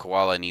 So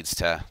Koala needs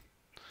to.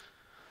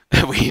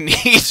 We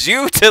need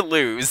you to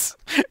lose.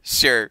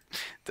 Sure,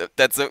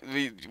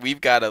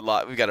 we've got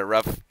a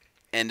rough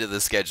end of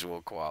the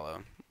schedule,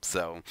 Koala.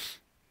 So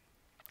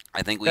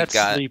I think we've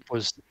got. Sleep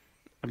was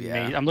amazing.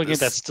 Yeah, I'm looking at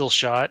that still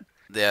shot.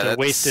 Yeah, the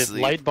wasted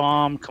light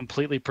bomb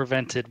completely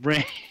prevented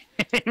rain.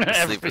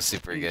 Sleep was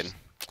super good.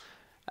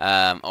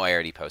 I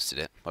already posted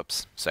it.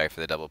 Whoops. Sorry for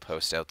the double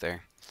post out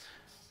there.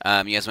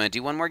 You guys want to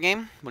do one more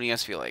game? What do you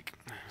guys feel like?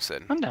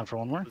 I'm down for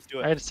one more. Let's do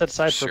it. I had set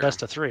aside for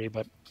best of 3,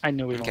 but I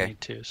knew we'd only need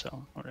 2,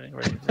 so ready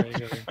to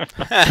go.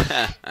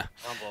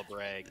 Humble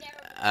brag.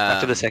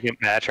 After the second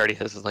match, already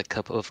has his like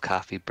cup of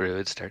coffee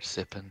brewed, starts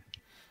sipping.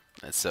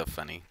 That's so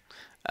funny.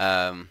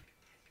 I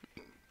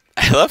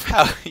love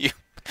how you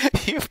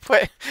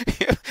put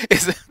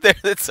is it there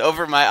that's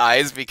over my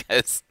eyes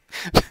because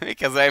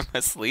I'm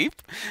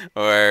asleep,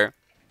 or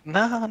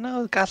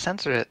no, gotta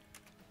censor it.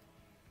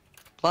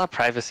 A lot of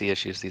privacy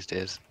issues these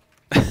days.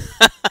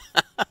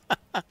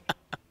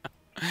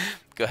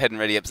 Go ahead and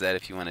ready up, Zed,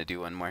 if you want to do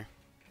one more.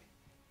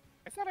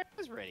 I thought I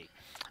was ready.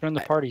 You're in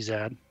the party,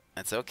 Zad.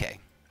 That's okay.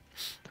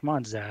 Come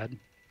on, Zad.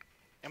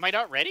 Am I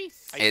not ready?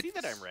 I see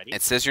that I'm ready.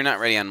 It says you're not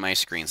ready on my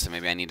screen, so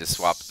maybe I need to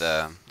swap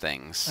the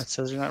things. It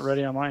says you're not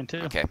ready on mine, too.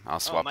 Okay, I'll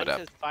swap it up.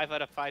 Mine says 5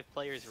 out of 5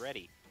 players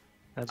ready.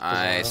 That's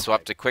I bizarro.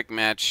 swapped a quick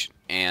match,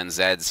 and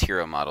Zed's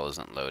hero model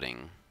isn't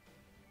loading.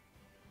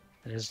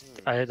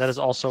 That is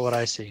also what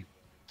I see.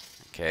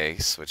 Okay,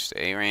 switch to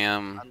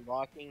ARAM.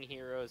 Unlocking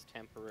heroes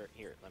temporary.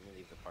 Here, let me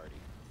leave the party.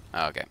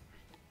 Oh, okay.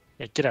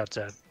 Yeah, get out,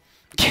 Zed.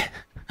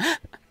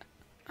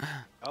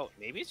 Oh,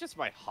 maybe it's just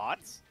my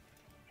HOTS?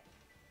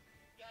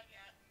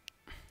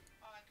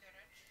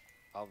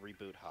 I'll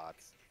reboot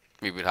HOTS.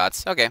 Reboot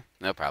HOTS? Okay,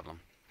 no problem.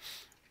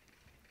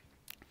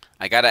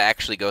 I gotta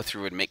actually go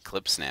through and make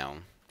clips now.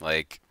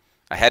 Like,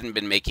 I hadn't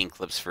been making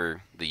clips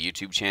for the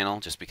YouTube channel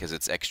just because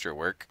it's extra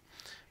work.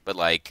 But,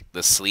 like,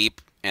 the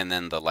sleep and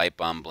then the light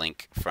bomb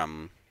blink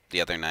from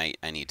the other night,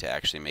 I need to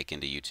actually make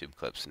into YouTube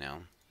clips now.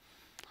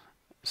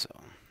 So,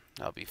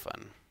 that'll be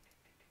fun.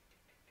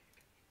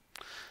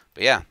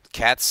 But yeah,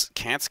 Cat's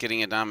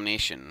getting a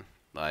domination.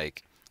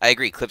 Like, I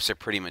agree, clips are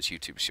pretty much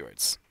YouTube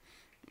shorts.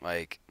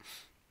 Like,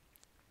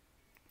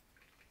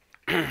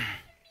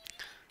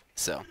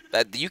 so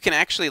that you can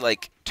actually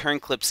like turn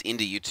clips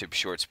into YouTube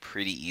shorts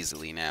pretty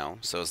easily now.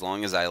 So as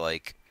long as I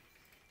like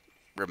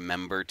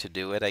remember to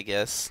do it, I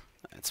guess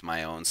it's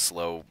my own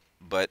slow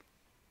butt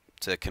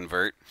to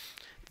convert.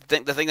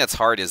 The thing that's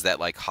hard is that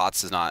like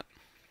HOTS is not,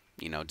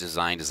 you know,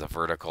 designed as a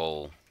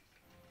vertical,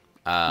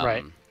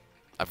 Right.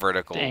 a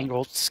vertical The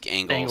angle.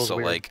 So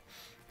Weird.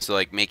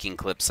 like making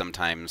clips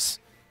sometimes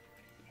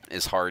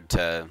is hard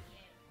to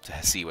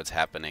see what's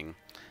happening,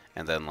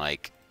 and then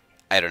like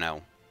I don't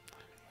know,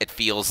 it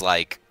feels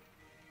like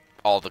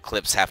all the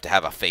clips have to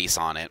have a face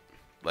on it,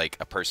 like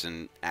a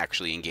person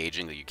actually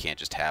engaging, that you can't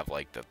just have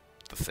like the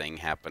thing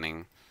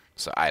happening.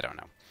 So I don't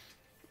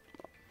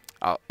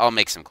know. I'll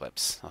make some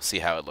clips. I'll see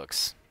how it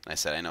looks. I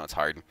said I know it's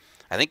hard.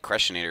 I think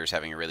Crushinator is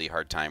having a really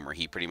hard time where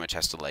he pretty much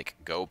has to like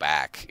go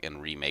back and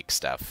remake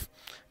stuff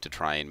to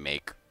try and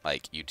make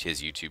like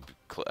his YouTube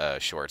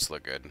shorts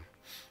look good.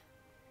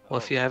 Well,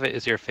 if you have it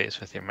as your face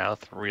with your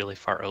mouth really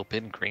far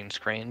open, green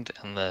screened,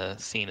 and the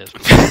scene is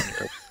really in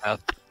your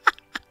mouth.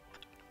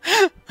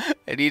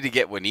 I need to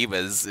get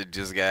Waniba's and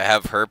just gotta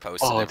have her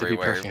posted Oh, that'd be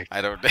everywhere. perfect.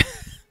 I don't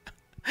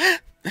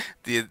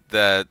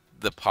the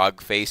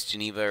pog face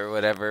Geneva or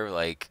whatever,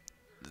 like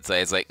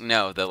it's like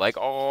no, the like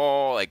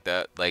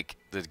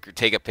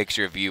take a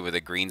picture of you with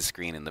a green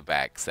screen in the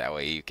back, so that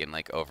way you can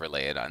like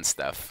overlay it on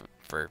stuff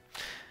for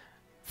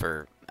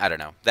I don't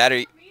know. That or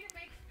Me to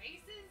make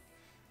faces?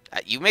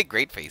 you make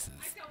great faces.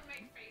 I don't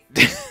make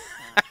faces.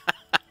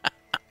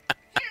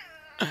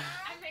 I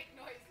make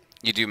noises.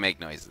 You do make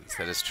noises.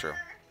 That is true.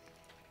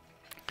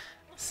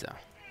 So,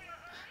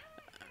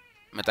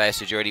 Matthias,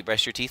 did you already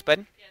brush your teeth,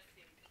 bud? Yes,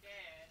 it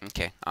did.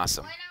 Okay,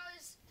 awesome. When I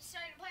was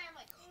starting to play, I'm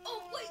like,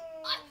 oh wait,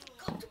 I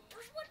forgot to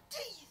brush my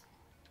teeth.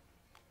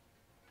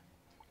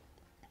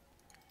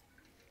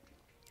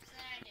 So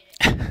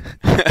then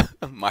I did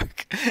it.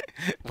 Mark,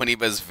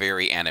 Waniba's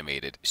very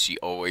animated. She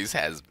always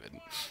has been.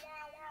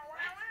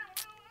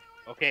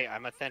 Okay,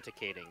 I'm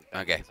authenticating.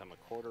 That Okay. means I'm a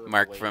quarter of the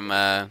Mark way from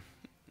there.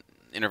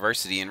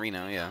 University in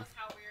Reno, yeah. Knows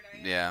how weird I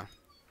am. Yeah.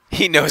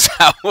 He knows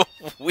how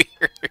weird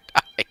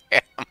I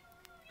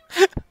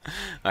am.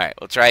 Alright,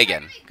 we'll try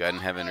again. Go ahead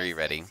and have Henry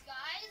ready. Guys,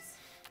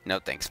 No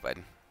thanks, bud.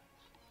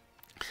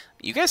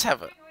 You guys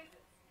have a...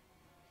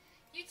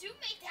 you do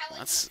make that when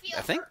That's, you feel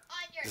I think, hurt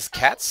on your this toes.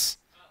 Cats...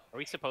 Are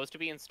we supposed to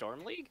be in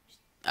Storm League?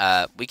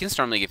 we can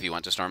Storm League if you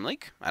want to Storm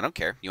League. I don't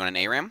care. You want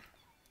an ARAM?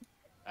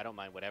 I don't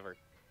mind, whatever.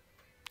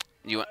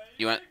 You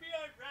want...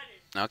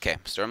 Okay,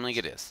 Storm League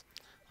it is.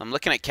 I'm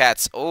looking at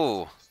Cats.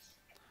 Oh.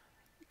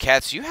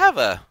 Cats, you have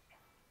a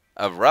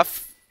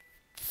rough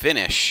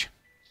finish.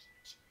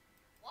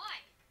 Why?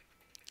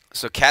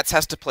 So Cats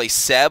has to play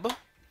Seb,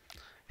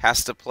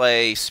 has to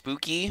play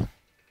Spooky,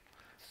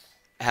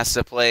 has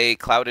to play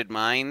Clouded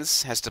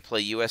Mines, has to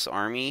play U.S.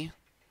 Army,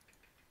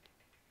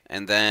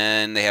 and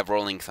then they have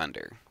Rolling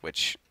Thunder,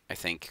 which I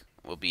think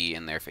will be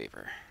in their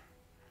favor.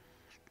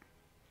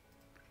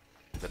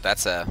 But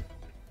that's a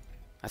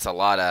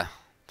lot of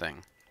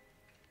thing.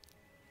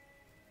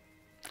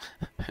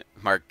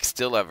 Mark,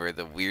 still ever,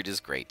 the weird is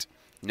great.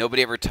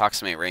 Nobody ever talks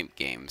to me at ranked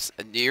games.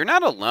 You're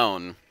not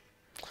alone.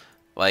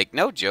 Like,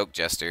 no joke,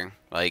 Jester.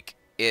 Like,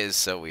 it is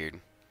so weird.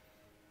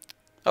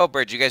 Oh,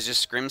 Bird, you guys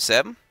just scrim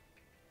Seb?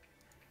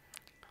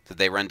 Did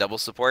they run double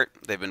support?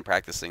 They've been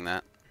practicing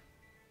that.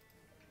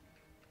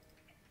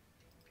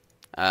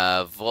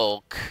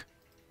 Volk.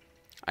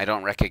 I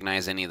don't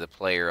recognize any of the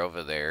player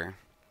over there.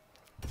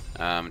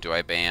 Do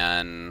I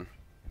ban,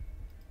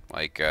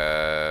 like,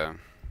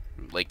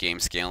 late game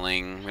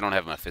scaling? We don't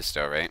have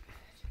Mephisto, right?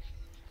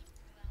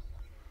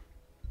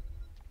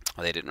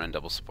 Oh, they didn't run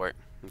double support?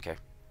 Okay.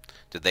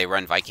 Did they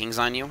run Vikings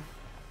on you?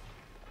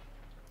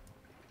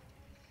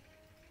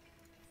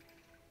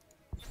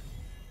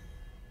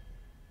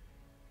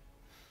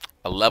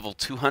 A level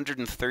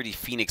 230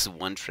 Phoenix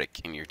one trick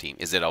in your team.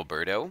 Is it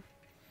Alberto?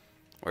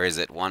 Or is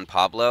it Juan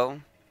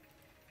Pablo?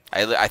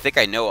 I think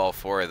I know all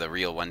four of the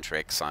real one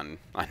tricks on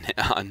Was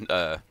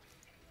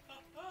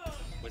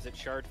it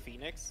Shard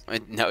Phoenix?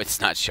 no,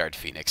 it's not Shard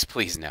Phoenix.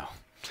 Please no.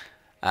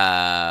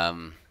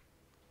 Careful,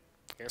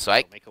 So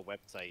I- don't make a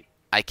website.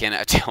 I can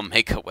tell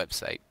make a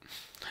website.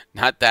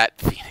 Not that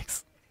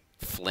Phoenix.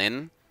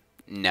 Flynn?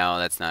 No,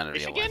 that's not a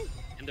real Michigan?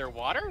 In their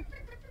water?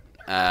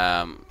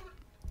 one.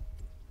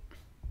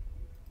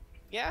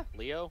 Yeah,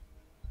 Leo.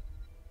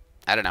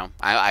 I don't know.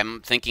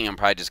 I'm thinking I'm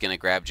probably just going to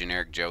grab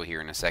generic Joe here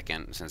in a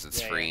second since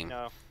it's free.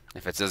 No.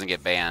 If it doesn't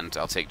get banned,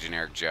 I'll take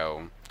generic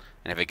Joe.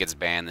 And if it gets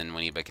banned, then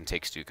Winiba can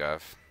take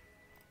Stukov.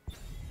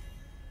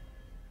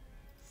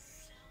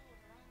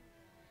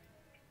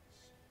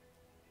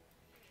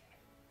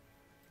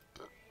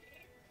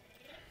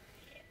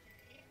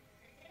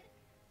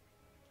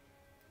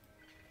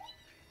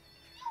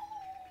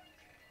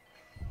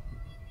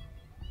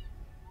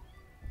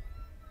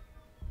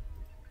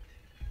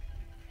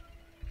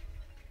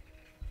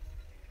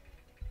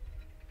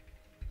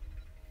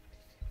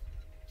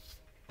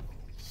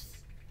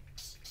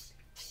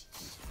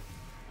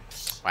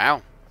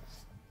 Wow.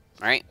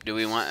 Alright, do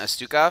we want a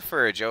Stukov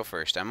or a Joe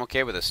first? I'm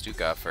okay with a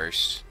Stukov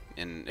first.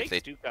 And if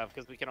Take they Stukov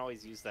because we can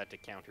always use that to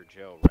counter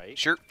Joe, right?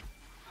 Sure.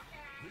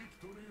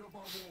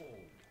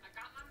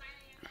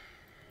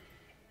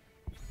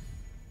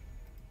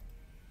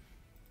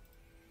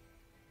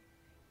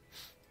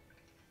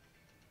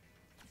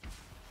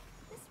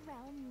 This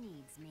realm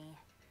needs me.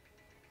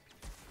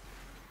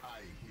 I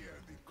hear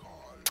the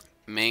call.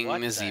 Ming What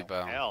the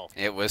Nazeebo. hell?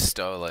 It was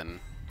stolen.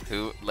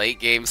 Who late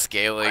game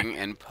scaling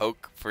and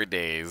poke for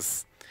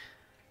days.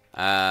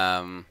 We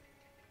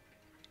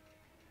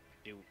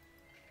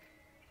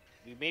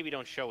maybe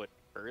don't show it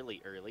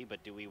early,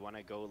 but do we want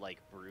to go like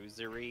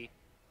bruisery?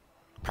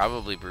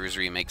 Probably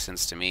Bruisery makes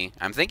sense to me.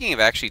 I'm thinking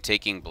of actually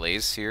taking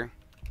Blaze here.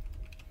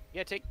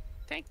 Yeah, take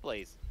Tank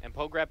Blaze and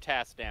Poe grab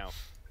Task now.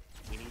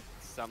 We need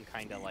some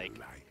kind of like.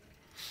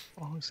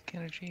 Oh,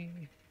 energy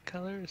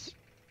colors.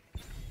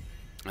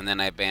 And then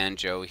I ban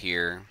Joe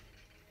here.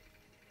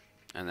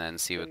 And then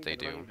see what they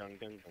do.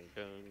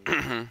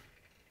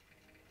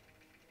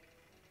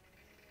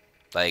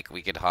 Like,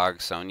 we could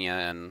hog Sonya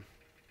and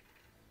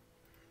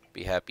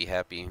be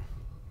happy.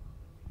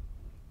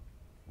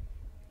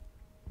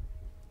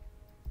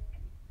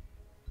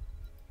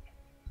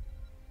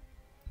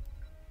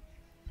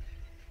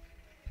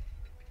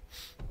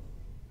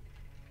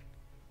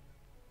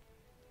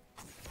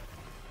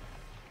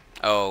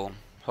 Oh,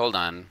 hold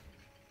on.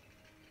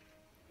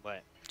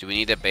 What? Do we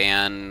need to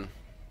ban...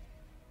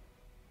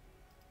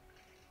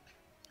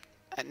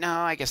 No,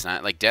 I guess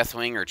not. Like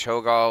Deathwing or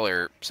Cho'Gall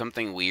or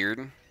something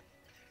weird.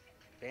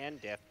 Ban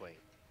Deathwing.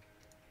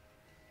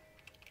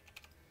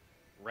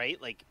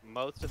 Right? Like,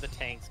 most of the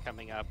tanks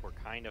coming up we're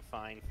kind of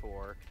fine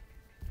for.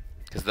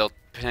 Because they'll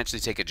potentially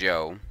take a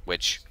Joe,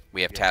 which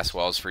we have Yes. task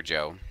walls for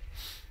Joe.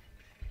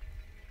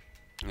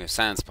 We have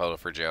silence puddle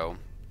for Joe.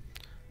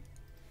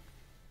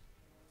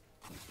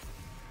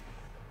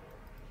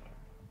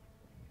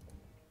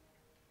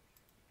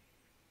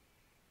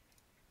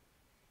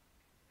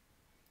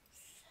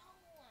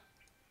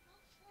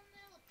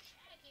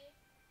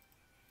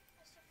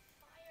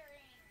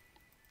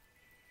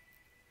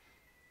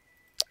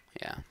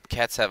 Yeah,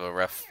 Cats have a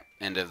rough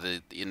end of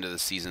the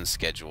season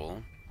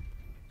schedule.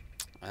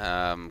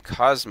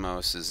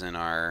 Cosmos is in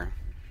our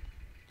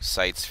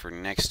sights for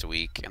next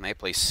week, and they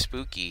play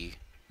Spooky.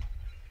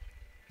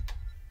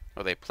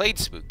 Oh, they played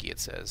Spooky, it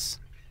says.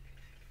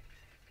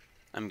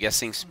 I'm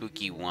guessing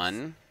Spooky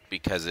won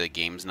because the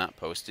game's not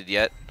posted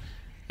yet,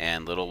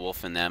 and Little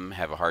Wolf and them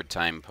have a hard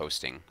time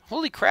posting.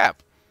 Holy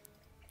crap!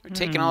 They're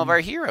taking all of our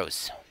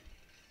heroes.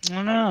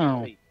 I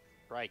know.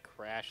 Try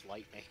Crash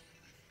Lightning.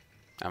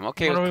 I'm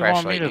okay What do with we Crash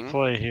want me Lightning. to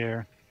play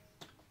here?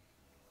 Do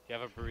you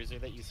have a bruiser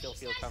that you still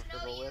feel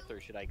comfortable with, or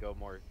should I go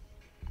more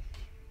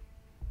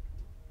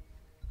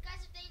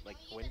like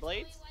Twin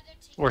Blades?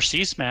 Or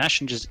C Smash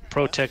and just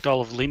protect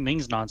all of Li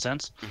Ming's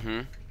nonsense.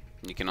 Mm-hmm.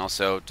 You can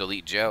also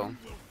delete Joe,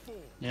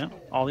 Yeah,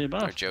 all the or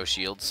above. Joe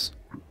shields.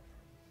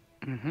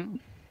 Mm-hmm.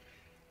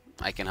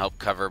 I can help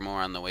cover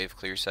more on the wave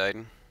clear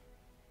side.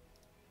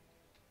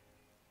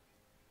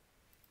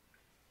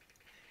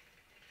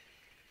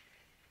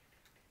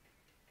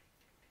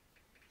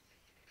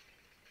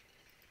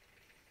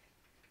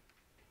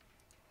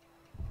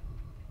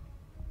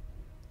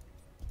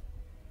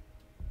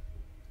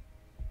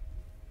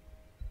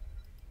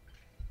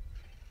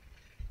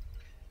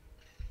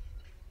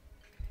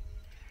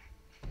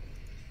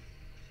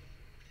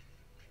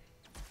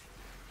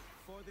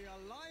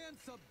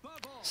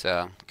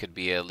 So, could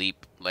be a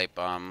light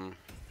bomb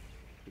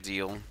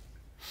deal.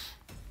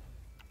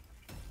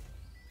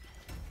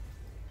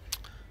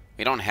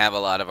 We don't have a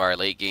lot of our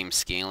late game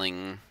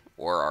scaling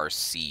or our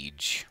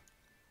siege.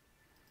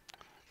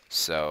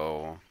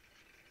 So,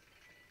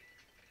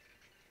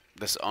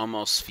 this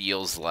almost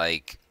feels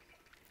like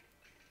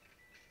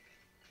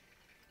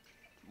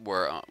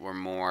we're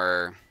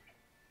more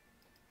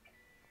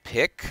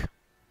pick,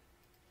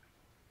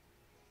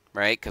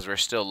 right? Because we're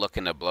still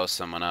looking to blow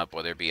someone up,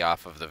 whether it be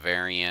off of the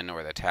Varian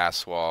or the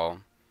task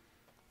wall.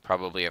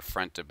 Probably a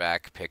front to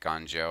back pick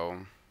on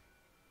Joe.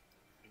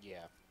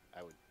 Yeah,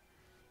 I would.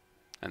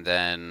 And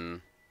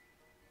then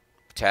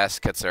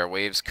task gets our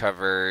waves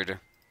covered.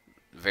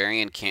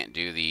 Varian can't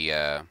do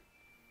the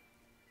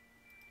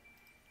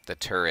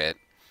turret,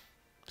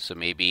 so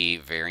maybe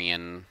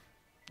Varian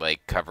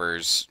like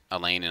covers a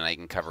lane and I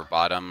can cover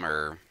bottom,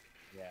 or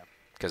Yeah.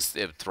 Because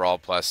Thrall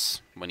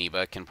plus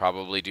Waniba can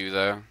probably do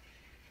the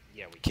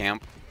Yeah, we can.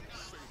 camp.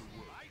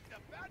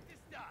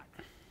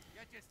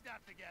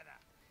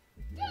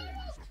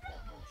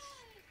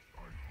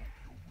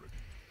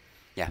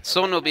 Yeah,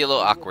 someone will be a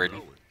little awkward.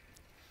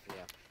 Yeah.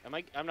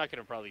 I'm not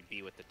gonna probably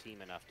be with the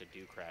team enough to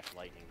do Crash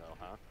Lightning though,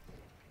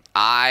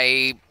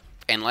 huh?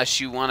 Unless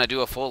you want to do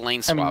a full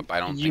lane swap,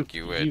 I don't think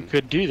you would. You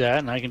could do that,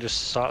 and I can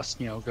just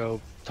go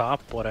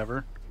top,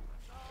 whatever.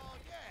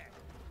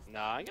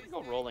 Nah, I'm gonna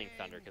go Rolling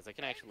Thunder because I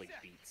can actually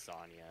beat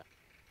Sonya.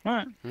 All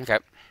right. Okay.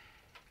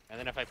 And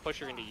then if I push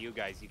her into you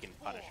guys, you can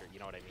punish her. You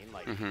know what I mean?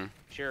 Like,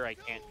 sure, I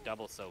can't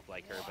double soak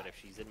like her, but if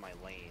she's in my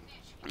lane,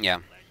 Yeah.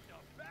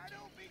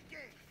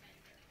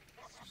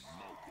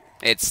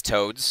 It's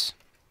Toads.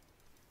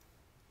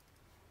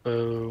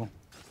 Boo.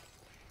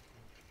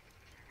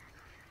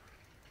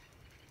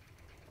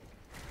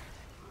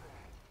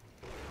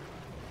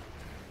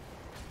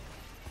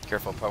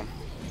 Careful, Poe.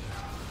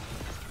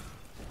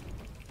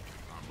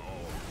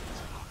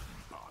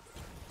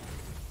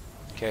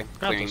 Okay,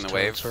 clearing the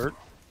wave. Hurt.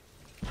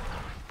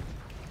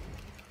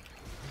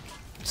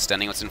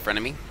 Stunning what's in front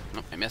of me.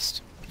 Nope, I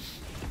missed.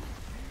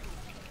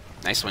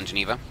 Nice one,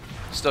 Geneva.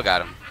 Still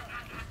got him.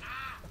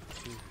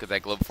 Get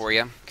that globe for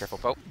you. Careful,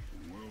 Pope.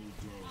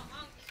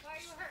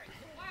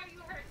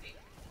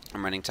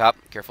 I'm running top.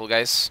 Careful,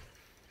 guys.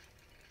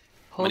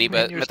 But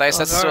Matthias,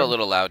 that's still a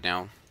little loud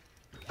now.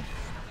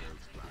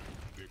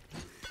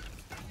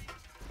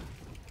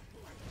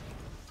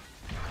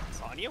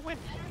 Sonya went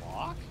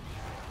block?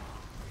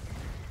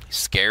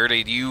 Scared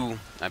of you?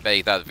 I bet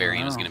he thought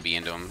Varian was going to be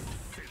into him.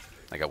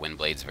 Like a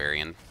Windblades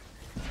Varian.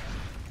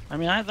 I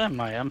mean,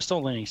 I'm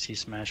still leaning C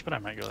Smash, but I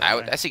might go that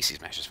way. I think C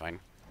Smash is fine.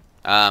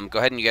 Go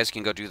ahead and you guys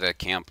can go do the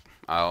camp.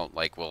 I'm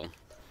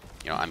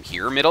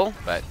here middle,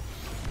 but,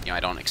 I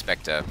don't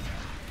expect to...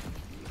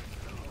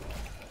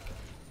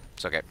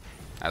 It's okay.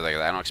 I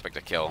don't expect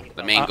a kill.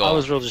 The main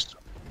goal...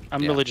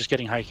 I'm really just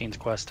getting Hiking's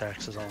quest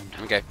taxes on.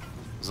 Okay.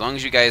 As long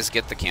as you guys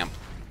get the camp,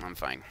 I'm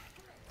fine.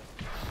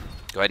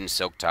 Go ahead and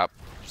soak top.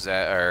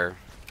 Yeah.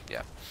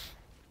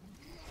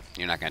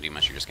 You're not going to do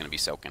much, you're just going to be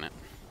soaking it.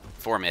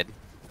 4 mid.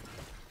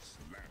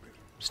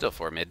 Still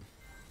 4 mid.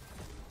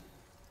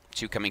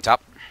 2 coming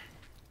top.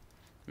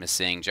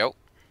 Missing Joe.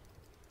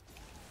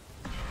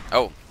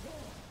 Oh.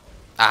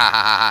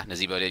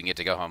 Nazebo didn't get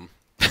to go home.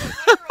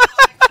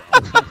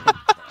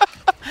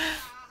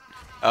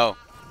 Oh.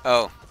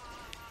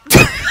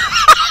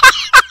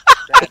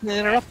 I didn't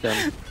interrupt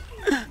them.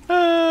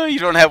 You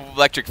don't have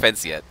electric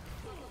fence yet.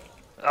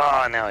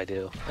 Oh, now I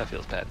do. That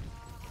feels bad.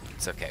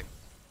 It's okay.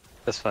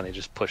 That's funny.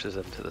 Just pushes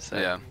him to the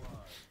side. Yeah.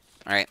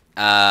 All right.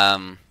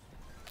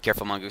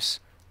 Careful, Mongoose.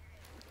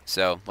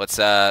 So let's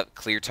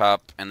clear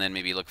top and then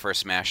maybe look for a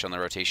smash on the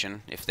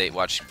rotation. If they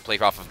play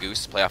off of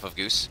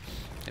Goose.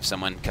 If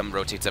someone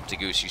rotates up to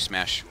Goose, you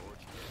smash.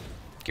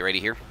 Get ready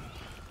here.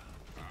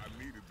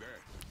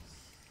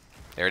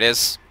 There it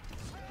is.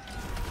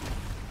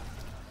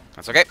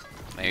 That's okay.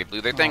 They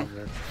blew their thing.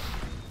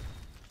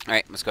 All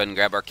right, let's go ahead and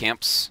grab our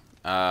camps.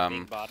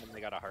 Big bottom,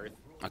 they got a hearth.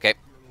 Okay.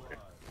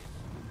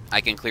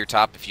 I can clear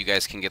top if you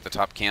guys can get the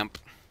top camp.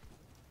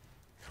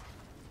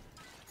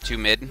 2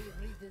 mid. I'm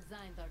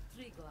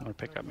gonna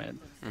pick up mid.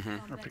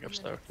 Or pick up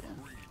Stoke. Yeah.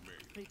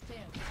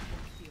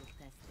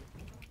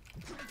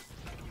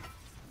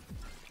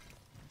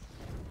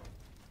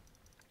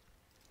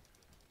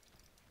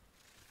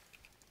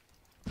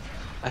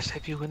 I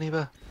type you,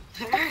 Winiba.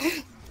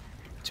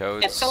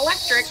 Toads. It's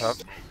electric. Top.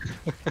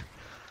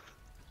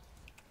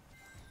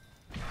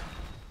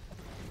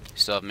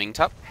 Still have Ming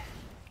top.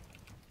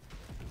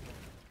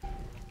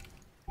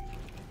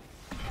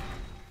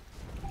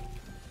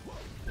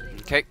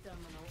 Okay.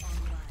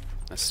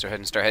 Let's go ahead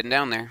and start heading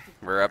down there.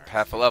 We're up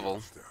half a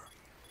level.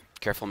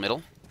 Careful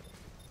middle.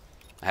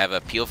 I have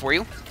a peel for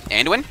you.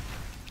 Anduin.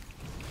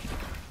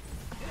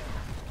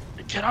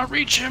 I cannot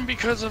reach him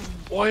because of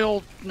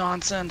oil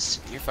nonsense.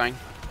 You're fine.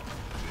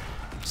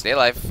 Stay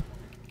alive.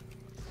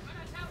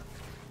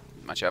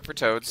 Watch out for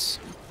Toads.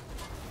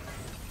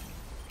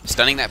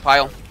 Stunning that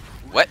pile.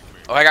 What?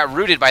 Oh, I got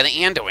rooted by the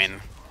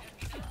Anduin.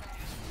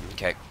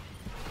 Okay.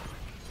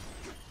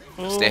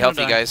 Stay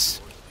healthy, guys.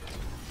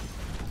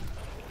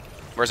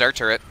 Where's our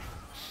turret?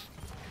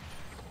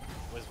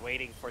 Was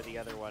waiting for the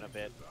other one a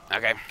bit.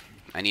 Okay.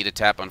 I need a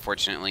tap,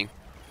 unfortunately.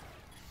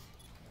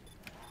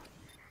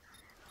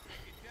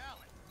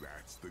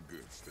 That's the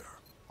good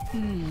stuff.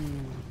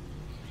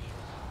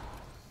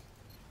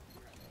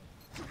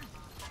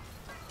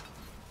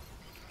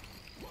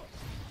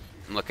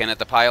 I'm looking at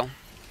the pile.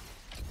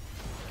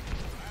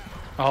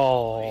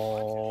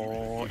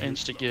 Oh,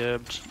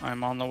 insta-gibbed.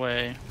 I'm on the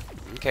way.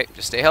 Okay,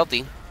 just stay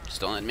healthy.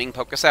 Just don't let Ming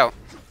poke us out.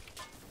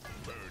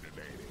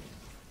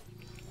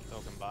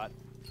 Token bot.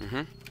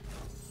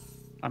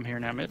 I'm here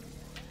now, mid.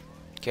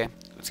 Okay,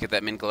 let's get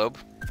that Min globe.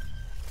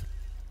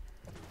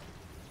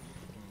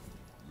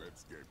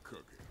 Let's get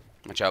cooking.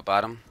 Watch out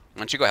bottom. Why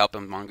don't you go help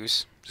him,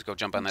 Mongoose? Just go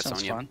jump on that Sounds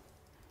Sonya. fun.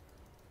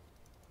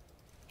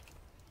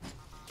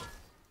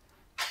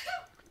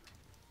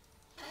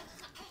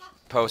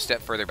 Poe,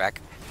 step further back.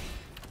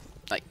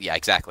 Like, yeah,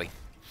 exactly.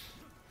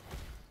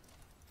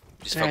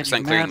 Just Dad, focus you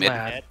on clearing mad mid.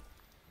 lad. Dead.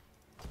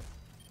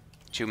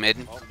 2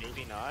 mid. Oh,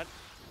 maybe not.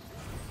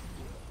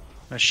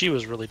 Now, she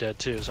was really dead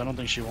too, so I don't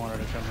think she wanted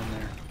to come in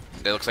there.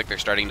 It looks like they're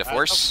starting to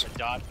force. The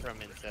dot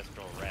from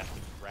Ancestral Wrath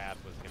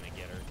was gonna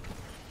get her.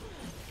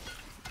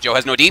 Joe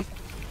has no D.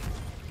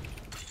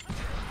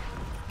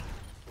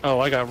 Oh,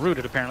 I got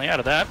rooted apparently out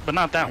of that, but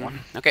not that one.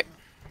 Okay.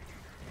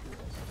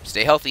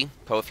 Stay healthy.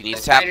 Poe, if you need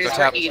The to tap, go spiders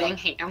tap. are eating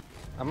ham.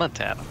 I'm gonna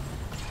tap.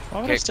 Why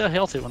would Okay. I stay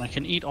healthy when I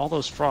can eat all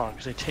those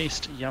frogs? They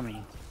taste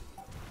yummy.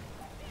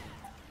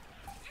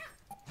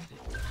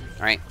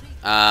 Alright.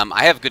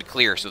 I have good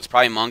clear, so it's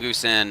probably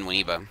Mongoose and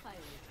Winiba.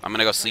 I'm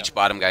gonna go Sleech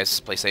bottom, guys.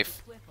 Play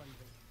safe.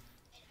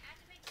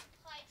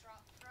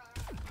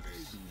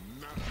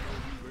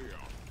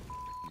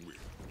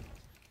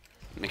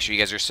 Make sure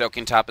you guys are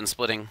soaking top and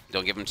splitting.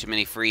 Don't give them too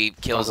many free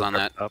kills on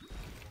that. Up.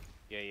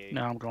 Yeah.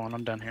 No, I'm going.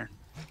 I'm done here.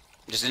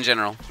 Just in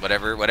general,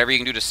 whatever you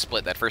can do to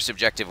split that first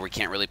objective we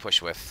can't really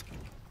push with.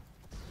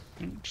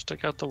 Just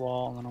take out the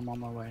wall, and then I'm on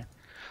my way.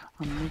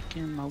 I'm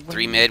making my way.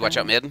 3 mid, watch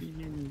out mid.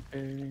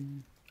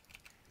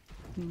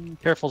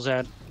 Careful,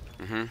 Zad.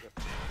 Mm-hmm.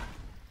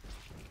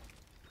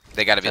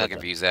 They gotta be Zed looking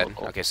for you, Zed.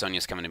 local. Okay,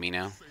 Sonya's coming to me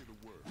now.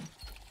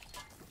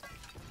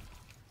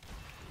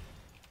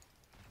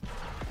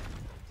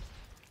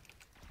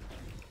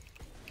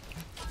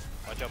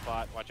 Watch out,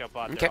 bot. Watch out,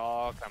 bot. Okay. They're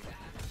all coming.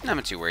 I'm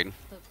not too worried.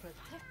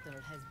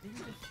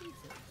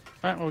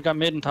 Alright, well, we got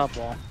mid and top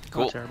wall.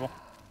 Cool. Not terrible.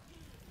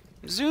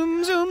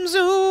 Zoom, zoom,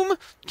 zoom!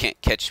 Can't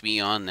catch me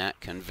on that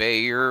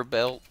conveyor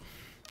belt.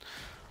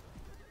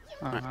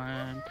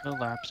 I'm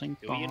collapsing.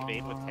 Do we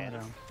invade with 10?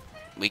 bottom.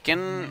 We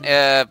can,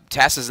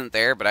 Tass isn't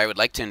there, but I would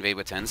like to invade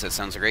with 10s. That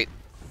sounds great.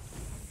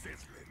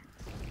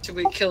 Should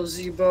we kill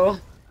Zebo?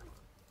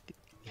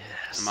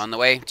 Yes. I'm on the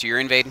way to your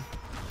invade.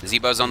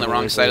 Zebo's on the Wait,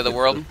 wrong wait, side of the wait,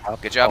 world. wait,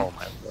 top. Good job. Oh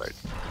my lord.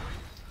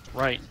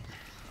 Right.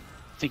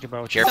 Think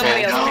about what you're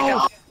Careful. Somebody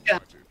else pick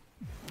up.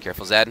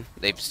 Careful, Zed.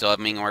 They still have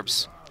Ming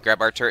orbs. Grab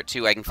our turret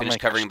too. I can I'm finish gonna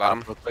covering catch bottom.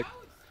 top real quick.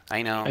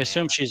 I know. I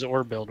assume she's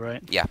orb build,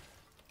 right? Yeah.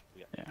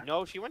 Yeah. Yeah.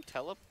 No, she went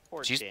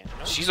teleport. She's down.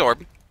 No, she's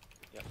orb.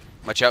 Yep.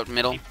 Watch out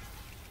middle.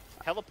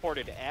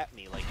 teleported at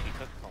me like she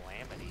took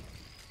Calamity.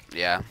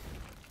 Yeah.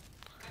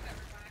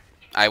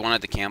 I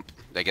wanted to camp.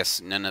 I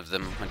guess none of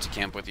them went to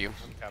camp with you.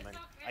 I'm coming.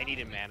 I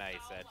needed mana, I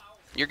said.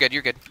 You're good.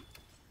 You're good.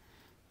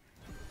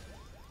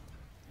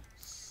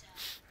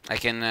 I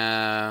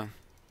can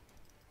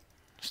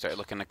start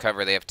looking to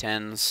cover. They have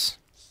 10s.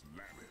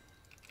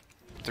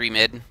 3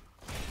 mid.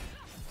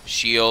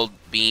 Shield,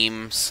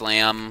 beam,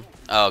 slam.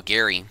 Oh,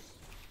 Gary.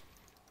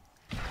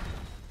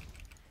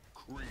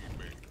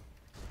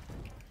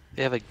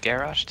 They have a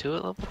garage too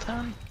at level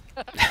 10?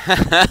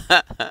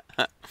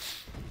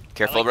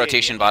 Careful, I like the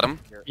rotation idea. bottom.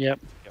 Yep.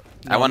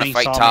 I want to Ming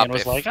fight saw me top and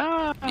was if- like,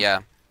 ah.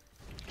 Yeah,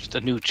 Just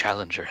a new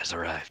challenger has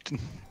arrived.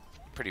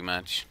 pretty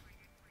much.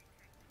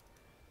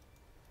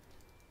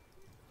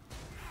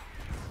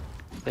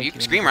 Thank You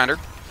you. Scream Rounder.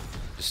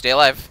 Just stay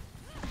alive.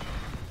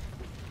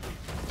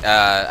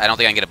 I don't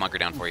think I can get a bunker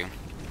down for you.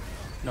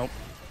 Nope.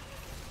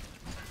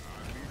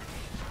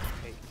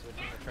 Okay,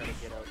 switching to try to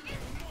get out.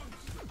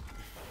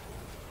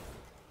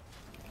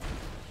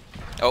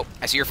 Oh,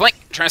 I see your flank.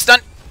 Trying to stun.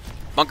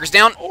 Bunkers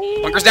down.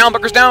 Bunkers down.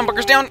 Bunkers down.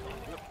 Bunkers down.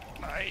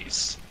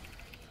 Nice.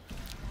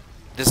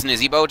 This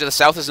Nizebo to the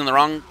south is in the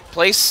wrong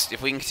place.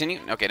 If we can continue.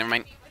 Okay, never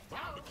mind.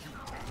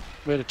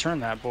 Way to turn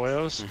that,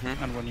 boyos.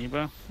 Mhm. And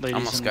Waniba. Ladies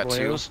Almost and got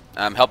boyos.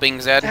 2.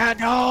 Helping Zed. Dad,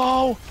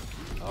 no!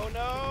 Oh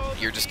no!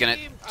 You're just gonna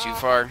team! too Ah,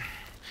 far.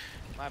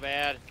 My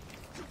bad.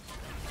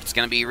 It's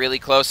gonna be really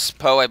close.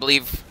 Poe, I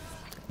believe.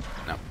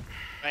 No.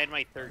 If I had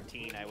my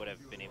 13, I would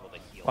have been able to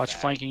heal. Watch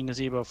back. flanking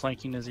Nazebo,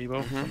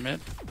 Mhm. from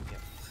mid.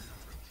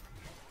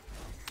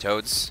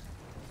 Toads.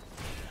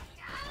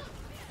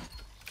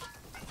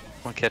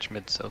 I'm gonna catch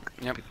mid soak.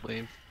 Yep. Big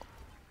wave.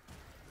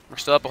 We're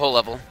still up a whole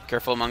level.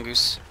 Careful,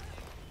 Mongoose.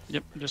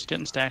 Yep, just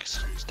getting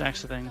stacks.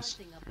 Stacks of things.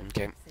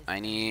 Okay. I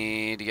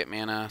need to get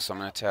mana, so I'm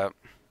gonna tap.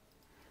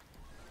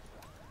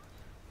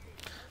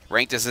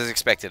 Ranked as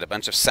expected. A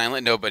bunch of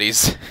silent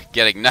nobodies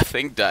getting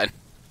nothing done.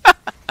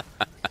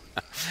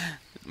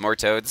 More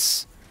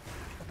toads.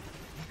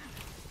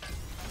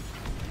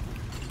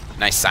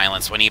 Nice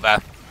silence,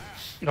 Winiba.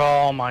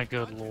 Oh my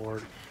good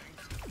lord.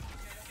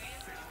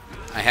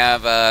 I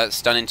have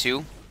stun in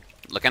 2.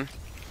 Looking.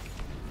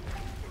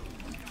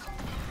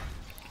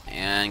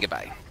 And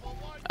goodbye.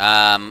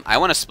 I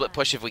want to split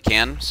push if we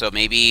can, so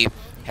maybe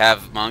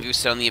have Mongoose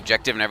stun the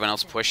objective and everyone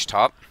else push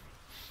top.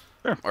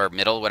 Sure. Or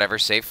middle, whatever,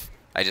 safe.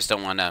 I just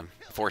don't want to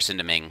force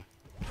into Ming.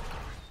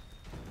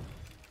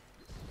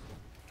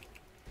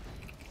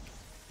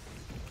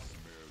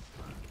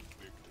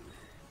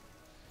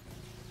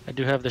 I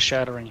do have the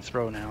shattering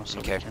throw now, so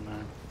Okay. we can.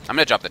 I'm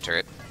gonna drop the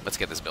turret. Let's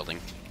get this building.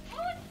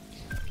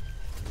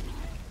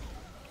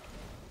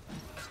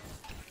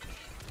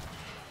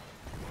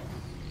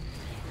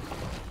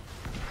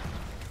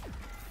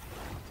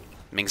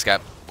 Ming's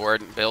got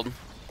board build.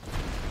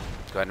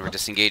 Go ahead and we're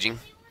disengaging.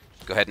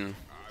 Go ahead and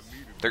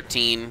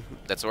 13.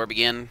 That's orb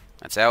again.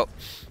 That's out.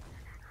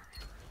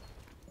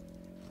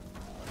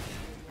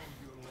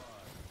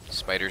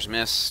 Spiders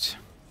missed.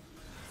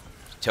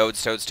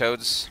 Toads, toads,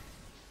 toads.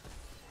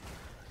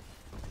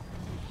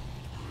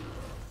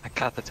 I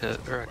got the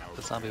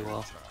the zombie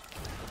wall.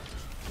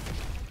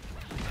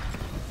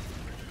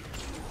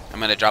 I'm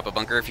gonna drop a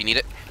bunker if you need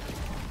it.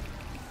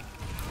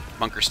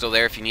 Bunker's still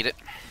there if you need it.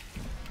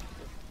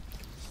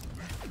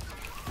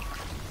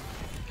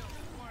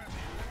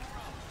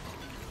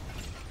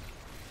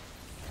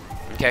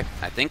 Okay,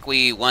 I think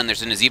we won.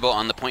 There's a gazebo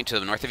on the point to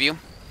the north of you.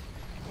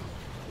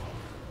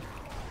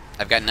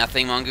 I've got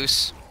nothing,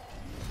 Mongoose.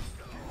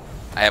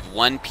 I have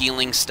one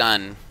peeling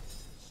stun.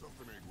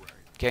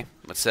 Okay,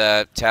 let's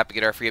tap and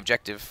get our free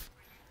objective.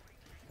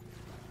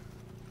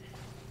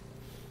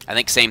 I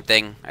think same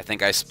thing. I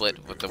think I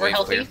split with the We're wave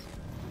healthy. clear.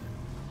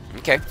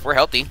 Okay, we're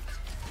healthy.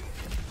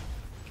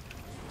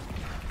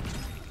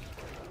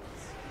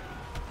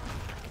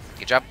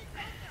 Good job.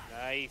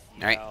 Nice.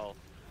 All right. Yell.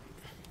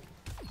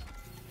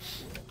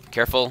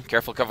 Careful,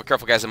 careful, careful,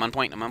 careful, guys. I'm on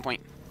point. I'm on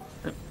point.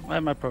 I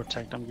have my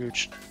protect. I'm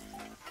gooch.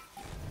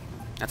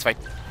 That's fine.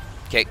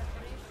 Okay.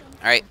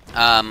 All right.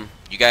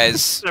 You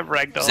guys,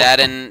 Ragdoll.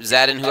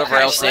 Zad and whoever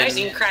Crash else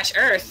Lightning, in. Crash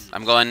Earth.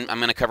 I'm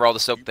gonna cover all the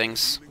soak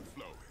things.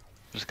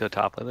 Just go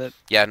top with it.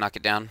 Yeah, knock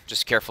it down.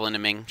 Just careful into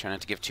Ming. Try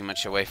not to give too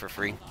much away for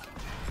free.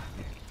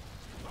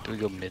 Do we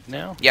go mid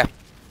now? Yeah.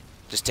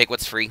 Just take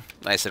what's free.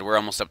 Like I said, we're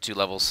almost up 2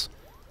 levels.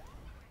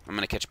 I'm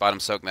gonna catch bottom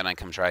soak, then I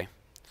come try.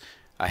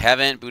 I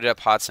haven't booted up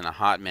HOTS in a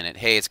hot minute.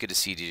 Hey, it's good to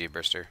see you, DJ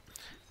Burster.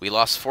 We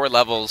lost 4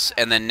 levels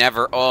and then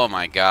never. Oh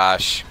my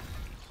gosh.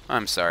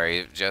 I'm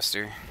sorry,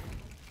 Jester.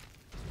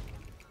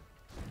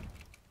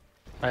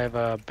 I have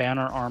a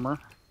banner armor.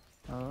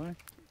 Alright.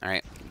 All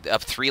right,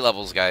 up 3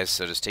 levels, guys.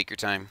 So just take your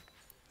time.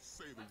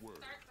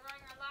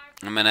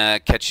 I'm gonna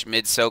catch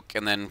mid soak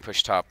and then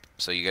push top.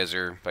 So you guys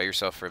are by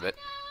yourself for a bit.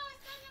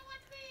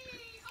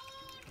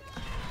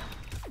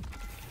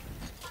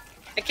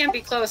 I can't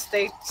be close.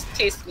 They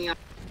taste me.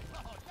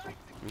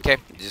 Okay,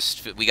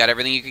 just we got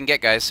everything you can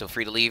get, guys. So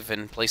free to leave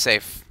and play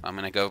safe. I'm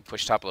gonna go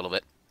push top a little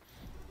bit.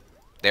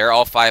 They're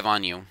all 5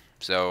 on you,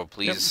 so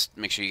please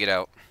make sure you get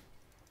out.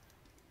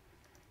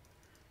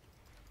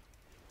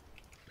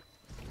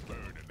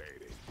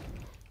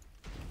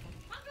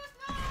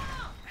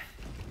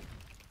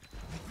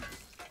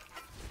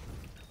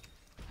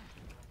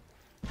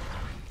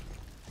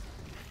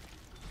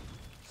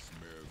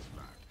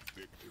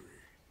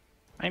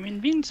 I'm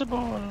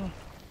invincible.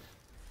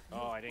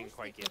 Oh, I didn't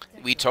quite get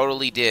it. We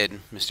totally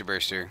did, Mr.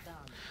 Burster.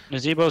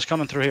 Nazebo's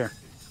coming through here.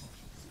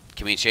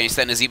 Can we change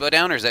that Nazebo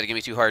down, or is that gonna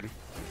be too hard?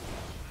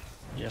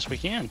 Yes, we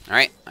can. All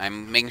right,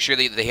 I'm making sure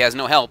that he has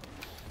no help.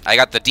 I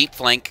got the deep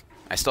flank.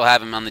 I still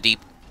have him on the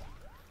deep.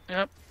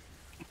 Yep.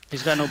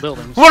 He's got no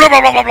buildings. Blah, blah,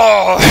 blah, blah,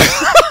 blah.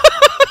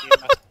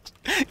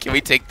 Can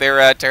we take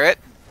their turret?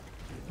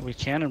 We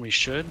can and we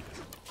should.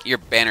 Your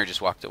banner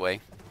just walked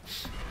away.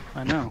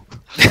 I know.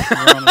 We're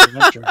on an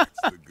adventure.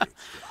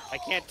 I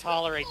can't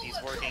tolerate these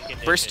working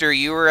conditions. Burster,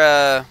 you were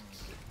a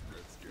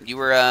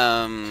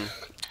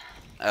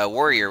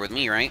warrior with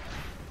me, right?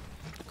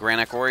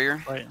 Granak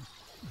warrior. Right.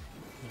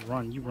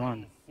 You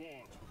run.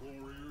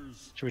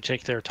 Should we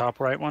take their top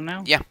right one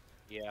now? Yeah.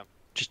 Yeah.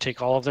 Just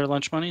take all of their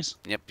lunch monies?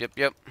 Yep, yep,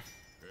 yep.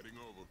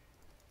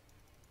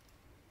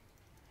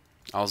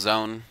 I'll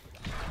zone.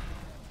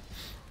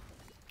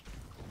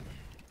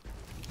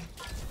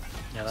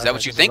 Yeah, Is that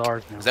what you think?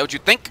 Is that what you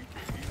think?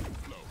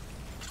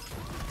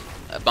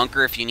 A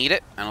bunker if you need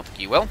it. I don't think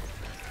you will.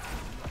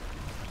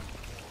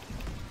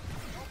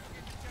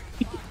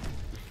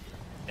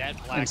 That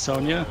black And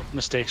Sonya, hole.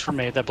 mistakes were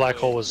made. That black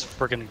hole was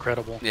freaking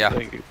incredible. Yeah.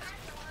 Thank you.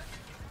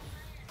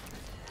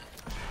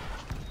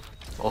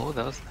 Oh,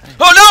 that was nice.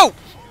 Oh no!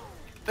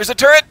 There's a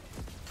turret.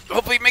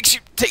 Hopefully it makes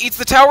you eats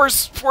the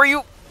towers for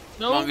you.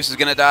 No. Mongoose is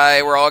gonna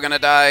die. We're all gonna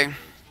die.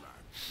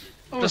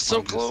 Oh, it's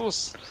so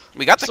close.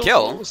 We got the So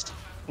kill. close.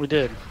 We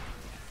did.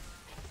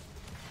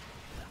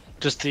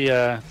 Just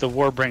the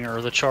Warbringer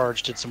or the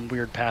charge did some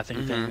weird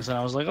pathing things, and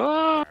I was like,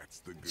 oh.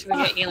 Should we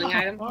get healing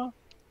item?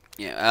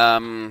 Yeah.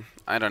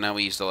 I don't know.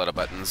 We used a lot of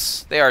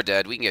buttons. They are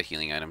dead. We can get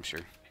healing items, sure.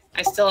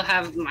 I still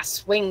have my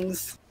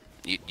swings.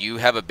 You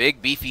have a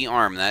big beefy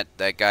arm.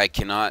 That guy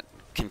cannot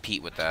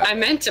compete with that. I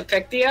meant to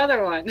pick the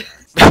other one.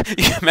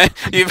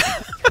 you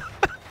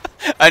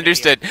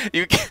understood.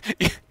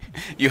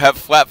 You have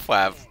flap,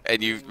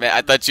 and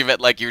I thought you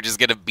meant like you were just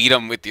gonna beat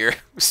him with your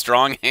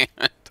strong hand.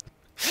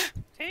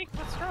 Take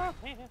what's wrong,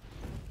 man.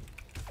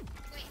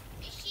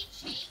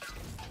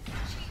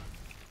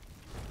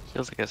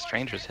 Feels like a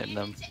stranger's hitting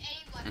them.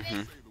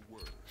 Mm-hmm.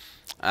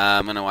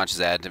 I'm gonna watch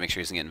Zad to make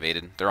sure he doesn't get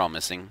invaded. They're all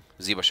missing.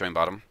 Zebo showing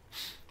bottom.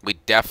 We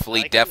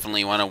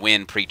definitely want to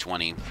win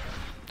pre-20.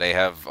 They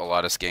have a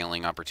lot of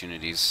scaling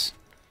opportunities.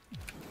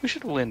 We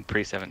should win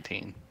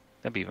pre-17.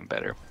 That'd be even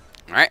better.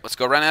 All right, let's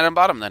go run at him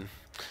bottom then.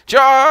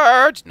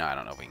 Charge! No, I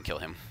don't know if we can kill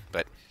him,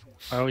 but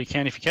Oh, you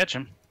can if you catch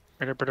him.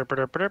 it's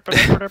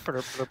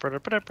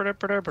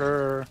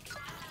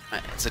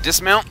a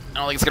dismount. I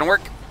don't think it's gonna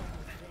work.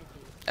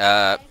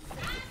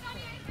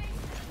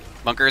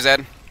 Bunker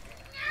Zed.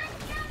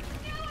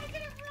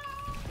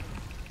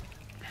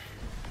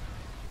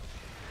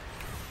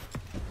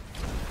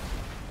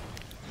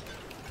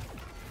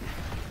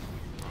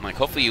 I'm like,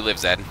 hopefully you live,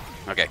 Zed.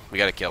 Okay, we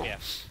got a kill. Yeah.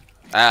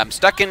 I'm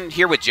stuck in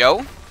here with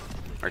Joe.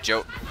 Or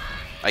Joe.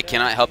 I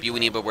cannot help you,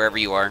 Winiba, wherever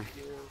you are.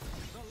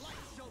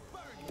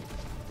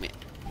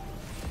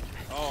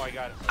 Oh, I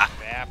got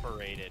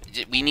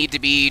evaporated. We need to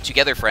be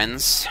together,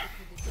 friends.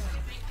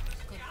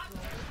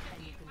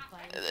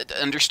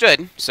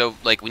 Understood. So,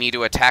 like, we need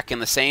to attack in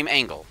the same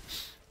angle.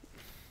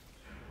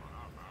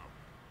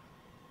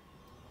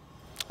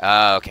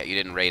 Okay, you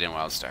didn't raid in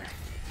Wildstar.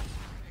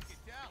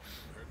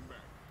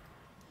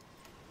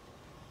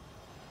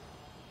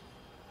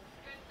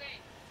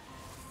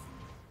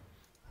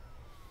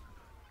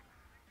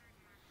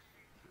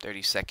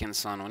 $30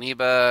 seconds on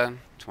Waniba,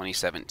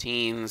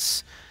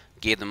 2017s.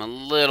 Gave them a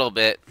little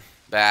bit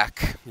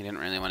back. We didn't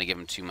really want to give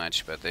them too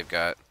much, but they've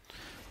got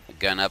a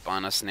gun up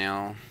on us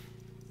now.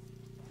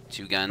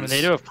 2 guns. I mean, they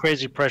do have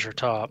crazy pressure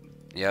top.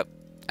 Yep.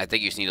 I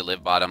think you just need to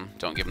live bottom.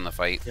 Don't give them the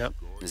fight. Yep.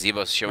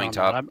 Zebo's showing No,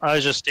 top. I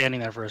was just standing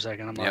there for a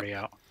second. I'm already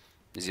out.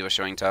 Zebo's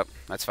showing top.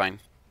 That's fine.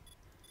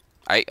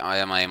 I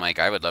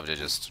would love to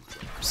just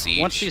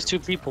siege. Once these 2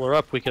 people are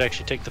up, we could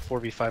actually take the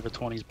 4v5 with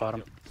 20s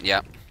bottom.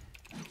 Yeah.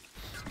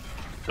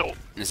 Oh.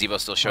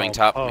 Zebo's still showing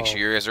top. Make sure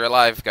you guys are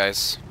alive,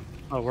 guys.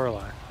 Oh, we're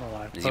alive. We're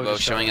alive.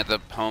 Zebo's showing at the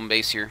home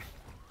base here.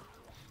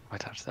 I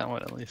touched that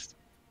one at least.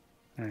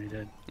 Yeah, you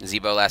did.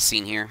 Zebo last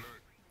seen here.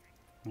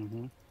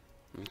 Mm-hmm.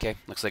 Okay,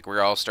 looks like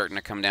we're all starting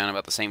to come down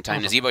about the same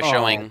time. Zebo's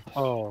showing.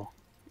 Oh.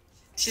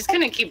 She's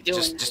gonna keep doing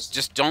this.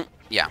 Just don't.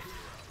 Yeah.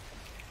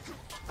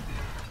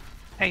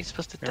 Hey, you're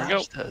supposed to There we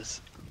dodge go.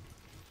 those.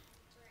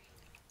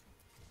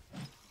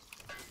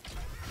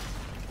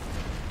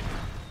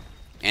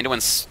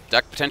 Anduin's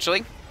stuck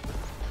potentially.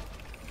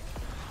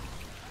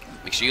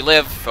 Make sure you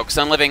live. Focus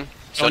on living.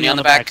 Sonya on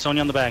the back.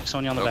 Sonya on the back.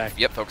 Sonya on the back.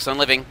 Yep, focus on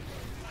living.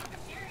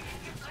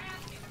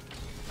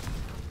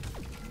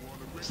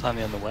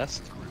 Sonya on the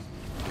west.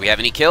 Do we have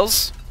any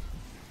kills?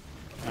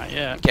 Not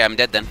yet. Okay, I'm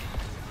dead then.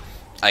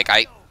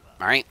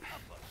 Alright.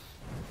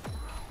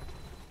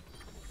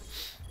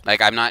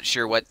 Like, I'm not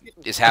sure what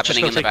is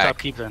happening in the back. Top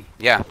keep then.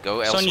 Yeah,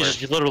 go elsewhere. Sonya's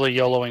just literally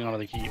YOLOing onto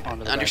the keep.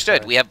 Onto the Understood.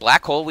 backside. We have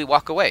black hole, we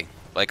walk away.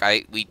 Like,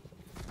 I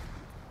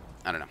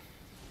don't know.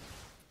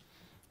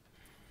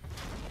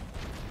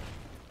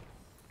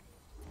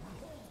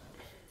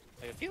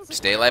 Like, it feels like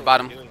Stay whatever alive,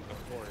 bottom. we were doing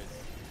before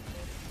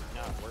is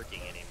not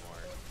working anymore.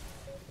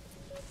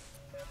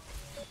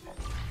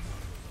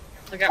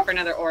 Look out for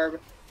another orb.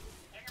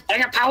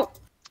 Dang it, pout!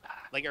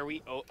 Like, are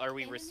we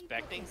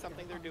respecting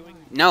something they're doing?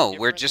 No,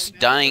 we're different just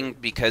right now? dying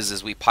because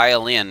as we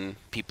pile in,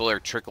 people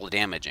are trickle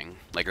damaging.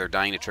 Like, they're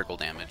dying to trickle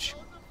damage.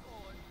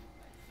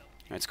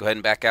 Let's go ahead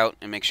and back out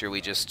and make sure we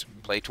just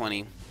play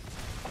 20.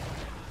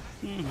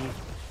 Mm-hmm.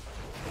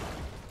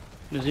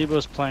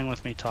 Zebo's playing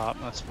with me top.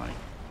 That's fine.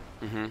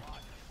 Mm-hmm.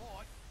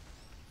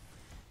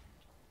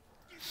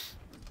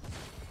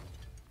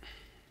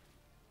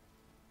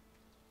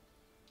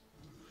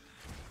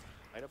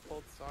 Might have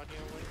pulled Sonya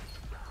away.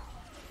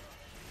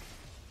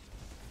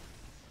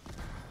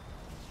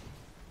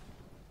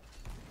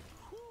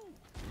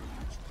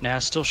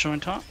 Naz still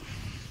showing top.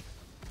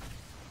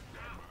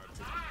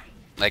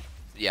 Like,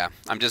 yeah,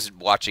 I'm just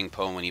watching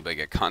Poe and Waniba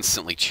get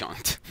constantly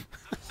chunked.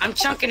 I'm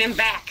chunking him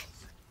back.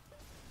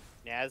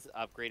 Naz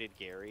upgraded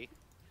Gary.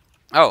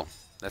 Oh,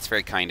 that's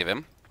very kind of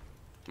him.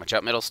 Watch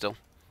out middle still.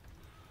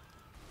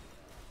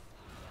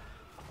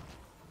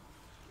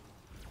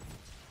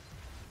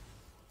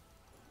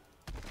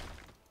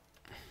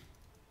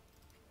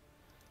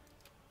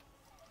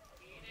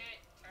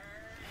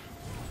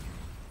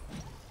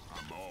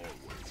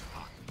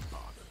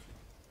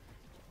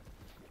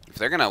 If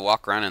they're gonna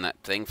walk around in that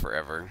thing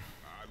forever,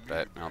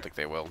 but I don't think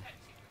they will.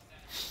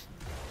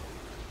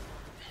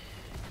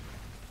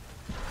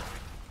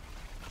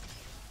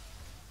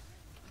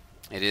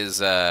 It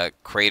is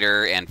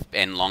Crater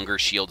and longer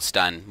shield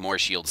stun, more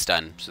shield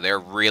stun. So they're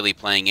really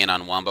playing in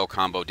on wombo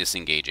combo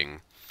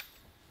disengaging.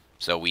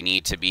 So we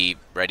need to be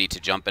ready to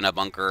jump in a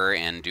bunker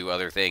and do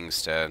other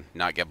things to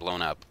not get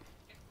blown up.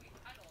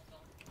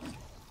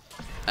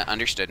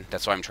 Understood.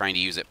 That's why I'm trying to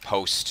use it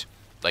post,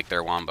 like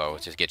their wombo,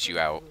 to get you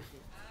out.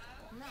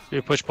 Do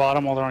you push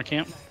bottom while they're on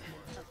camp?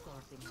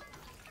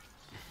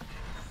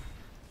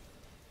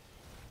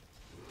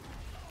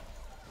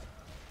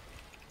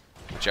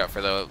 Watch out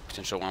for the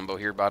potential wombo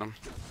here, bottom.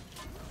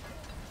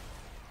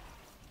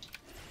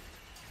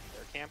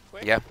 Their camp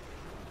quick. Yeah.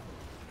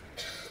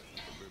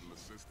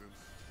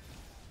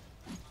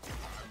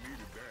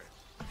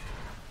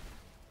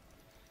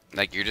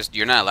 Like,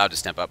 you're not allowed to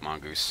step up,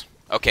 Mongoose.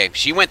 Okay,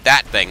 she went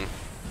that thing.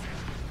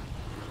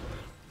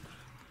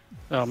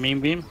 Oh, mean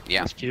beam?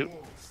 Yeah. That's cute.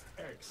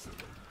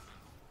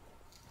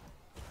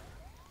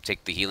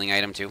 Take the healing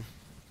item, too.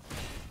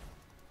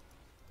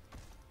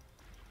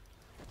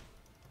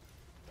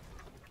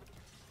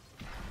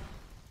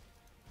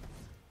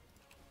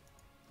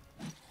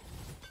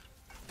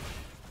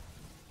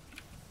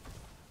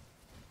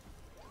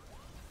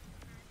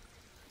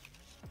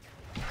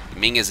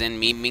 Ming is in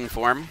Ming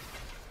form.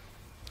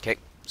 Okay,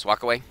 let's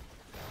walk away.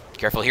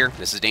 Careful here.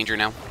 This is danger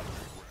now.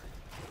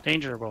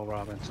 Danger, Will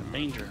Robinson.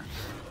 Danger.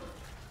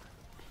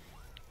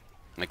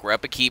 Like, we're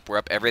up a keep. We're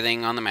up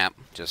everything on the map.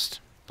 Just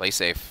play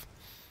safe.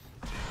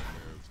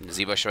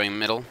 Zebo showing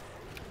middle.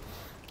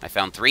 I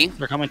found 3.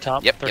 They're coming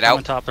top. Yep, They're get coming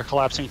out. top. They're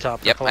collapsing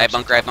top. Yep, I have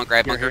bunker, I have bunker, I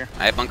have bunker. Here.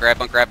 I have bunker, I have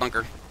bunker, I have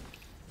bunker.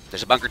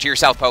 There's a bunker to your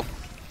south, Poe.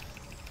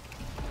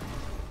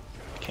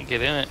 Can't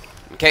get in it.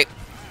 Okay.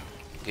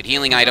 Good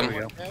healing There item. we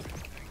go.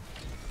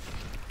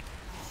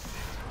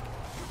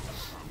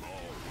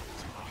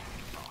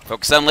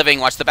 Focus on living.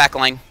 Watch the back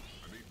line.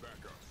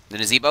 Then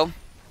a Zebo.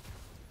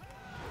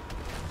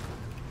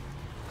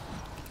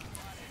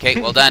 Okay,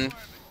 well done.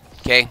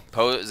 Okay,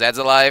 Zad's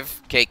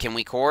alive. Okay, can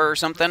we core or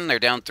something? They're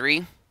down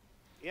 3.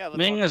 Yeah, let's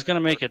Ming all- is gonna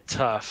make it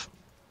tough.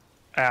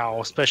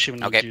 Ow, especially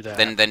when you Okay, do that.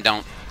 then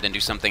don't. Then do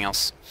something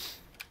else.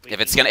 we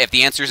If can-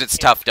 the answer is it's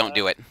tough, don't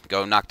do it.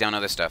 Go knock down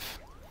other stuff.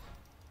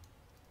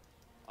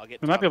 I'll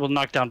get We might top. be able to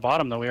knock down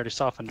bottom though. We already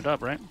softened it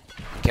up, right?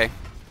 Okay.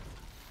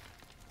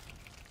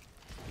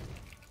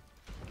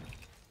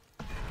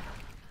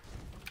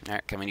 All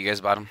right, coming to you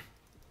guys bottom.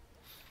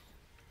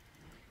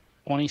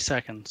 20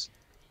 seconds.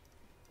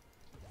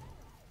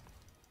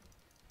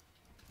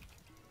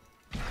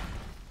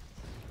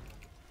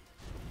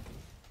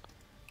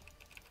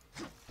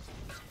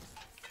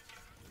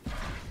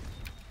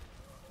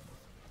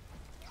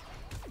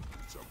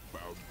 It's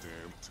about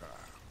damn time.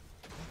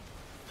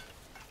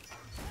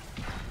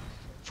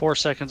 4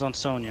 seconds on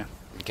Sonya.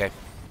 Okay,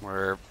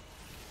 we're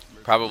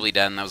probably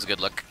done. That was a good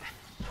look.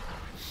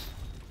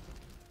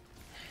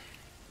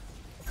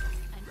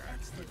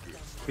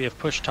 We have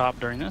pushed top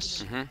during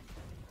this. Mm-hmm.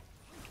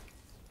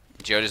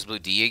 Joe just blew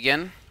D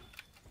again.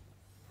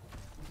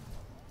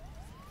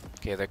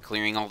 Okay, they're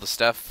clearing all the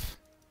stuff.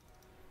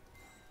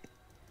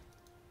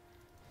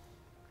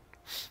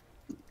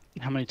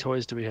 How many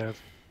toys do we have?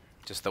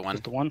 Just the one.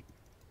 Just the one?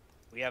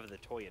 We have the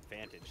toy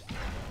advantage.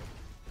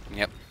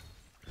 Yep.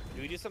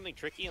 Do we do something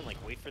tricky and like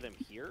wait for them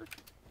here?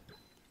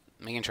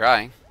 We can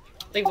try.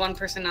 Leave one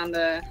person on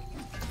the.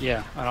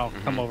 Yeah, and I'll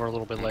come over a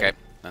little bit later. Okay,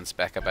 let's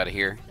back up out of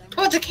here.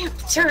 Oh, the camp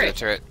The turret.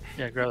 turret.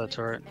 Yeah, grab that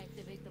turret.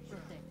 Activate the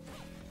protect.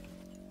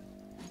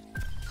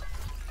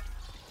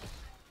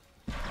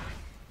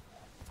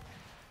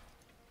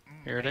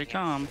 Here they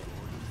come.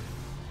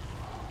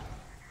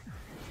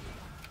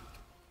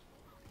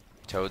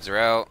 Toads are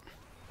out.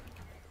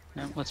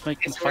 Yeah, let's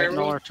make them Is where fight in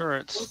all we- our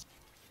turrets.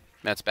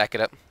 Let's back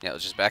it up. Yeah,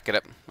 let's just back it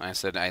up. I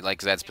said I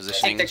like Zad's Take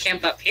positioning. the Do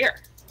camp up here.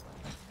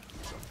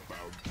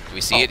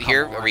 we see Oh, it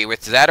here? come Are on. we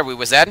with Zad? Are we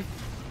with Zad?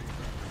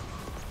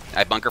 I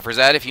have bunker for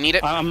Zad if you need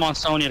it. I'm on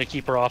Sonya to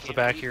keep her off the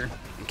back here.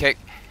 Okay.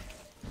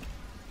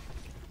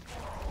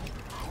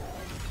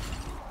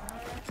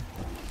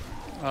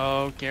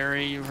 Oh,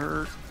 Gary, you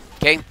hurt.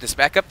 Okay, just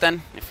back up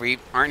then. If we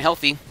aren't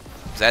healthy,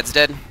 Zad's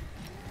dead.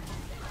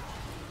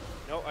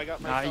 No, I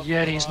got Not myself.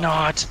 yet, he's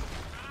not.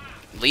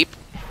 Leap.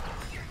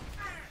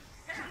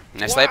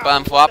 Nice Wow, light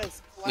bomb what flop.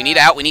 a We need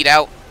slap. out. We need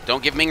out.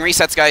 Don't give Ming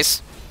resets,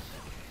 guys.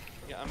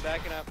 Yeah, I'm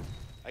backing up.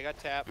 I got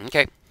tapped.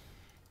 Okay.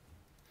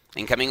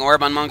 Incoming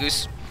orb on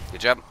Mongoose.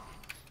 Good job.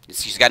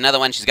 She's got another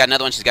one. She's got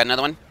another one. She's got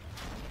another one.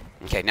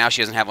 Okay, now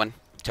she doesn't have one.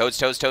 Toads,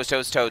 toads, toads,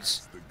 toads,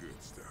 toads. The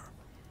good stuff.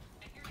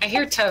 I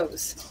hear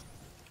toes.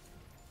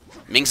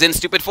 Ming's in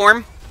stupid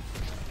form.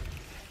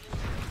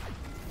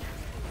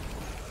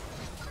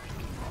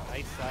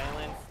 Nice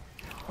silence.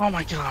 Oh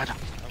my god.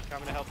 I'm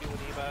coming to help you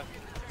with Eva.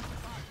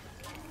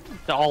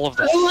 All of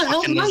the Oh,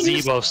 hell, fucking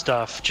Mongoose. Zebo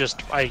stuff.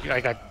 Just, I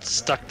got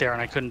stuck there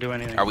and I couldn't do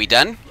anything. Are we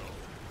done?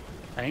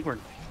 I think we're.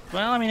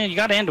 Well, I mean, you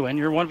got Anduin.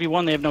 You're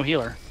 1v1, they have no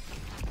healer.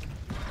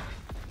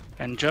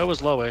 And Joe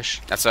is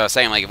lowish. That's what I was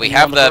saying. Like, if we He's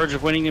have on the the... verge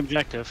of winning the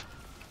objective.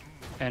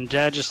 And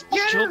Dad just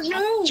Yeah, killed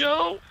no.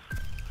 Joe.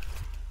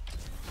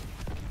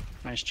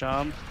 Nice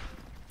job.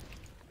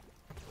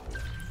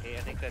 Hey, I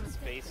think that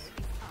space.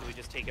 Do we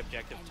just take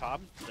objective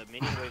top? The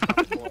mini wave's on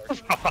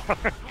the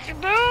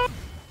floor. No.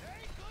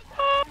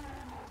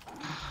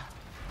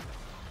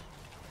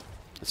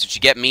 That's what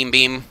you get, meme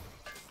beam.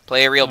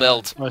 Play a real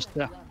build.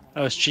 That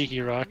was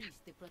cheeky, Rock. Use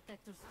the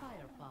protector's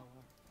firepower.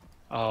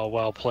 Oh,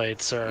 well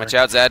played, sir. Watch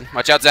out, Zed.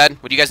 Watch out,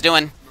 Zed. What are you guys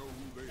doing?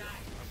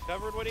 I'm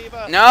covered with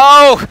Eva.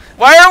 No!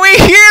 Why are we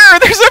here?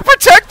 There's a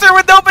protector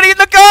with nobody in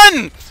the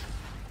gun!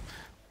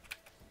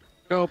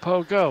 Go,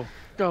 Poe, go.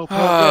 Go, Poe,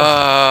 go.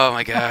 Oh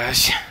my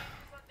gosh.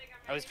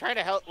 I was trying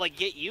to help, like,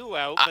 get you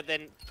out, but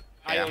then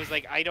yeah. I was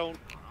like, I don't,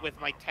 with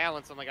my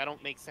talents, I'm like, I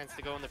don't make sense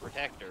to go in the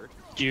protector.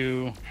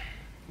 You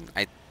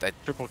I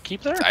triple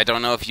keep there? I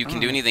don't know if you can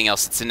do Oh. anything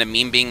else. It's into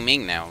meme being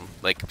Ming now.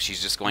 Like,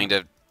 she's just going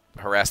to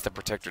harass the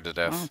protector to Oh,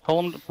 death. pull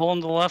him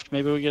to the left.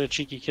 Maybe we get a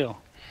cheeky kill.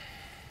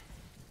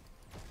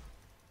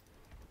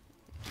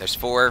 There's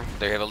 4.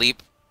 They have a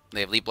leap.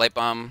 They have leap light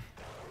bomb.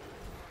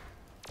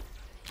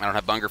 I don't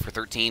have bunker for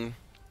 13.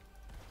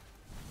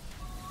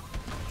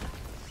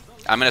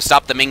 I'm gonna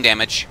stop the Ming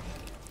damage.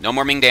 No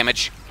more Ming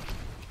damage.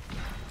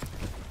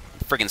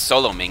 Friggin'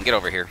 solo Ming, get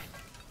over here.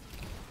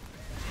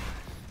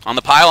 On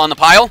the pile, on the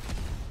pile.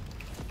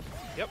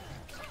 Yep.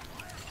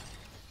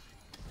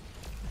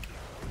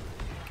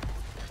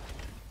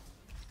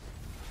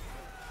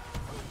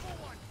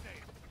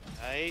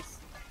 Nice.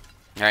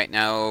 Alright,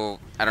 now,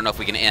 I don't know if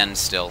we can end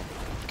still.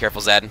 Careful,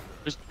 Zad.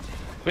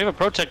 We have a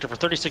protector for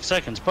 36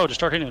 seconds. Poe, just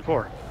start hitting the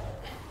core.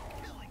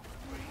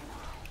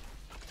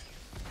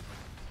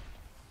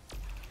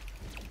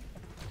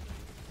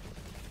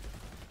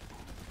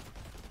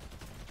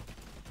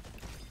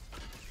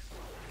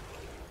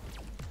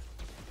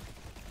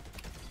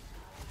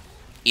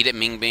 Eat it,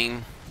 Ming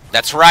Beam.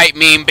 That's right,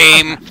 Ming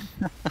Beam.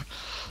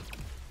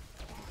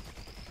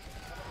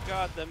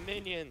 God, the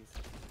minions.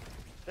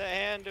 The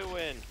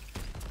Anduin.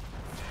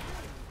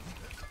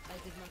 I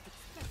did not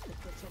expect the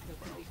protector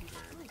to be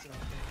destroyed.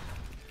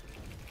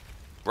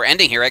 We're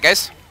ending here, right,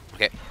 guys?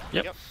 Okay.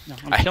 Yep. No,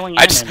 I'm I- killing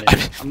I and just- ending.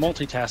 I'm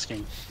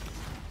multitasking.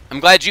 I'm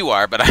glad you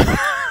are, but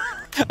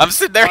I'm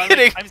sitting there I'm,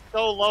 hitting. like, I'm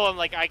so low. I'm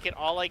like,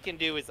 all I can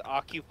do is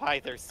occupy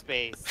their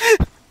space.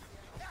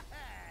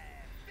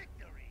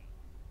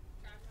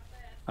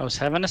 I was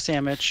having a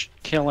sandwich,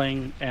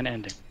 killing, and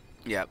ending.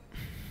 Yep.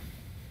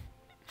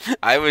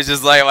 I was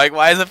just like,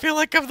 why does it feel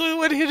like I'm the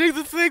one hitting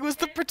the thing? Was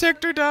the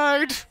protector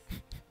died?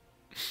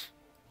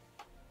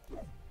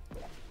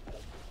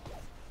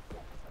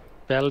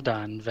 Well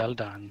done, well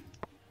done.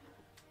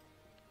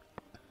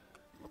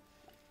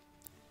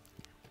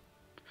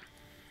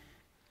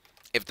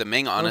 If the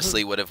Ming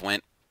honestly would have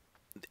went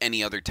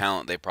any other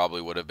talent, they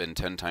probably would have been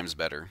 10 times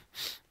better.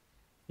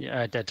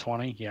 Yeah, dead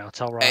 20. Yeah,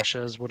 Tell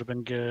Rasha's would have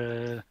been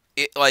good.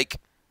 It like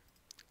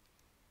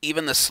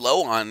even the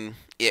slow on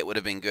it would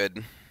have been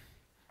good.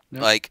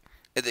 Yep. Like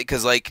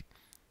because like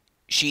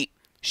she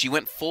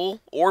went full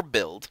orb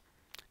build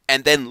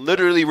and then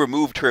literally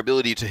removed her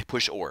ability to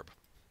push orb.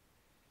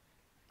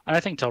 I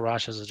think Tell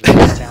Rasha's is just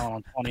best talent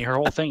on 20. Her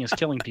whole thing is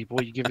killing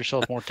people. You give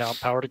yourself more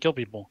power to kill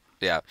people.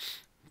 Yeah.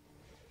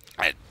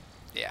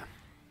 Yeah.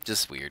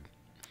 Just weird.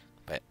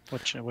 But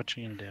What you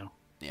gonna do?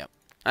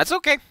 that's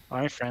okay. All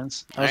right,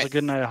 friends. That All was right. a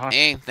good night of hockey.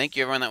 Hey, thank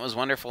you everyone. That was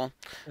wonderful.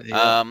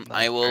 Yeah,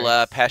 I will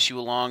nice. pass you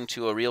along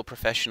to a real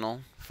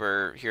professional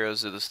for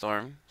Heroes of the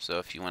Storm. So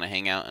if you want to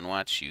hang out and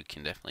watch, you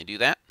can definitely do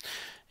that.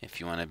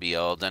 If you want to be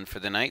all done for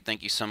the night,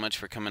 thank you so much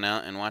for coming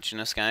out and watching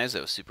us, guys.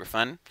 That was super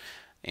fun.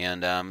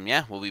 And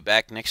yeah, we'll be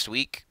back next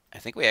week. I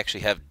think we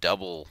actually have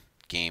double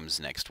games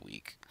next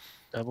week,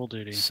 Double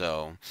duty.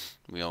 so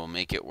we'll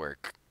make it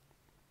work.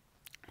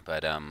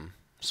 But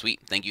sweet.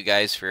 Thank you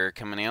guys for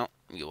coming out.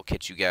 We will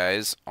catch you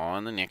guys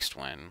on the next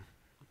one.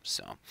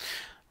 So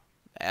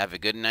have a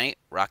good night.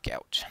 Rock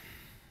out.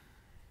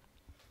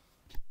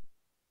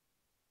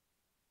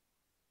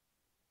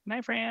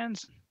 Night,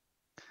 friends.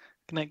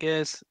 Good night,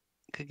 guys.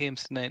 Good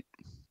games tonight.